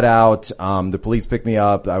 I got out, the police picked me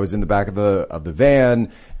up. I was in the back of the van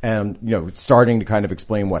and, starting to kind of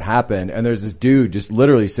explain what happened. And there's this dude just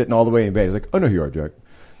literally sitting all the way in bed. He's like, I know who you are, Jack.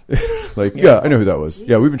 Like, yeah, I know who that was.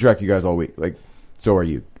 Yeah, we've been tracking you guys all week. Like, so are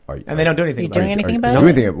you. And they don't do anything You about doing it. anything about Doing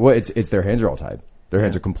it? anything? Well, it's their hands are all tied. Their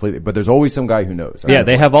hands are completely, but there's always some guy who knows. Yeah,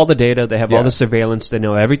 they have all the data. They have all Yeah. the surveillance. They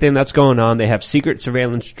know everything that's going on. They have secret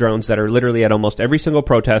surveillance drones that are literally at almost every single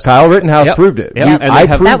protest. Kyle Rittenhouse Yep. proved it. Yep. We- And they I have-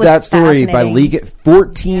 proved That was that story by fascinating. leaking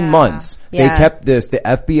 14 months. Yeah. They kept this. The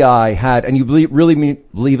FBI had, and you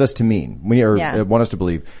believe us to mean, Yeah. want us to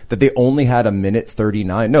believe that they only had a minute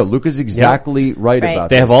 39. No, Luke is exactly right Right. about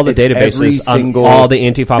They this. have all the It's every databases on single, all the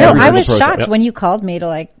Antifa. No, every I single was protest. shocked Yep. when you called me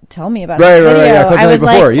to tell me about Right, this right, video. yeah, 'cause I the was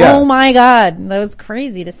night before, like, yeah. oh my God. That was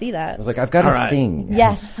crazy to see that. I was like, I've got a thing.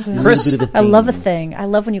 Yes. Chris- I love a thing. I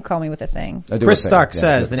love when you call me with a thing. I do Chris a thing. Stark Yeah, I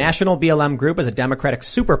says do the a thing. National BLM Group is a Democratic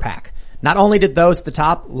super PAC. Not only did those at the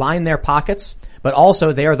top line their pockets, but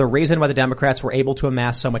also they are the reason why the Democrats were able to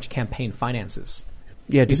amass so much campaign finances.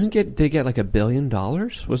 Yeah, did they get like $1 billion?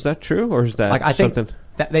 Was that true, or is that I think something?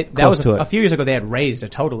 that close was to it? a few years ago. They had raised a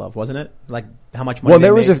total of, wasn't it? Like how much money? Well,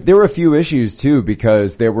 they made? there were a few issues too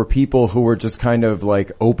because there were people who were just kind of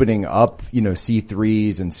like opening up,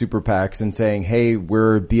 C3s and super PACs and saying, "Hey,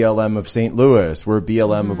 we're BLM of St. Louis, we're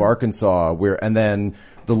BLM of Arkansas, and then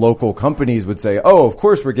the local companies would say, "Oh, of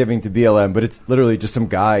course we're giving to BLM," but it's literally just some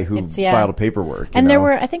guy who filed paperwork. And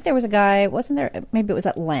I think there was a guy, wasn't there? Maybe it was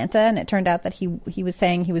Atlanta, and it turned out that he was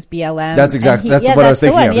saying he was BLM. That's exactly that's what I was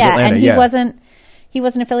thinking of. Yeah, Atlanta, and he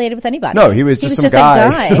wasn't affiliated with anybody. No, he was just some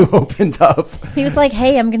guy who opened up. He was like,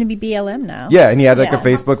 "Hey, I'm going to be BLM now." Yeah, and he had like a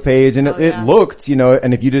Facebook page, and it looked,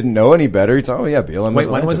 and if you didn't know any better, you'd say, "Oh yeah, BLM." Wait,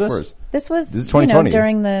 when was this? This is 2020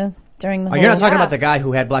 during the. You're not talking about the guy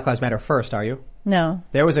who had Black Lives Matter first, are you? No.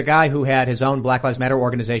 There was a guy who had his own Black Lives Matter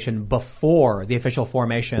organization before the official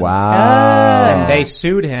formation. Wow. And they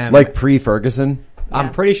sued him. Like pre-Ferguson? I'm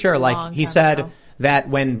pretty sure. Like, he said that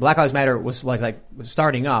when Black Lives Matter was was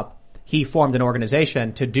starting up, he formed an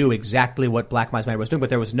organization to do exactly what Black Lives Matter was doing, but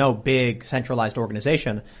there was no big centralized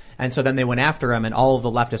organization. And so then they went after him, and all of the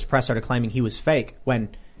leftist press started claiming he was fake when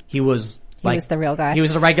he was... He was the real guy. He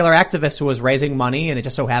was a regular activist who was raising money, and it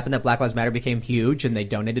just so happened that Black Lives Matter became huge, and they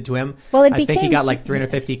donated to him. Well, I think he got like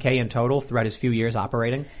 $350K in total throughout his few years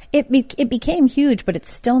operating. It became huge, but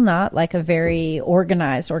it's still not like a very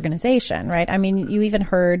organized organization, right? I mean, you even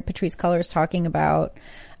heard Patrisse Cullors talking about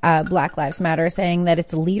Black Lives Matter, saying that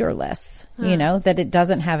it's leaderless, that it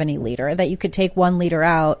doesn't have any leader, that you could take one leader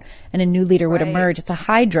out and a new leader would emerge. It's a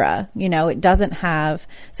hydra, it doesn't have,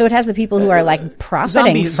 so it has the people who are like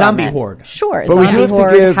profiting from zombie it. horde. Sure. But zombie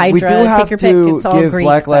horde, hydra, we do have take your pick. to It's all give Greek,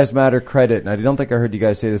 Black Lives Matter credit, and I don't think I heard you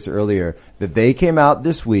guys say this earlier, that they came out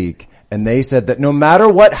this week and they said that no matter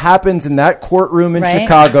what happens in that courtroom in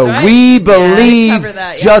Chicago, we believe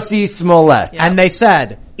Jussie Smollett. Yeah. And they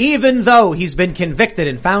said, even though he's been convicted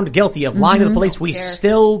and found guilty of lying to the police, we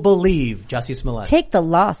still believe Jussie Smollett. Take the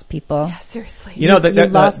loss, people. Yeah, seriously. You know,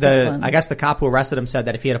 I guess the cop who arrested him said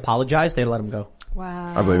that if he had apologized, they'd let him go.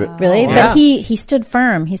 Wow. I believe it. Really? Yeah. But he stood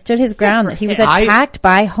firm. He stood his ground that he was attacked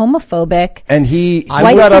by homophobic and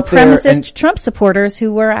white supremacist Trump supporters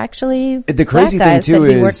who were actually the crazy black guys thing too that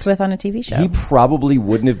he is worked with on a TV show. He probably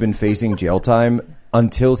wouldn't have been facing jail time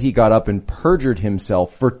until he got up and perjured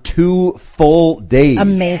himself for 2 full days.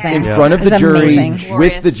 Amazing. In front of the jury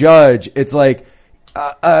with the judge. It's like,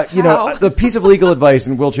 the piece of legal advice,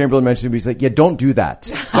 and Will Chamberlain mentioned it, he's like, don't do that.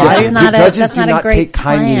 Judges do not take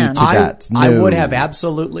kindly to that. No. I would have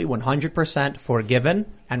absolutely 100% forgiven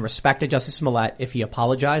and respected Jussie Smollett if he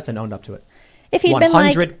apologized and owned up to it. If he'd been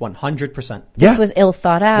like 100%. This was ill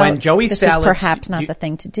thought out. When Joey this Salads, was perhaps not the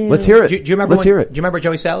thing to do. Let's hear it. Do you remember? Let's hear it. Do you remember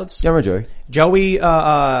Joey Salads? Yeah, I remember Joey.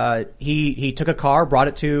 Joey, he took a car, brought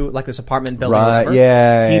it to like this apartment building. Right. Or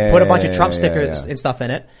Yeah. He put a bunch of Trump stickers and stuff in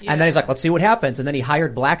it, and then he's like, "Let's see what happens." And then he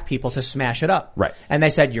hired black people to smash it up. Right. And they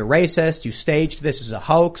said, "You're racist. You staged this as a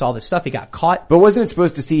hoax. All this stuff." He got caught. But wasn't it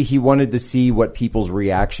supposed to see? He wanted to see what people's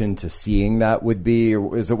reaction to seeing that would be,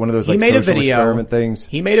 or is it one of those like social experiment things?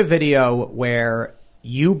 He made a video where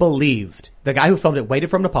you believed, the guy who filmed it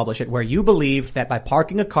waited for him to publish it, where you believed that by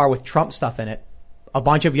parking a car with Trump stuff in it, a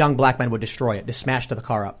bunch of young black men would destroy it, just smash the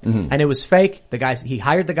car up. Mm-hmm. And it was fake. The guys, he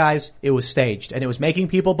hired the guys, it was staged. And it was making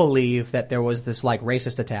people believe that there was this like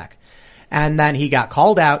racist attack. And then he got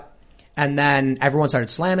called out, and then everyone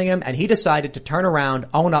started slamming him, and he decided to turn around,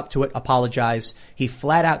 own up to it, apologize. He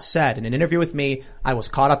flat out said in an interview with me, I was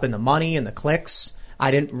caught up in the money and the clicks. I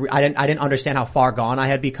didn't understand how far gone I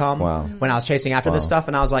had become when I was chasing after this stuff.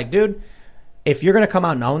 And I was like, dude, if you're going to come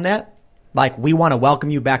out and own that, like, we want to welcome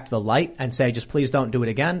you back to the light and say, just please don't do it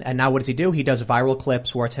again. And now what does he do? He does viral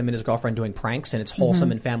clips where it's him and his girlfriend doing pranks, and it's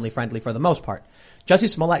wholesome and family friendly for the most part. Jussie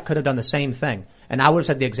Smollett could have done the same thing. And I would have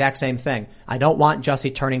said the exact same thing. I don't want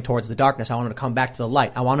Jussie turning towards the darkness. I want him to come back to the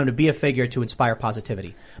light. I want him to be a figure to inspire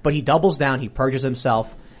positivity. But he doubles down. He perjures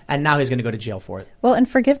himself. And now he's going to go to jail for it. Well, and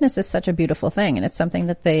forgiveness is such a beautiful thing. And it's something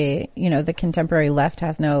that the contemporary left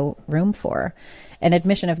has no room for. An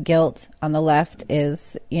admission of guilt on the left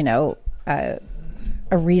is, a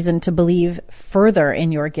reason to believe further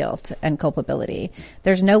in your guilt and culpability.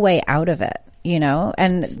 There's no way out of it,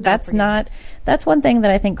 and that's one thing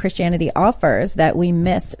that I think Christianity offers that we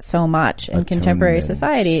miss so much in contemporary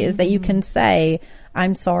society, is that you can say,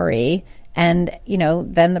 I'm sorry. And,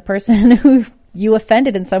 then the person who you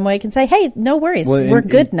offended in some way can say, hey, no worries. We're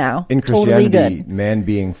good now. In Christianity, Christianity, good. Man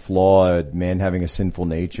being flawed, man having a sinful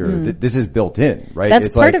nature, this is built in, right? That's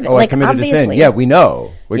it's part like, of it. I committed a sin. Yeah, we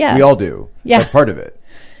know. We all do. Yeah. That's part of it.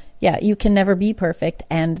 Yeah, you can never be perfect,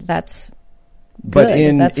 and that's But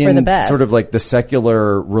good. That's for the best. Sort of like the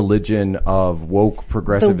secular religion of woke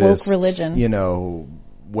progressivists, the woke religion.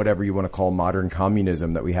 Whatever you want to call modern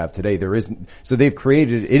communism that we have today, there isn't. So they've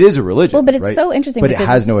created, it is a religion. Well, but it's right? so interesting, but it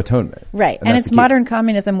has no atonement, right? And it's modern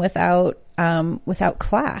communism without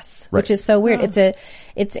class, which is so weird.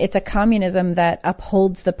 It's a communism that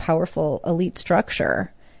upholds the powerful elite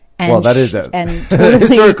structure And well, that is and totally,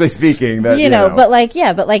 historically speaking, that, you know, but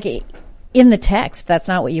in the text, that's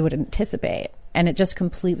not what you would anticipate. And it just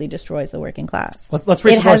completely destroys the working class. Let's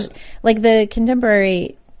read some more. Like the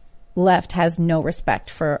contemporary left has no respect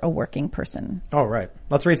for a working person. Oh, right.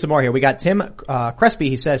 Let's read some more here. We got Tim Crespi.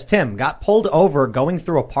 He says, Tim got pulled over going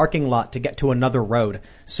through a parking lot to get to another road.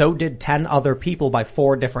 So did 10 other people by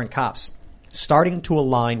 4 different cops. Starting to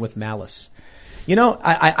align with malice. You know,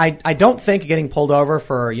 I don't think getting pulled over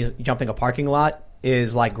for jumping a parking lot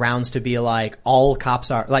is like grounds to be like all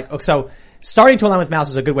cops are like, so starting to align with malice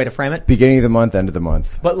is a good way to frame it. Beginning of the month, end of the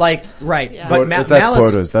month. But like, right. Yeah. But That's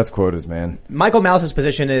malice, quotas. That's quotas, man. Michael Malice's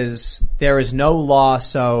position is there is no law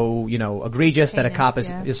so, egregious that a cop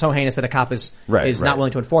is so heinous that a cop is not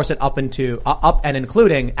willing to enforce it up and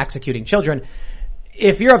including executing children.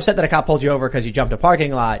 If you're upset that a cop pulled you over because you jumped a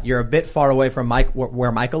parking lot, you're a bit far away from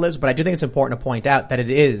where Michael is, but I do think it's important to point out that it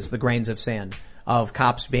is the grains of sand of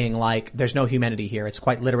cops being like, there's no humanity here. It's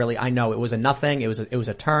quite literally, I know it was a nothing. It was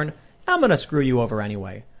a turn. I'm going to screw you over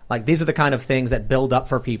anyway. Like, these are the kind of things that build up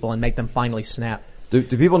for people and make them finally snap. Do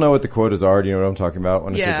people know what the quotas are? Do you know what I'm talking about?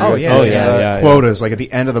 When Yeah. I say Yeah. Quotas, like at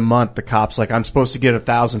the end of the month, the cop's like, I'm supposed to get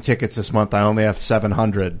 1,000 tickets this month. I only have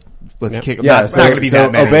 700. Let's kick them. Yeah, It's not going to be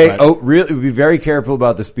that many. Really, be very careful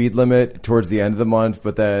about the speed limit towards the end of the month,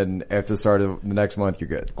 but then after the start of the next month, you're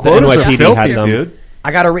good. Quotas are filthy, dude.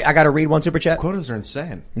 I gotta read one super chat. Quotas are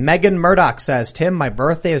insane. Megan Murdoch says, Tim, my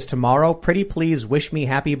birthday is tomorrow. Pretty please wish me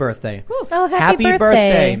happy birthday. Oh, happy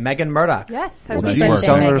birthday, Megan Murdoch. Yes. Happy Happy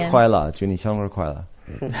birthday, Megan.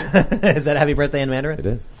 Is that happy birthday in Mandarin? It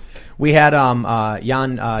is. We had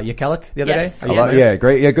Jan Jekelik the other Yes. day. Yeah,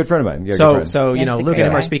 great. Yeah, good friend of mine. Yeah, So good friend. That's a Luke great and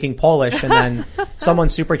him are guy. speaking Polish, and then someone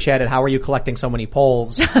super chatted, how are you collecting so many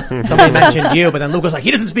Poles? Somebody mentioned you, but then Luke was like, he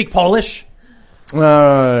doesn't speak Polish.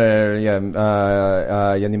 Ja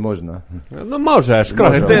nie można. No możesz,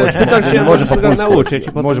 kochaj, ty się Może po polsku. nauczyć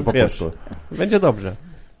i potem, Może po wiesz, polsku. będzie dobrze.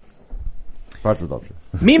 Bardzo dobrze.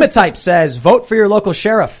 Mematype says, vote for your local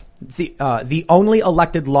sheriff. The only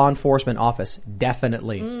elected law enforcement office.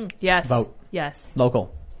 Definitely. Yes. Vote. Yes.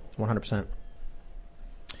 Local. 100%.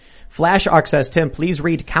 Flash Arc says, Tim, please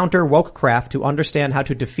read Counter Wokecraft to understand how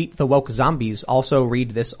to defeat the woke zombies. Also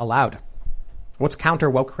read this aloud. What's Counter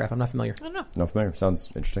Wokecraft? I'm not familiar. I don't know. Not familiar. Sounds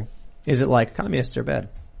interesting. Is it like communists are bad?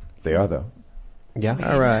 They are, though. Yeah.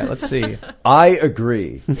 All right, let's see. I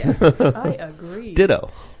agree. Yes, I agree. Ditto.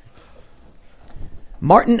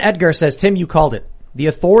 Martin Edgar says, Tim, you called it. The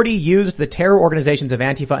authority used the terror organizations of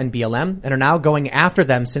Antifa and BLM and are now going after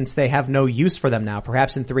them since they have no use for them now.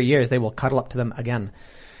 Perhaps in 3 years they will cuddle up to them again.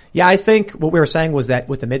 Yeah, I think what we were saying was that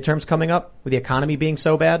with the midterms coming up, with the economy being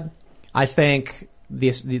so bad, I think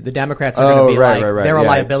the Democrats are going to be they're a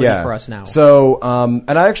liability for us now. So,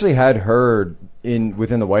 and I actually had heard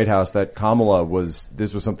within the White House that Kamala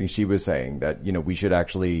this was something she was saying that, we should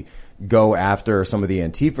actually go after some of the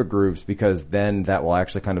Antifa groups because then that will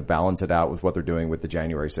actually kind of balance it out with what they're doing with the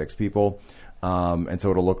January 6th people. And so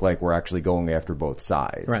it'll look like we're actually going after both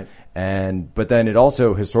sides. Right. But then it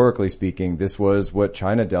also, historically speaking, this was what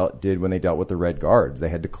China did when they dealt with the Red Guards. They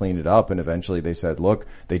had to clean it up, and eventually they said, look,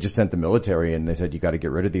 they just sent the military and they said, you got to get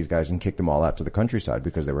rid of these guys and kick them all out to the countryside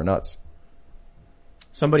because they were nuts.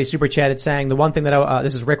 Somebody super chatted saying the one thing that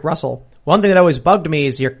this is Rick Russell. One thing that always bugged me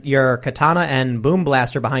is your katana and boom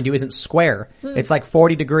blaster behind you isn't square. It's like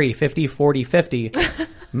 40 degree, 50, 40, 50.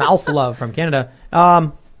 Mouth love from Canada.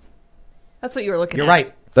 That's what you were looking at. You're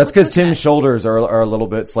right. That's because Tim's shoulders are a little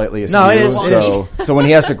bit slightly askew. No, it is. So when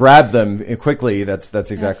he has to grab them quickly, that's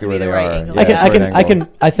exactly where they the right are. angle. Yeah,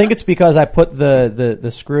 I think it's because I put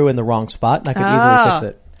the screw in the wrong spot and I could easily fix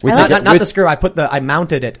it. Not the screw. I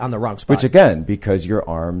mounted it on the wrong spot. Which again, because your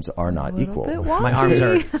arms are not equal. My arms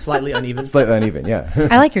are slightly uneven. Slightly uneven, yeah.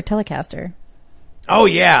 I like your Telecaster. Oh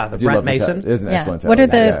yeah, the I do Brent love the Mason. It is an excellent What are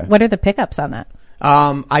Telecaster. what are the pickups on that?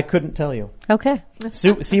 I couldn't tell you. Okay.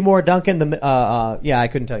 Seymour Duncan. I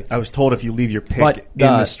couldn't tell you. I was told if you leave your pick in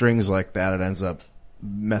the strings like that, it ends up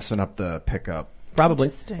messing up the pickup. Probably.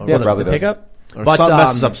 Yeah, probably the does. pickup. Or But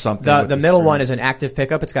messes up something. the middle one is an active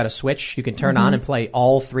pickup. It's got a switch. You can turn on and play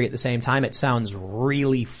all three at the same time. It sounds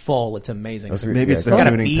really full. It's amazing. Maybe it's the It's got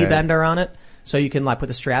a tuning B peg. bender on it, so you can like put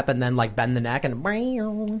the strap and then like bend the neck and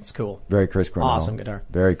it's cool. Very Chris Cornell. Awesome guitar.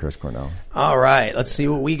 Very Chris Cornell. All right, let's see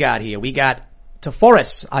what we got here. We got to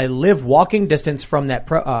Forrest. I live walking distance from that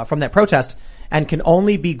protest and can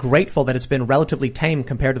only be grateful that it's been relatively tame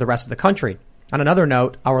compared to the rest of the country. On another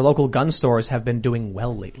note, our local gun stores have been doing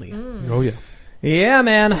well lately. Oh yeah. Yeah,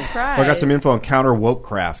 man. Well, I got some info on Counter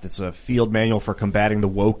Wokecraft. It's a field manual for combating the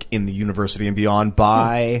woke in the university and beyond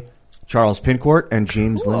by Charles Pincourt and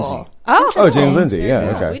James Lindsay. Oh, James Lindsay. Yeah. we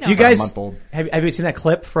Okay. know Do you guys month-old. have you seen that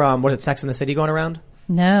clip from what is it, Sex and the City going around?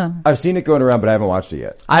 No. I've seen it going around, but I haven't watched it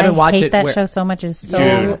yet. I haven't watched hate it. that show so much. It's so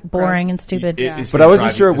Dude. boring and stupid. It's But gonna I wasn't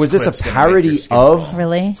drive sure. you- Was this a clip's gonna make your parody skin of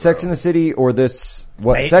Really? Sex and the City, or this?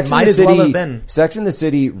 What It Sex and might the as well City? have been. Sex and the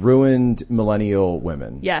City ruined millennial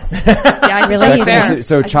women. Yes. Yeah, Really? that's Sex fair. and the City-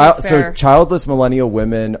 So I think child, it's so fair. childless millennial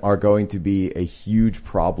women are going to be a huge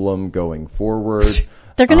problem going forward.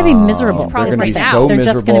 They're going to be miserable. They're going to be right now. so They're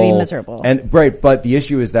miserable. just going to be miserable. And right, but the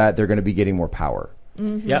issue is that they're going to be getting more power.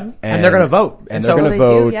 Yep. And they're going to vote. And so they're going to They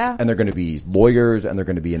do, vote, yeah. and they're going to be lawyers, and they're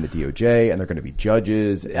going to be in the DOJ, and they're going to be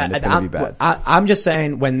judges, and it's going to be bad. I'm just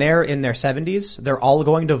saying, when they're in their 70s, they're all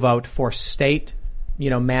going to vote for state,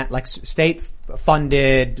 state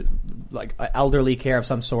funded, like elderly care of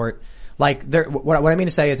some sort. Like, what I mean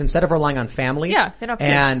to say is, instead of relying on family Yeah, they don't have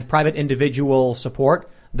and kids. private individual support,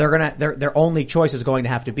 their only choice is going to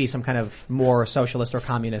have to be some kind of more socialist or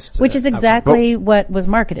communist. Which is outcome. exactly what was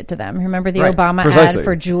marketed to them. Remember the Right. Obama Precisely. ad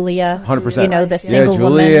for Julia? 100%. You know, the Yeah, single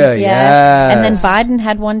Julia, woman. yes. And then Biden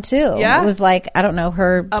had one too. Yeah. It was like, I don't know,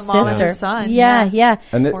 her A sister. mom and her son. Yeah, Yeah. yeah.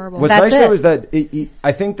 And Horrible. what's That's nice though it. is that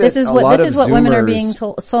I think that This is a what lot this of is what women are Zoomers-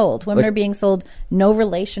 being sold. Women Like- are being sold no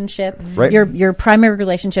relationship. Right. Your primary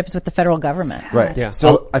relationship is with the federal government. Right. Yeah.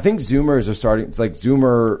 So I think Zoomers are starting, it's like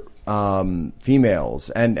Zoomer females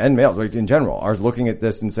and males, like in general, are looking at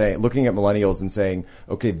this and looking at millennials and saying,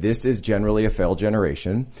 okay, this is generally a failed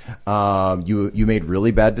generation. You made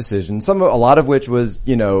really bad decisions. A lot of which was,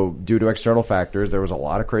 due to external factors. There was a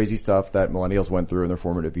lot of crazy stuff that millennials went through in their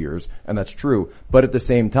formative years, and that's true. But at the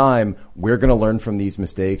same time, we're going to learn from these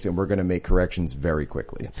mistakes and we're going to make corrections very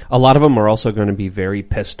quickly. A lot of them are also going to be very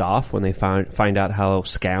pissed off when they find out how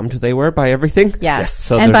scammed they were by everything. Yes.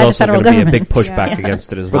 So And by there's the also federal going to be a big government. pushback Yeah.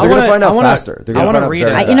 against it as But well. they're going to wanna- find out I wanna- faster. They're I going to wanna find out read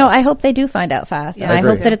very it. fast. I hope they do find out fast. And I I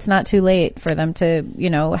hope agree. that it's not too late for them to,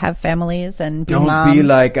 have families and be Don't moms. be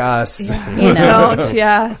like us. You know. Don't,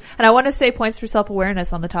 yeah. And I want to say points for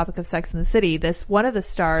self-awareness on the topic of Sex and the City. One of the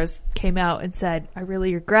stars came out and said, I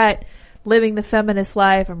really regret living the feminist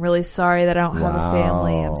life. I'm really sorry that I don't have a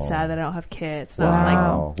family. I'm sad that I don't have kids. And I was like,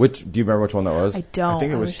 Wow. Do you remember which one that was? I don't. I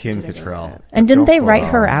think it was wish I Kim did it. Cattrall. And didn't they write Wow.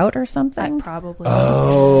 her out or something? Probably.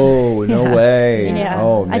 Oh, no way. Yeah.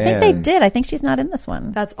 Oh, man. I think they did. I think she's not in this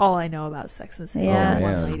one. That's all I know about Sex and the City. Yeah.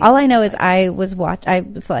 One man. lady. All I know is I was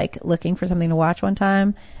like looking for something to watch one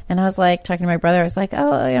time, and I was like talking to my brother. I was like,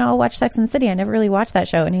 "Oh, I'll watch Sex and the City. I never really watched that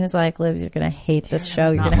show." And he was like, "Liv, you're gonna hate this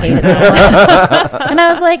show. You're gonna hate it so much." And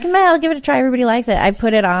I was like, "Man, I'll give it a try. Everybody likes it." I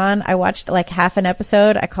put it on. I watched like half an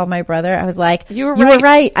episode. I called my brother. I was like, You were right.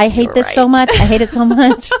 right. I hate this so much. I hate it so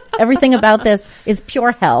much. Everything about this is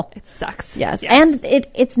pure hell." It sucks. Yes. And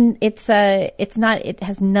it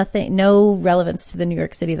has no relevance to the New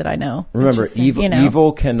York City that I know. Remember, evil, You know.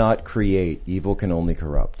 evil cannot create. Evil can only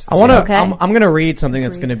corrupt. I want to. Okay. I'm going to read something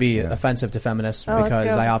that's going to be offensive to feminists Oh, let's because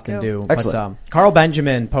go, I let's often go. do. Excellent. But Carl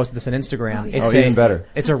Benjamin posted this on Instagram. Oh, even better.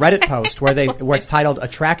 It's a Reddit post where it's titled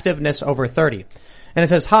 "Attractiveness Over 30," and it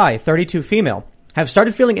says, "Hi, 32 female. Have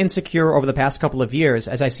started feeling insecure over the past couple of years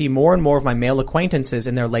as I see more and more of my male acquaintances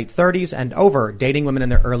in their late 30s and over dating women in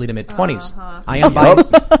their early to mid 20s. I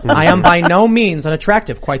am by no means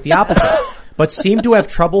unattractive, quite the opposite, but seem to have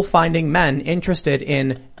trouble finding men interested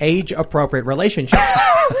in age-appropriate relationships.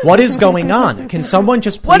 What is going on? Can someone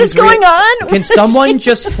just please What is going on? Can someone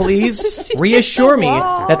just please reassure me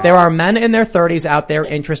that there are men in their 30s out there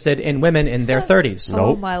interested in women in their 30s?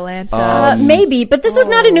 Oh, my Lanta. Maybe, but this is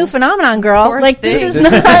not a new phenomenon, girl. Poor Like thing. this is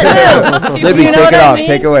not new. Libby, You know take what it I off. mean?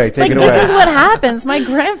 Take away. Take Like it away. this is what happens. My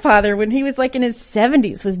grandfather, when he was like in his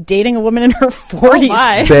 70s, was dating a woman in her 40s. Oh,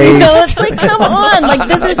 my. You know, it's like, come on. Like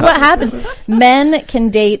this is what happens. Men can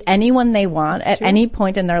date anyone they want at any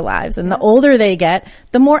point in their lives, and the older they get,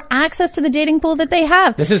 the more access to the dating pool that they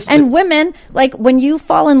have. Women, like when you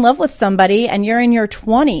fall in love with somebody and you're in your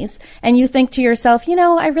 20s and you think to yourself,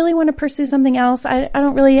 I really want to pursue something else. I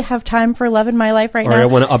don't really have time for love in my life right Or now. I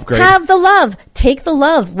want to upgrade. Have the love. Take the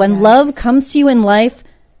love. When love comes to you in life,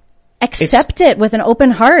 accept it with an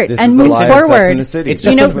open heart This and is the move lie of Sex forward. and the City. It's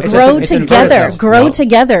You just know, as- it's grow just- it's together. inverted. Grow No.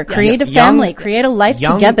 together. Create a family. Create a life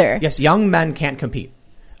together. Yes, young men can't compete.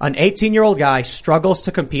 An 18-year-old guy struggles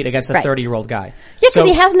to compete against a Right. 30-year-old guy. Yeah, because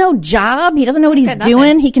he has no job. He doesn't know what he's nothing.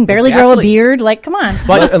 doing. He can barely grow a Exactly. beard. Like, come on.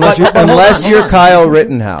 Unless you're Kyle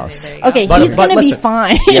Rittenhouse. Okay, But- he's but going to be listen.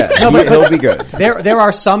 fine. Yeah, he'll be good. There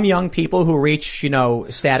are some young people who reach,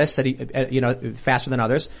 status at, faster than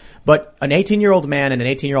others. But an 18-year-old man and an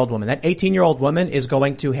 18-year-old woman, that 18-year-old woman is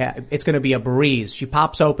going to it's going to be a breeze. She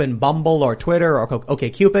pops open Bumble or Twitter or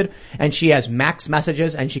OkCupid, and she has max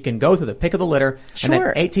messages, and she can go through the pick of the litter. Sure. And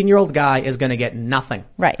 18-year-old guy is going to get nothing.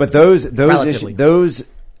 Right. But those Relatively. those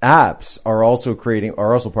apps are also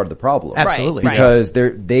part of the problem. Absolutely. Because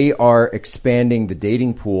they are expanding the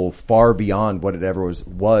dating pool far beyond what it ever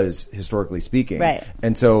was historically speaking. Right.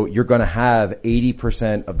 And so you're going to have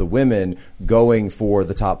 80% of the women going for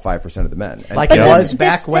the top 5% of the men. And Like it was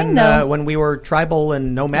back when we were tribal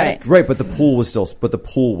and nomadic. Right, but the pool was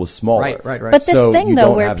smaller. Right. But this So thing you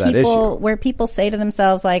though, don't where people say to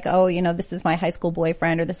themselves like, oh, this is my high school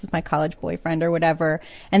boyfriend or this is my college boyfriend or whatever,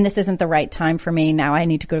 and this isn't the right time for me. Now I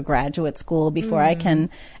need to go to graduate school before I can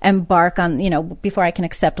embark on, before I can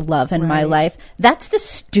accept love in my life. That's the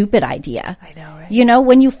stupid idea. I know, right?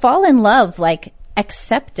 When you fall in love, like,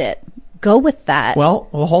 accept it. Go with that. Well,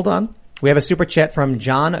 hold on. We have a super chat from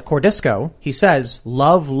John Cordisco. He says,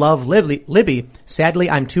 love Libby.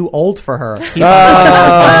 Sadly, I'm too old for her.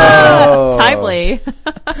 Timely.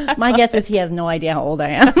 My guess is he has no idea how old I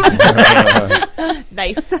am.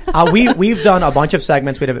 Nice. We've done a bunch of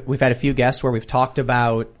segments. We've had a few guests where we've talked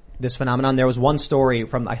about this phenomenon. There was one story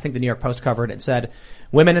from, I think the New York Post covered. It said,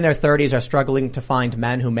 women in their 30s are struggling to find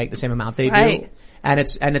men who make the same amount they do. And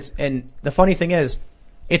the funny thing is,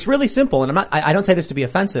 it's really simple, and I don't say this to be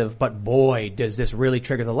offensive, but boy, does this really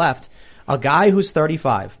trigger the left. A guy who's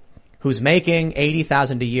 35, who's making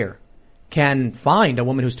 $80,000 a year, can find a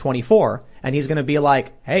woman who's 24, and he's going to be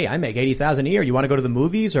like, "Hey, I make $80,000 a year. You want to go to the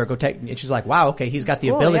movies or go take?" And she's like, "Wow, okay." He's got the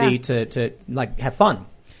ability to like have fun.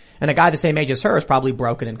 And a guy the same age as her is probably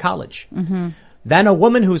broken in college. Mm-hmm. Then a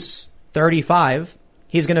woman who's 35,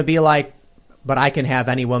 he's going to be like, "But I can have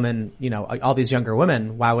any woman, all these younger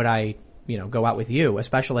women. Why would I?" go out with you,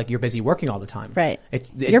 especially like you're busy working all the time. Right.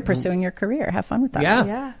 You're pursuing your career. Have fun with that.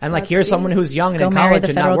 Yeah. And like here's someone who's young and in college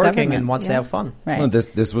and not working and wants to have fun. Right. No,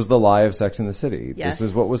 this was the lie of Sex and the City. Yes. This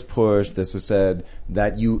is what was pushed. This was said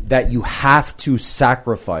that you have to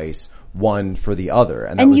sacrifice one for the other.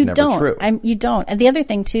 And that was never true. You don't. And the other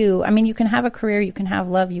thing too, you can have a career, you can have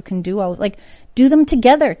love, you can do do them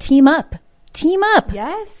together, team up.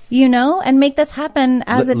 Yes. And make this happen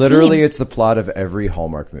as a literally, team. it's the plot of every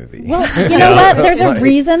Hallmark movie. Well, you know what? There's a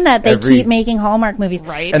reason that they keep making Hallmark movies.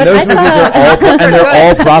 Right. And those movies they're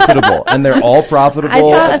all profitable. And they're all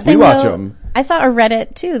profitable. We watch them. I saw a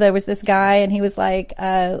Reddit too. There was this guy and he was like,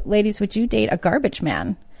 ladies, would you date a garbage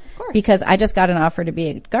man? Of course. Because I just got an offer to be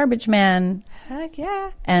a garbage man. Heck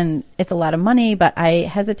yeah. And it's a lot of money, but I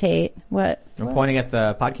hesitate. What? I'm pointing at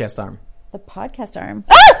the podcast arm. The podcast arm.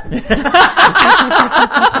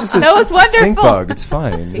 That was wonderful. Stink bug. It's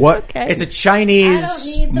fine. What? Okay. It's a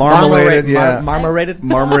Chinese Marmorated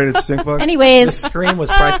marmorated stink bug. Anyways. The scream was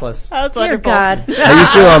priceless. That's Dear wonderful. God. I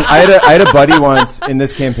used to. I had a buddy once in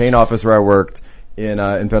this campaign office where I worked in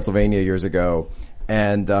Pennsylvania years ago,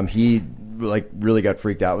 and he really got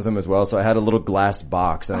freaked out with them as well. So I had a little glass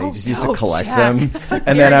box, and I just used to collect them,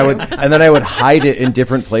 and then I would hide it in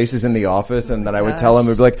different places in the office, and then I would tell him,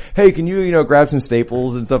 I'd be like, "Hey, can you grab some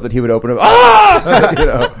staples and stuff?" That he would open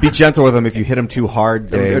up. Be gentle with them. If you hit them too hard,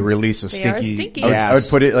 they release a stinky gas. I would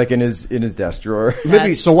put it like in his desk drawer.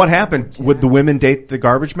 Libby, so what happened? Would the women date the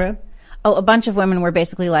garbage man? Oh, a bunch of women were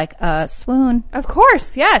basically like, swoon. Of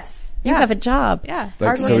course, yes. You have a job. Yeah.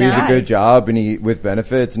 So he has a good job and he with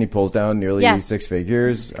benefits and he pulls down nearly 6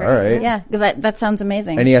 figures. All right. Yeah, that sounds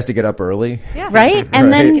amazing. And he has to get up early. Yeah. Right?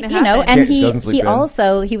 And then, and he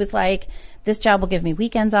was like, this job will give me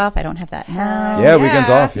weekends off. I don't have that now. Yeah, weekends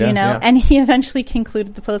off. Yeah. And he eventually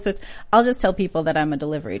concluded the post with, I'll just tell people that I'm a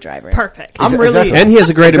delivery driver. Perfect. And he has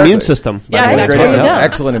a great immune system. Yeah,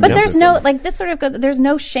 excellent immune system. But there's this sort of goes, there's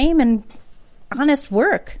no shame in honest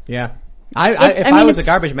work. Yeah. If I was a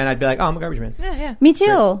garbage man, I'd be like, "Oh, I'm a garbage man." Yeah. Me too.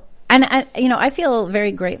 Great. And I feel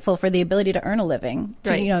very grateful for the ability to earn a living,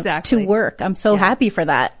 to work. I'm so happy for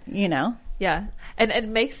that. Yeah. And it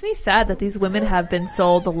makes me sad that these women have been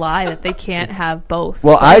sold the lie that they can't have both.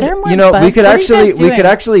 Well, we could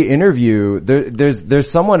actually interview.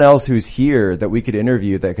 There's someone else who's here that we could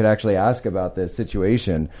interview that could actually ask about this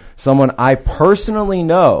situation. Someone I personally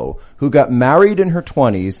know who got married in her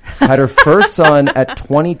 20s, had her first son at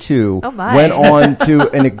 22, went on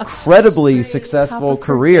to an incredibly successful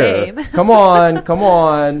career. Come on.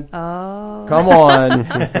 Oh. Come on.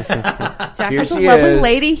 Here she is. Lovely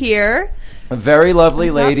lady here. A very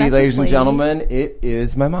lovely lady, ladies and gentlemen. It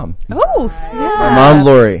is my mom. Oh, snap. My mom,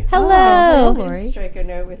 Lori. Hello. Lori. Didn't strike a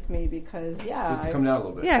note with me because, just to come down a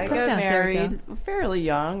little bit. Yeah, I got married fairly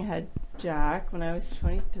young, had Jack when I was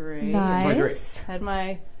 23. Nice. 23. Had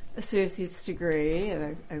my associate's degree,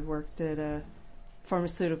 and I worked at a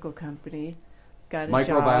pharmaceutical company. Got a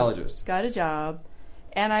Microbiologist. Got a job.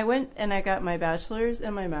 And I went and I got my bachelor's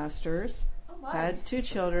and my master's. Had 2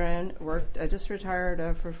 children. Worked. I just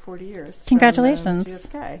retired for 40 years. Congratulations. From,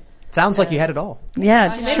 GSK. Sounds like you had it all. Yeah,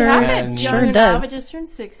 I sure young does. enough. I just turned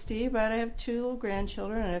 60, but I have 2 little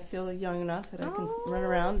grandchildren, and I feel young enough that I can run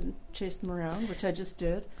around and chase them around, which I just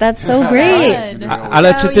did. That's so great.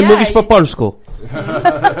 Ale czy ty mówisz po polsku?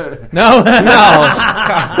 No.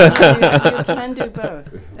 You can do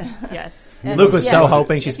both. Yes. And Luke was so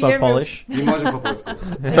hoping she spoke Polish. If you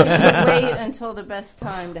wait until the best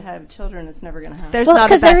time to have children, it's never going to happen. There's Well, not a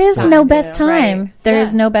because there best is time, no you best know? time. Right. There is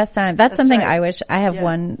Yeah. no best time. That's something right. I wish. I have Yeah.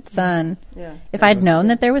 one son. Yeah. If I'd known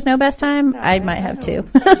that there was no best time, I might have 2.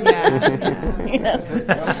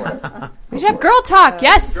 We should have girl talk.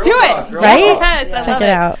 Yes, do it. Right? Yes, I Check love it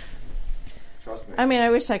out. Trust me. I mean, I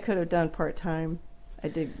wish I could have done part-time. I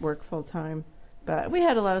did work full-time, but we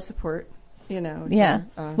had a lot of support, you know. Yeah.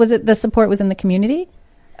 Was it the support was in the community?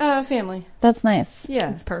 Family. That's nice.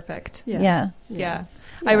 Yeah. It's perfect. Yeah. Yeah.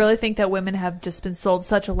 I really think that women have just been sold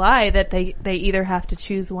such a lie that they either have to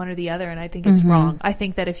choose one or the other, and I think it's wrong. I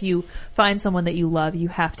think that if you find someone that you love, you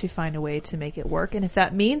have to find a way to make it work. And if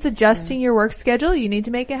that means adjusting your work schedule, you need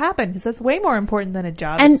to make it happen, because that's way more important than a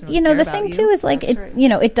job. And that doesn't you know, care the about thing you. too is like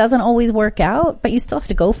it doesn't always work out, but you still have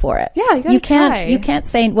to go for it. Yeah, you gotta you try. can't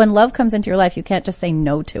say when love comes into your life, you can't just say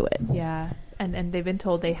no to it. Yeah. And they've been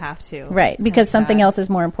told they have to. Right, because something else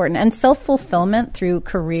is more important. And self-fulfillment through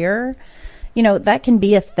career, you know, that can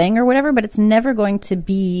be a thing or whatever, but it's never going to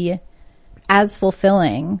be as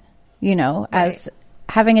fulfilling, you know, as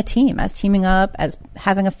having a team, as teaming up, as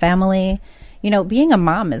having a family. You know, being a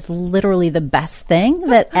mom is literally the best thing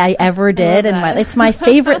that I ever did, and it's my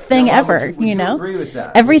favorite thing ever. Would you know, agree with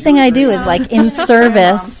that? everything I do is like in Mom's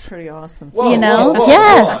service. pretty awesome. Whoa, you know, whoa,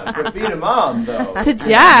 yeah. hold on. But being a mom, though. To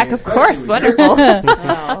Jack, of course, wonderful.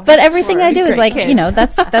 But everything I do is Great like, kids. you know,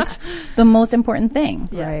 that's the most important thing.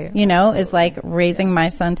 Right. You know, is like raising my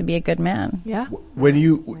son to be a good man. Yeah. When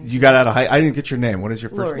you got out of high, I didn't get your name. What is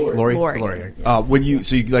your first name? Lori. Lori. When you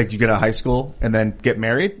get out of high school and then get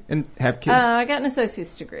married and have kids I got an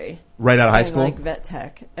associate's degree. right out of high in, school. like vet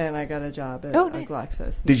tech, and I got a job at nice.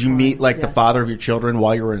 Glaxo's. Did you meet the Yeah. father of your children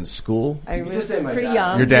while you were in school? I was just say my pretty dad.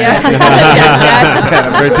 young. Your dad.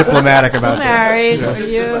 I'm very diplomatic about that. Married. Were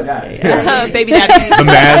you? Baby daddy. The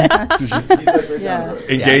man Yeah.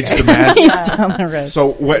 engaged the man. He's down the road. So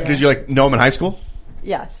what did you know him in high school?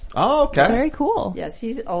 Yes. Oh, okay. Very cool. Yes,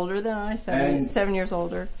 he's older than I. 7 years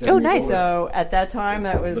older. Oh, nice. So at that time,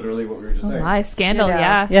 that was Literally what we were just saying. My scandal,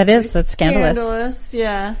 Yeah. Yeah, it is. That's scandalous. scandalous. Yeah.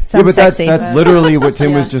 Yeah, Sounds but sexy. that's literally what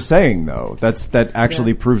Tim was Yeah. just saying, though. That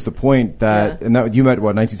actually proves the point that, Yeah. and that you met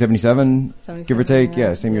what 1977, give or 77, take,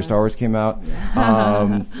 yeah. same year Yeah. Star Wars came out.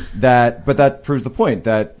 But that proves the point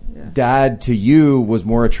that dad to you was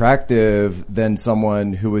more attractive than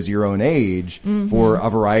someone who was your own age for a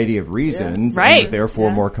variety of reasons, Right. and was therefore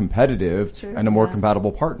Yeah. more competitive That's true. and a more Yeah.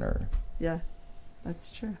 compatible partner. Yeah.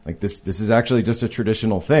 That's true. Like this is actually just a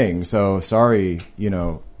traditional thing. So sorry,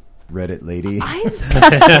 Reddit lady. I'm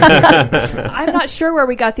not sure where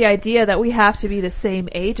we got the idea that we have to be the same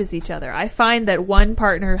age as each other. I find that one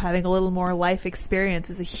partner having a little more life experience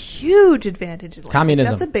is a huge advantage in life.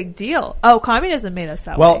 Communism. That's a big deal. Oh, communism made us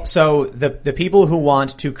that way. Well, so the people who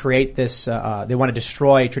want to create this, they want to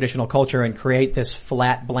destroy traditional culture and create this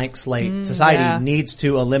flat blank slate society yeah. needs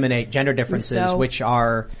to eliminate gender differences, So- which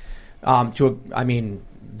are,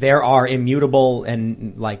 there are immutable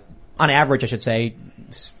and on average, I should say,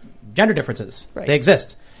 gender differences. Right. They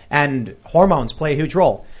exist. And hormones play a huge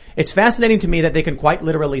role. It's fascinating to me that they can quite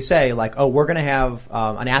literally say we're going to have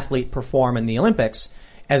an athlete perform in the Olympics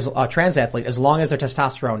as a trans athlete as long as their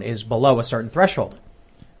testosterone is below a certain threshold.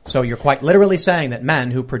 So you're quite literally saying that men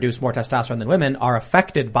who produce more testosterone than women are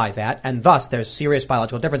affected by that, and thus there's serious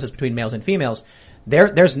biological differences between males and females.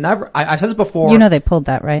 There's never, I've said this before. You know they pulled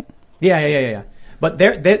that, right? Yeah. But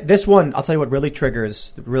this one, I'll tell you what really triggered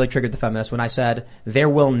the feminists when I said there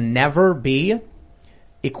will never be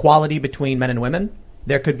equality between men and women.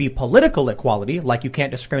 There could be political equality, like you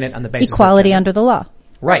can't discriminate on the basis Equality of gender. under the law.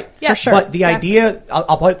 Right. Yeah, for sure. But the idea,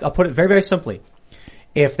 I'll put it very, very simply.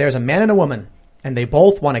 If there's a man and a woman and they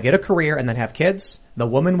both want to get a career and then have kids, the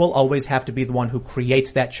woman will always have to be the one who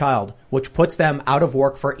creates that child, which puts them out of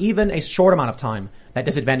work for even a short amount of time. That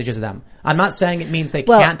disadvantages them. I'm not saying it means they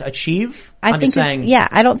can't achieve. I'm just saying.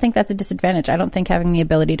 I don't think that's a disadvantage. I don't think having the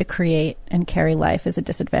ability to create and carry life is a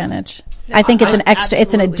disadvantage. I think it's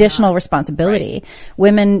it's an additional responsibility. Right.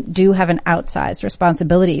 Women do have an outsized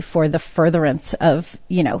responsibility for the furtherance of,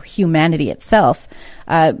 humanity itself.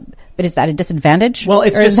 But is that a disadvantage? Well,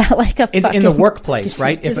 it's or just is that like a in the workplace,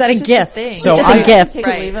 right? Is that a gift? So it's just a gift. Take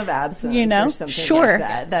a leave of absence, or something sure,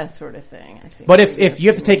 like that sort of thing. I think. But if you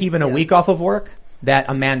have to take even a week off of work that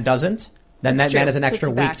a man doesn't, then that man has an extra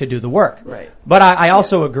week to do the work. Right. But I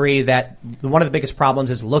also agree that one of the biggest problems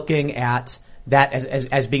is looking at that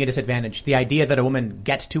as being a disadvantage. The idea that women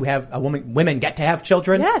get to have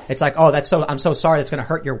children. Yes. It's like, I'm so sorry that's going to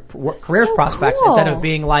hurt your career's prospects, instead of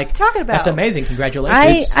being like, that's amazing,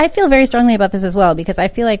 congratulations. I feel very strongly about this as well, because I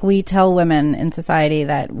feel like we tell women in society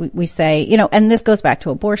that we say, and this goes back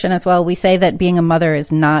to abortion as well. We say that being a mother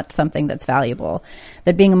is not something that's valuable,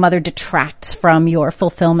 that being a mother detracts from your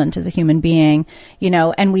fulfillment as a human being,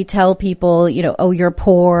 and we tell people, oh, you're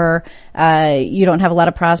poor, you don't have a lot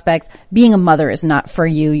of prospects. Being a mother is not for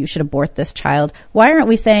you. You should abort this child. Why aren't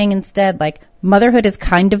we saying instead, like, motherhood is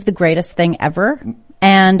kind of the greatest thing ever,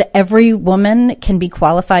 and every woman can be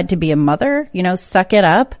qualified to be a mother? Suck it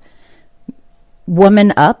up,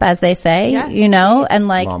 woman up, as they say. Yes. And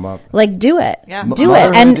Mom up. like do it, Yeah. do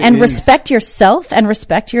it, and respect yourself and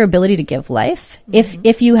respect your ability to give life.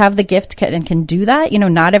 If you have the gift and can do that,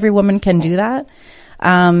 not every woman can do that,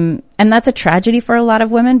 and that's a tragedy for a lot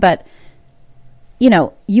of women, but.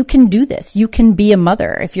 You can do this. You can be a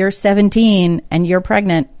mother. If you're 17 and you're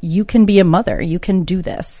pregnant, you can be a mother. You can do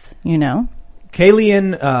this,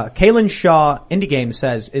 Kaylin Shaw, Indie Game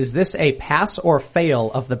says, is this a pass or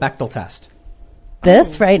fail of the Bechdel test?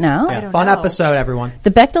 This right now? Yeah, fun episode, everyone.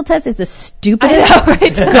 The Bechdel test is the stupidest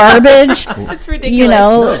garbage. It's ridiculous.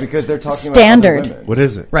 No, because they're talking standard. about other women. What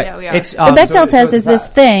is it? Right. Yeah, we are. It's, The Bechdel test is this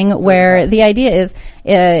fast. thing where the idea is,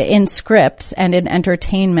 in scripts and in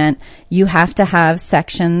entertainment, you have to have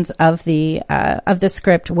sections of the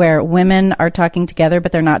script where women are talking together,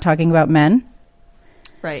 but they're not talking about men.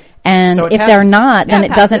 Right. And So it if they're passes. not, then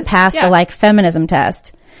Yeah, it doesn't passes. pass the feminism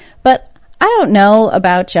test. But I don't know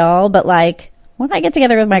about y'all, but when I get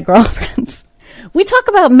together with my girlfriends, we talk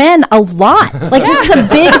about men a lot. This is a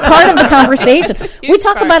big part of the conversation. We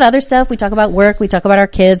talk about other stuff. We talk about work. We talk about our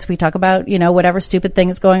kids. We talk about, whatever stupid thing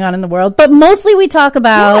is going on in the world. But mostly we talk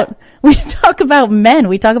about men.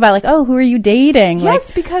 We talk about who are you dating? Yes,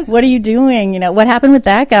 because what are you doing? What happened with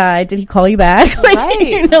that guy? Did he call you back?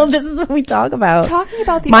 Right. This is what we talk about. Talking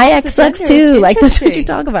about the my opposite ex sucks gender is too. That's what you interesting.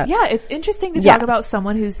 talk about. Yeah, it's interesting to Yeah. talk about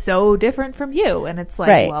someone who's so different from you, and it's like,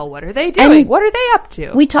 Right. well, what are they doing? And what are they up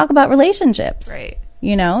to? We talk about relationships. Right.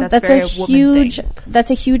 That's very a a woman huge, thing. that's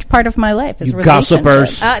a huge part of my life. Is You relationships.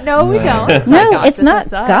 gossipers. No, we don't. It's No, not it's not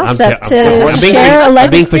gossip I'm to being- share a life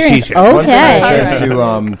being experience. facetious. One thing I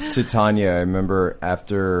Okay. said to Tanya, I remember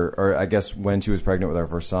I guess when she was pregnant with our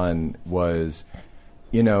first son, was,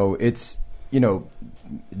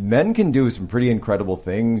 men can do some pretty incredible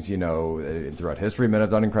things, throughout history men have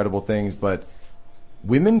done incredible things, but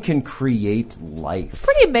women can create life.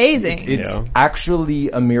 Pretty amazing. It's actually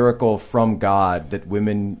a miracle from God that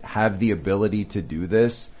women have the ability to do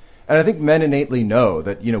this. And I think men innately know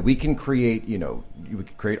that, we can create, we can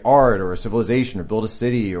create art or a civilization or build a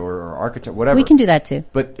city or architect, whatever. We can do that too.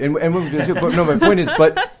 But, and women can do that too. But no, my point is,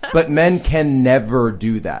 but men can never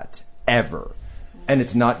do that. Ever. And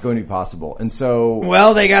it's not going to be possible. And so,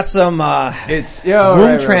 Well, they got some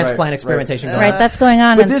womb transplant experimentation going on. Right, that's going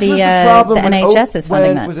on, But and this the was the problem when NHS is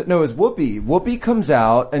funding that. It was Whoopi. Whoopi comes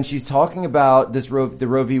out and she's talking about the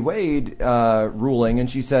Roe v. Wade ruling, and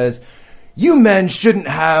she says, "You men shouldn't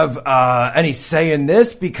have any say in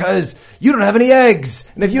this because you don't have any eggs,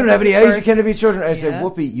 and if you don't have any eggs, you can't have any children." I said,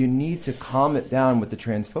 "Whoopi, you need to calm it down with the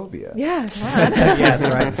transphobia." Yeah. Yeah, that's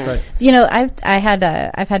right. That's right.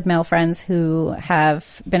 I've had male friends who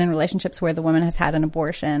have been in relationships where the woman has had an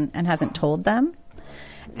abortion and hasn't told them,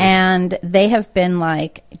 and they have been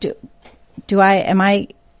like,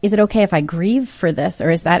 is it okay if I grieve for this, or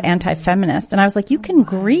is that anti-feminist? And I was like, you can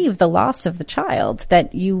grieve the loss of the child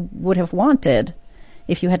that you would have wanted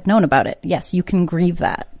if you had known about it. Yes, you can grieve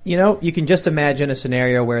that. You can just imagine a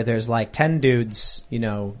scenario where there's 10 dudes,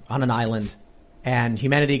 on an island, and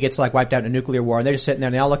humanity gets wiped out in a nuclear war, and they're just sitting there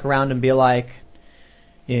and they all look around and be like,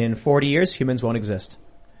 in 40 years, humans won't exist.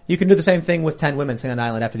 You can do the same thing with 10 women sitting on an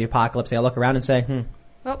island after the apocalypse. They all look around and say,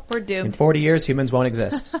 well, we're doomed. in 40 years, humans won't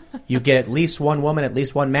exist. You get at least one woman, at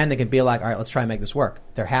least one man that can be like, all right, let's try and make this work.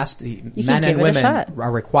 There has to be, men and women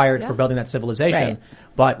are required for building that civilization. Right.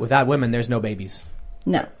 But without women, there's no babies.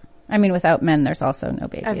 No. I mean, without men, there's also no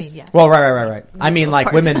babies. I mean, yeah. Well, right. I mean,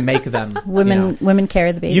 women make them. Women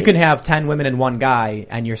carry the baby. You can have 10 women and one guy,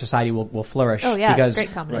 and your society will flourish. Oh, yeah, because it's a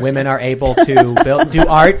great combination. women are able to do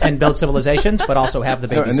art and build civilizations, but also have the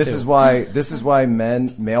babies And this too. is why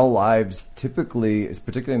male lives typically,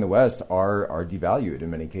 particularly in the West, are devalued in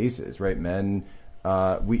many cases, right? Men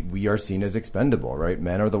we are seen as expendable, right?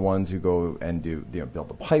 Men are the ones who go and build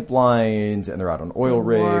the pipelines, and they're out on oil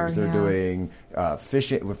rigs. They're doing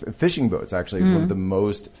fishing boats. Actually, is one of the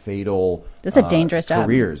most fatal. That's a dangerous job.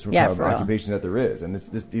 Careers, occupations that there is, and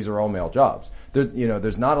these are all male jobs.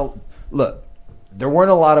 There's not a look. There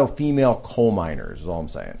weren't a lot of female coal miners, is all I'm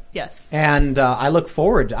saying. Yes. And I look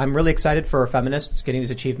forward. I'm really excited for feminists getting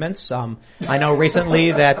these achievements. I know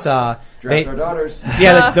recently that draft our daughters.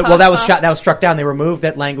 Yeah, that was struck down. They removed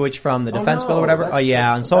that language from the defense bill or whatever.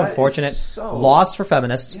 And so unfortunate. Loss for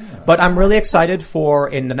feminists. Yes. But I'm really excited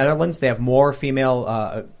in the Netherlands, they have more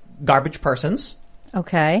female garbage persons.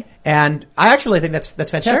 Okay. And I actually think that's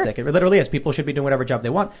fantastic. Sure. It literally is. People should be doing whatever job they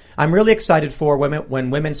want. I'm really excited for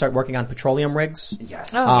when women start working on petroleum rigs.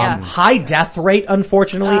 Yes. High death rate,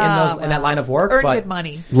 unfortunately, in that line of work. Earn but good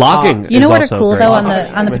money. Logging. You know what are also cool great. though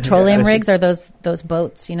on the petroleum rigs are those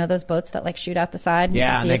boats. You know those boats that like shoot out the side.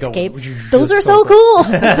 Yeah, and the they escape. go. Those are so cool.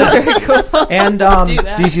 Very cool. And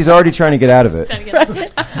Cece's already trying to get out of it. Are you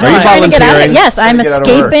trying to get out of it? Yes, I'm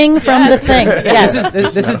escaping from the thing. Yes.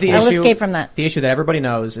 This is the I'll issue. escape from that. The issue that everybody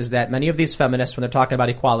knows is that many of these feminists, when they're talking about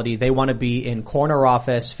equality, they want to be in corner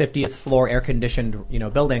office, 50th floor air conditioned,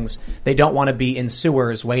 buildings. They don't want to be in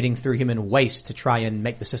sewers wading through human waste to try and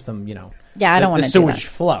make the system, Yeah, I don't want the to do sewage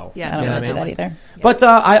that. flow. Yeah, I don't want to do that either. But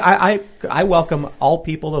I welcome all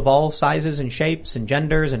people of all sizes and shapes and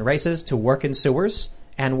genders and races to work in sewers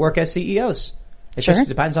and work as CEOs. It just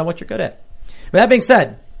depends on what you're good at. With that being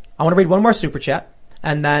said, I want to read one more super chat,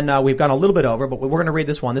 and then we've gone a little bit over, but we're going to read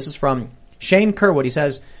this one. This is from Shane Kerwood. He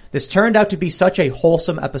says, "This turned out to be such a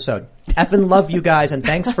wholesome episode. Effing love you guys, and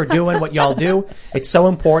thanks for doing what y'all do. It's so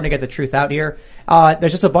important to get the truth out here."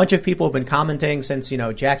 There's just a bunch of people who've been commenting since,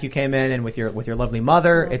 Jack, you came in and with your lovely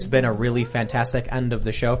mother. It's been a really fantastic end of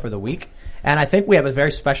the show for the week. And I think we have a very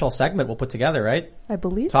special segment we'll put together, right? I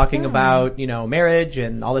believe Talking so. about, marriage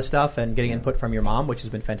and all this stuff and getting input from your mom, which has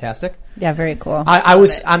been fantastic. Yeah, very cool.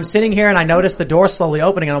 I'm sitting here and I noticed the door slowly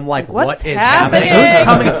opening and I'm like, what is happening?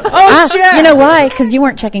 happening? Who's coming? Oh, shit! You know why? Because you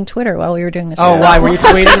weren't checking Twitter while we were doing the show. Oh, why? Were you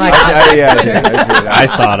tweeting? Like, I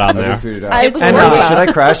saw it on there. Should I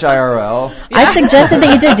crash IRL? I suggested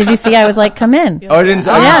that you did. Did you see? I was like, come in. Oh, I didn't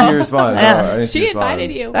see you respond. Yeah. I didn't see She you respond.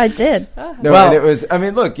 invited you. I did. No, and it was,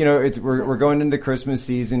 look, we're going into Christmas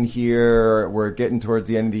season here. We're getting towards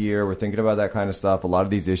the end of the year. We're thinking about that kind of stuff. A lot of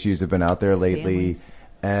these issues have been out there lately.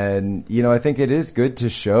 And, I think it is good to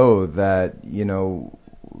show that,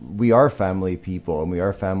 we are family people and we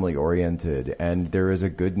are family oriented, and there is a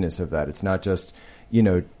goodness of that. It's not just,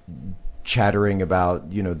 chattering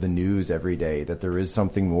about, the news every day, that there is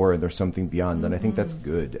something more and there's something beyond. Mm-hmm. And I think that's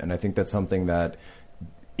good. And I think that's something that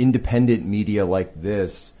independent media like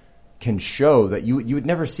this can show, that you would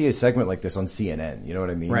never see a segment like this on CNN. You know what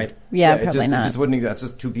I mean? Right. Yeah, probably not. It just wouldn't. That's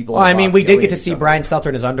just two people. Well, on a box we did yelling get to at see each other. Brian Stelter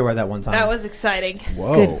in his underwear that one time. That was exciting.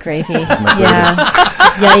 Whoa. Good gravy. Yeah.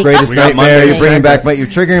 Yikes. Greatest nightmare. You're bringing back you're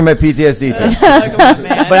triggering my PTSD.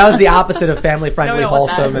 But that was the opposite of family friendly,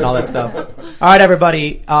 wholesome, and all that stuff. All right,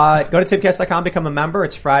 everybody, go to timcast.com, become a member.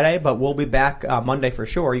 It's Friday, but we'll be back Monday for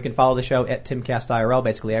sure. You can follow the show at TimcastIRL,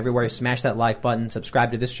 basically everywhere. Smash that like button,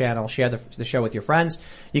 subscribe to this channel, share the show with your friends.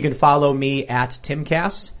 You can follow me at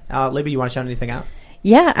Timcast. Libby, you want to shout anything out?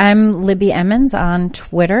 Yeah, I'm Libby Emmons on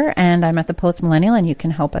Twitter, and I'm at the Post Millennial, and you can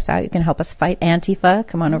help us out. You can help us fight Antifa.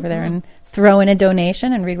 Come on over there and throw in a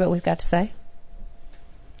donation and read what we've got to say.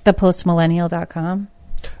 thepostmillennial.com.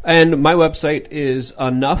 And my website is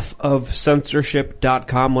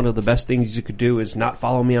enoughnofcensorship.com. One of the best things you could do is not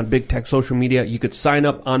follow me on big tech social media. You could sign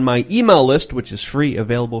up on my email list, which is free,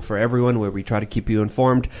 available for everyone, where we try to keep you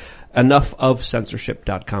informed.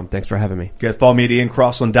 Enoughnofcensorship.com. Thanks for having me. You guys follow me at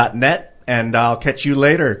IanCrossland.net, and I'll catch you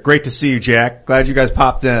later. Great to see you, Jack. Glad you guys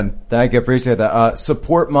popped in. Thank you. Appreciate that.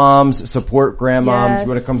 Support moms, support grandmoms. Yes. You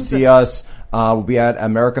want to come see us? We'll be at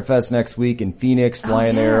America Fest next week in Phoenix,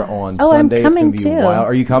 flying there on Sunday. I'm coming it's going to be too. wild.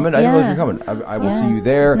 Are you coming? I didn't realize you're coming. I will see you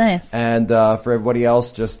there. Nice. And for everybody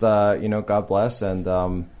else, just God bless and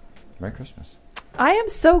Merry Christmas. I am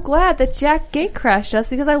so glad that Jack gate crashed us,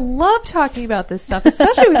 because I love talking about this stuff,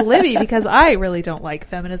 especially with Libby, because I really don't like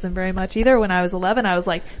feminism very much either. When I was 11, I was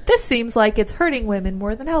like, this seems like it's hurting women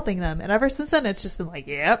more than helping them. And ever since then, it's just been like,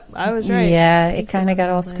 yep, I was right. Yeah, it kind of got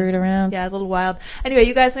all screwed around. Yeah, a little wild. Anyway,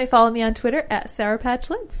 you guys may follow me on Twitter at Sour Patch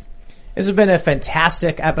Lids. This has been a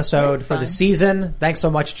fantastic episode for the season. Thanks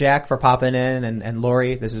so much, Jack, for popping in, and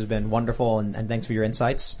Lori. This has been wonderful, and thanks for your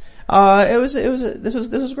insights. This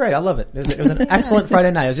was great. I love it. It was an excellent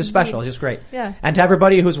Friday night. It was just special. It was just great. Yeah. And to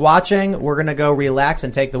everybody who's watching, we're gonna go relax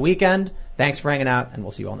and take the weekend. Thanks for hanging out, and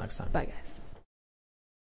we'll see you all next time. Bye,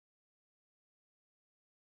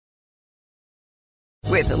 guys.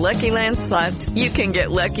 With the Lucky Land Slots, you can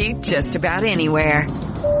get lucky just about anywhere.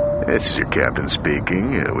 This is your captain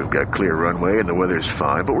speaking. We've got clear runway and the weather's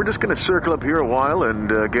fine, but we're just going to circle up here a while and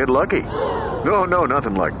get lucky. No,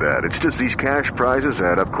 nothing like that. It's just these cash prizes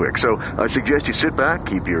add up quick. So I suggest you sit back,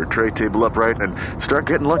 keep your tray table upright, and start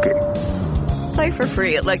getting lucky. Play for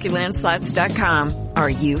free at LuckyLandSlots.com. Are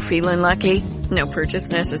you feeling lucky? No purchase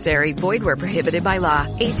necessary. Void where prohibited by law.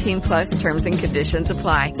 18+ terms and conditions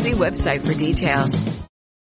apply. See website for details.